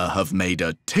Peppa have made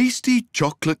a tasty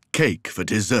chocolate cake for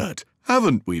dessert,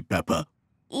 haven't we, Peppa?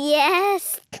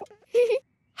 Yes.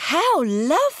 How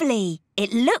lovely!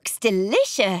 It looks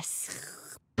delicious.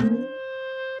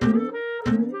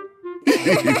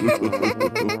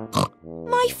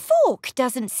 My fork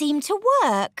doesn't seem to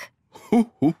work.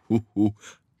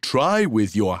 Try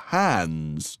with your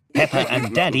hands. Peppa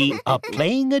and Daddy are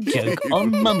playing a joke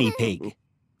on Mummy Pig.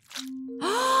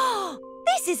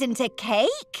 This isn't a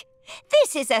cake.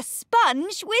 This is a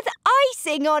sponge with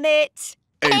icing on it.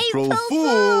 April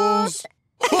Fools!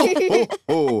 Ho, ho,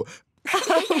 ho.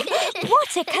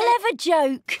 What a clever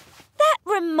joke. That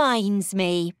reminds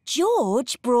me.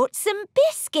 George brought some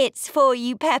biscuits for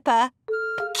you, Peppa.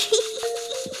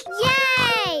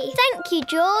 Yay! Thank you,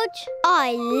 George.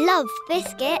 I love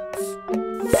biscuits.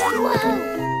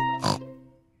 Whoa.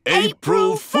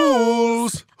 April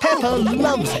Fools! Peppa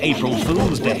loves April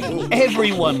Fool's Day.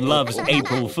 Everyone loves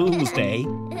April Fool's Day.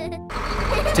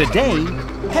 Today,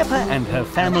 Peppa and her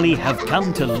family have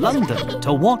come to London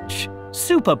to watch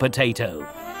Super Potato,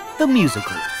 the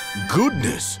musical.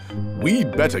 Goodness,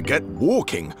 we'd better get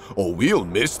walking or we'll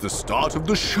miss the start of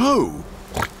the show.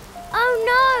 Oh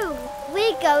no,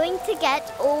 we're going to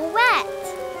get all wet.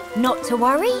 Not to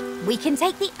worry, we can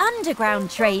take the underground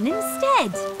train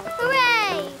instead.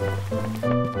 Hooray!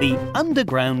 The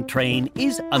underground train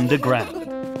is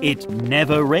underground. It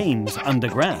never rains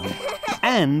underground.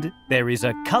 And there is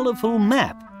a colourful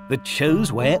map that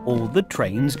shows where all the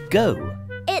trains go.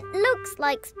 It looks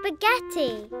like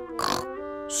spaghetti.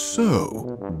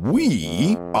 So,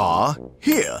 we are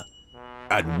here.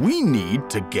 And we need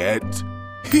to get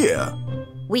here.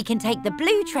 We can take the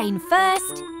blue train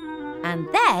first, and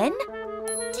then...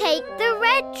 Take the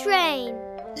red train.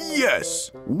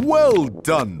 Yes! Well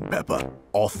done, Peppa.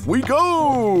 Off we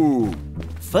go!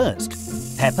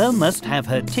 First, Peppa must have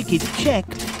her ticket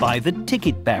checked by the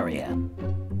ticket barrier.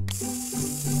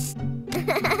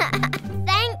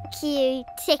 Thank you,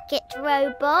 ticket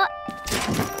robot.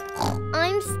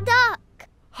 I'm stuck.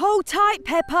 Hold tight,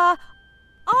 Peppa.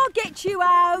 I'll get you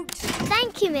out.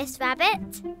 Thank you, Miss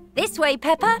Rabbit. This way,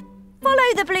 Peppa.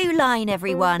 Follow the blue line,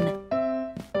 everyone.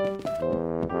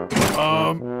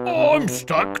 I'm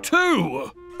stuck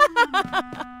too.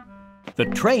 The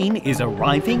train is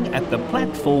arriving at the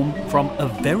platform from a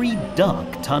very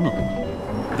dark tunnel.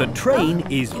 The train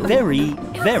is very,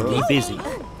 very busy.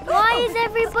 Why is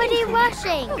everybody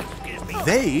rushing?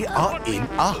 They are in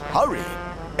a hurry.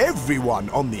 Everyone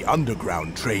on the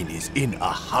underground train is in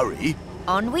a hurry.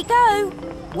 On we go.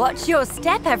 Watch your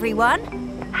step, everyone.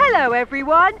 Hello,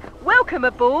 everyone. Welcome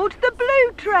aboard the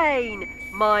blue train.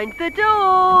 Mind the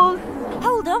doors.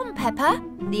 Hold on, Peppa.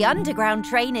 The underground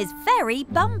train is very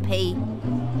bumpy.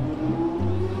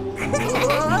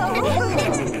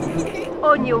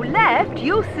 On your left,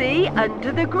 you'll see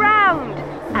under the ground.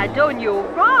 And on your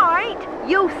right,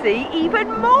 you'll see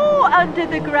even more under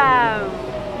the ground.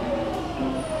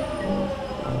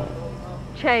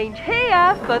 Change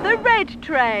here for the red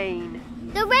train.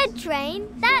 The red train?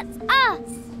 That's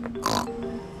us.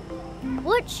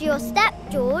 Watch your step,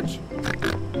 George.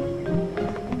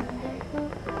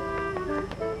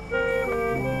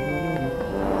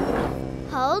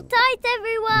 Hold tight,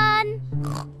 everyone.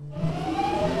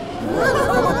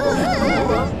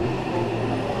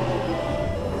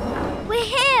 We're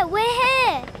here, we're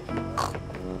here.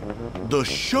 The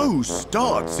show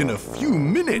starts in a few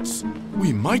minutes.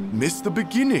 We might miss the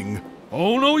beginning.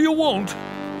 Oh, no, you won't.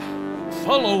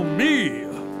 Follow me.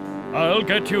 I'll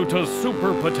get you to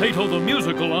Super Potato the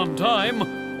Musical on time,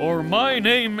 or my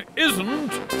name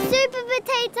isn't... Super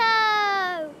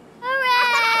Potato!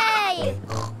 Hooray!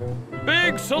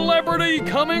 Big celebrity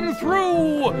coming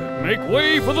through! Make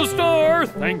way for the star,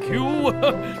 thank you.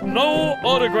 No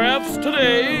autographs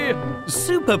today.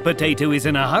 Super Potato is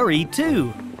in a hurry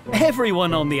too.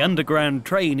 Everyone on the underground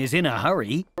train is in a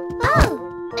hurry. Oh!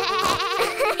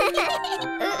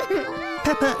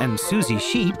 Peppa and Susie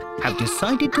Sheep have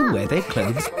decided to wear their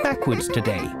clothes backwards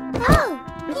today. Oh!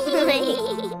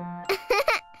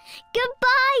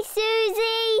 Goodbye,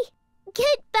 Susie!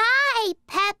 Goodbye,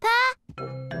 Peppa!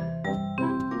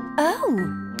 Oh.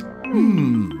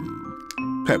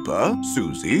 Peppa,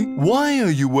 Susie, why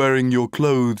are you wearing your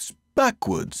clothes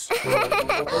backwards?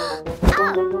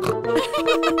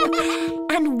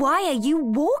 And why are you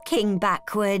walking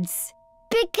backwards?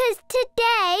 Because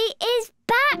today is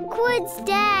backwards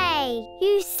day.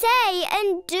 You say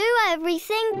and do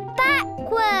everything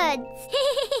backwards.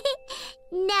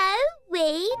 No,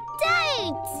 we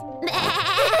don't.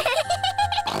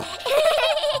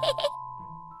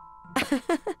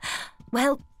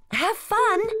 Well, have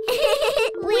fun.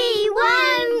 We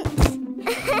won't.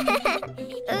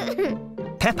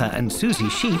 Peppa and Susie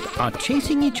Sheep are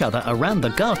chasing each other around the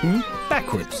garden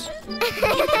backwards.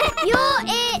 You're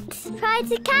it. Try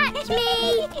to catch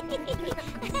me.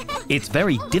 It's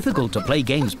very difficult to play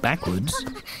games backwards.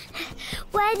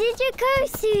 Where did you go,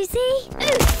 Susie?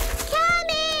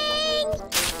 Coming!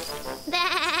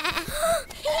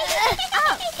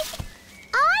 Oh.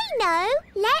 I know.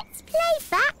 Let's play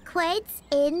backwards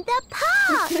in the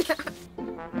park.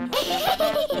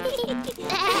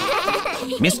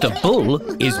 Mr. Bull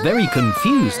is very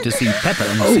confused to see Peppa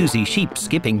and Susie Sheep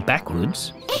skipping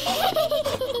backwards.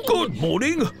 Good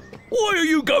morning. Why are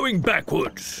you going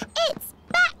backwards? It's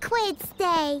backwards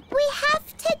day. We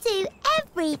have to do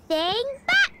everything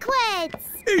backwards.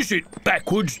 Is it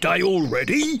backwards day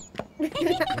already?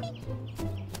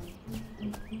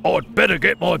 I'd better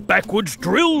get my backwards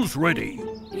drills ready.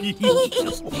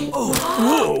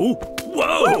 Whoa!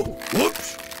 Whoa!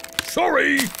 Whoops!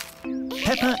 Sorry!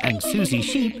 Peppa and Susie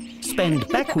Sheep spend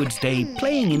backwards day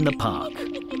playing in the park.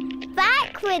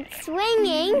 Backwards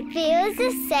swinging feels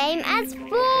the same as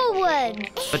forward.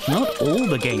 But not all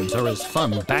the games are as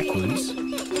fun backwards.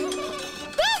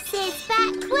 This is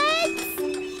backwards.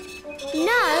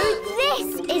 No,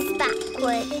 this is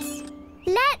backwards.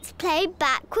 Let's play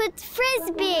backwards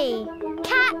frisbee.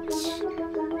 Catch.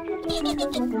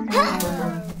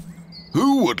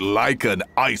 Who would like an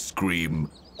ice cream?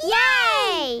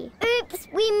 Yay! Oops,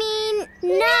 we mean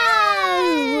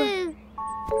no!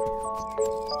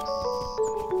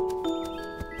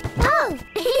 Oh!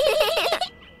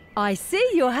 I see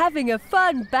you're having a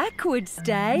fun backwards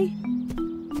day.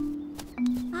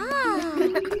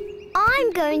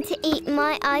 I'm going to eat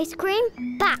my ice cream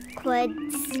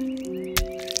backwards.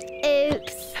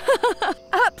 Oops.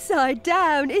 Ups Upside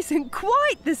down isn't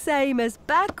quite the same as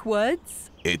backwards.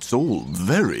 It's all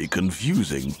very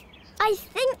confusing. I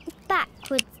think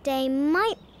Backwards Day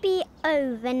might be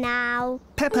over now.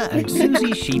 Peppa and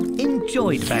Susie Sheep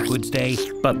enjoyed Backwards Day,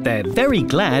 but they're very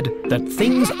glad that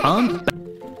things aren't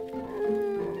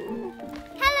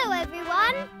Hello,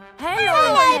 everyone.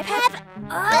 Hello, Peppa.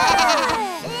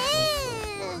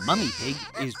 Mummy Pig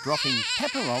is dropping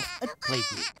Peppa off at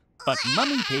playgroup. But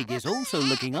Mummy Pig is also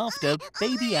looking after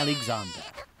baby Alexander.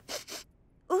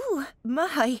 Ooh,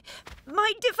 mind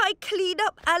if I clean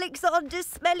up Alexander's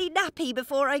smelly nappy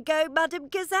before I go, Madame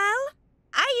Gazelle?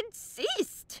 I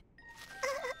insist.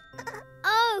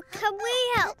 Oh, can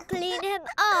we help clean him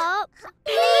up?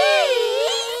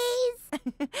 Please!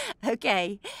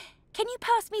 OK. Can you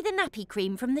pass me the nappy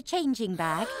cream from the changing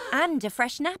bag and a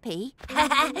fresh nappy?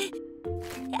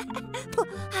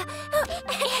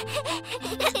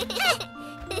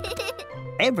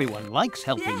 Everyone likes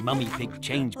helping Mummy Pig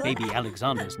change baby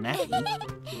Alexander's nappy.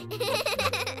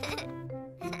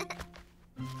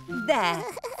 There,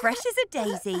 fresh as a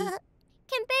daisy.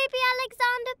 Can baby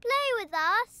Alexander play with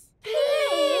us?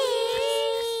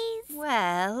 Please!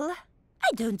 Well,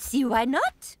 I don't see why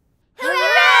not.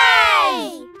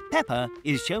 Hooray! Peppa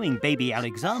is showing baby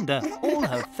Alexander all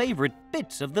her favourite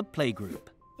bits of the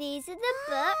playgroup. These are the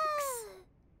books.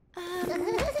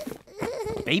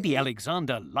 Baby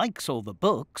Alexander likes all the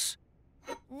books.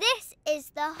 This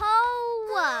is the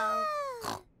whole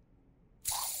world.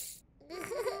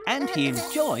 And he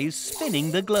enjoys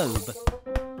spinning the globe.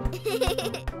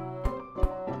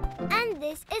 And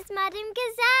this is Madame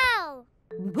Gazelle.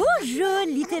 Bonjour,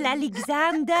 little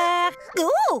Alexander.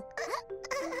 Oh!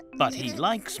 But he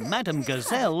likes Madame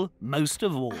Gazelle most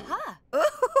of all.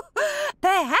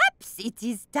 Perhaps it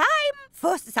is time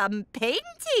for some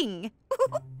painting.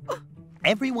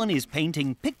 Everyone is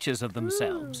painting pictures of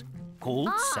themselves,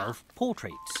 called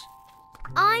self-portraits.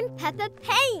 I'm Peppa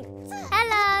Paint.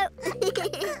 Hello.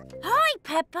 Hi,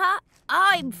 Peppa.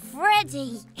 I'm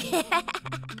Freddy.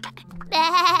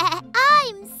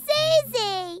 I'm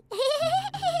Susie.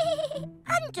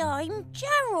 And I'm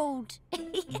Gerald.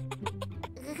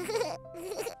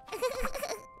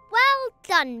 Well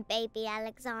done, baby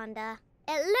Alexander.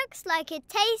 It looks like a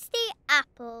tasty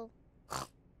apple.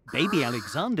 Baby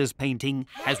Alexander's painting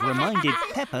has reminded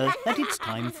Peppa that it's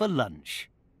time for lunch.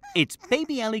 It's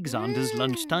baby Alexander's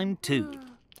lunchtime too.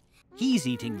 He's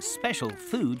eating special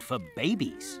food for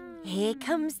babies. Here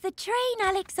comes the train,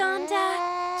 Alexander.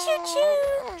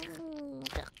 Choo-choo.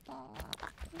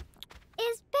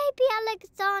 Is baby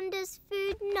Alexander's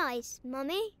food nice,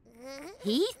 Mummy?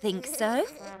 He thinks so.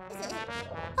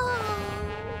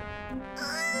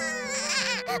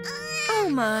 Oh,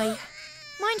 my.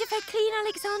 Mind if I clean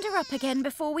Alexander up again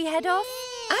before we head off?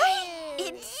 I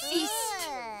insist.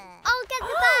 I'll get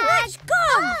the bag. Let's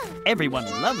go. Everyone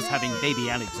loves having baby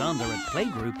Alexander at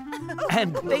playgroup,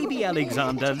 and baby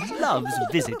Alexander loves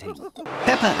visiting.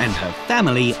 Peppa and her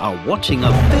family are watching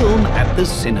a film at the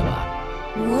cinema.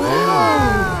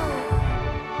 Whoa!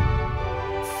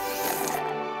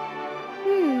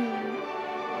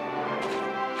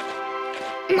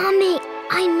 Mummy,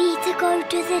 I need to go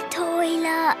to the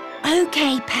toilet.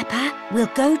 OK, Peppa. We'll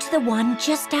go to the one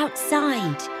just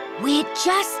outside. We're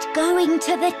just going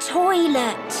to the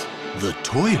toilet. The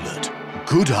toilet?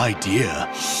 Good idea.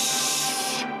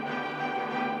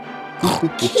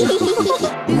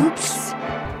 Oops.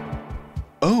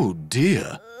 Oh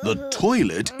dear, the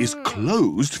toilet is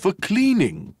closed for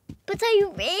cleaning. But I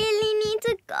really need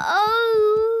to go.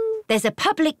 There's a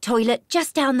public toilet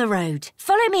just down the road.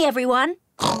 Follow me, everyone.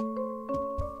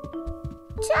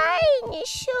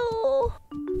 Dinosaur.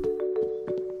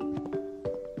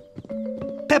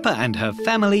 Peppa and her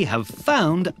family have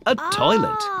found a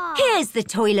toilet. Here's the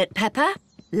toilet, Peppa.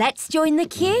 Let's join the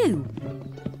queue.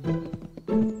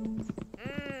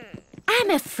 I'm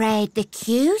afraid the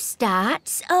queue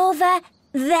starts over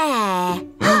there.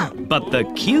 But the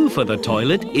queue for the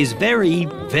toilet is very,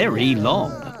 very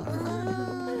long.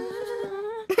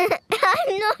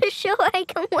 I'm not sure I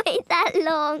can wait that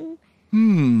long.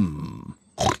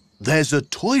 There's a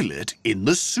toilet in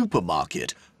the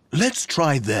supermarket. Let's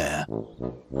try there.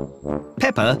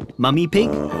 Peppa, Mummy Pig,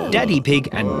 Daddy Pig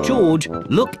and George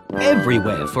look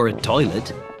everywhere for a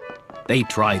toilet. They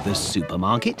try the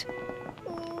supermarket.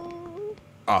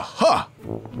 Aha!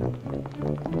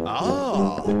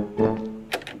 Ah!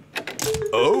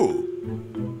 Oh!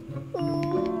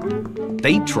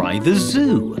 They try the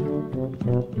zoo.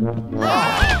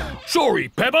 Sorry,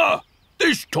 Peppa.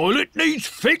 This toilet needs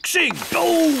fixing.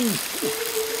 Oh!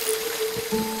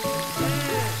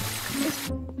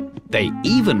 They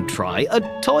even try a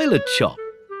toilet shop.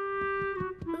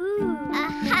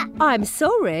 I'm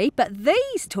sorry, but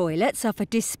these toilets are for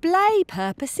display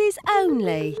purposes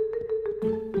only.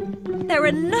 There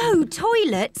are no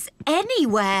toilets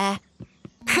anywhere.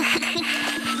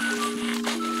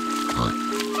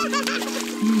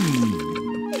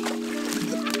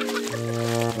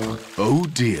 Oh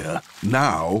dear,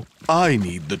 now I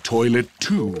need the toilet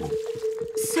too.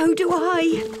 So do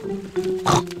I.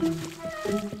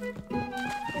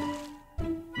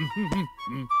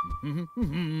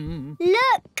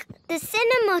 Look, the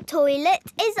cinema toilet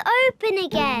is open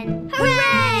again.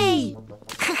 Hooray!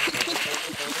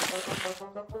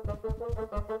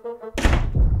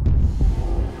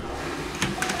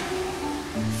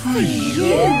 For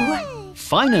you!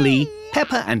 Finally,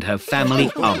 Peppa and her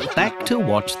family are back to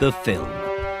watch the film.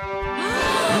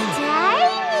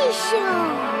 Tiny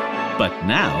show. But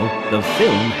now the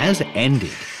film has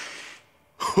ended.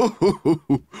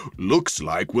 Looks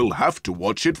like we'll have to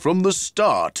watch it from the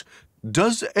start.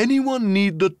 Does anyone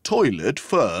need the toilet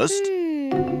first?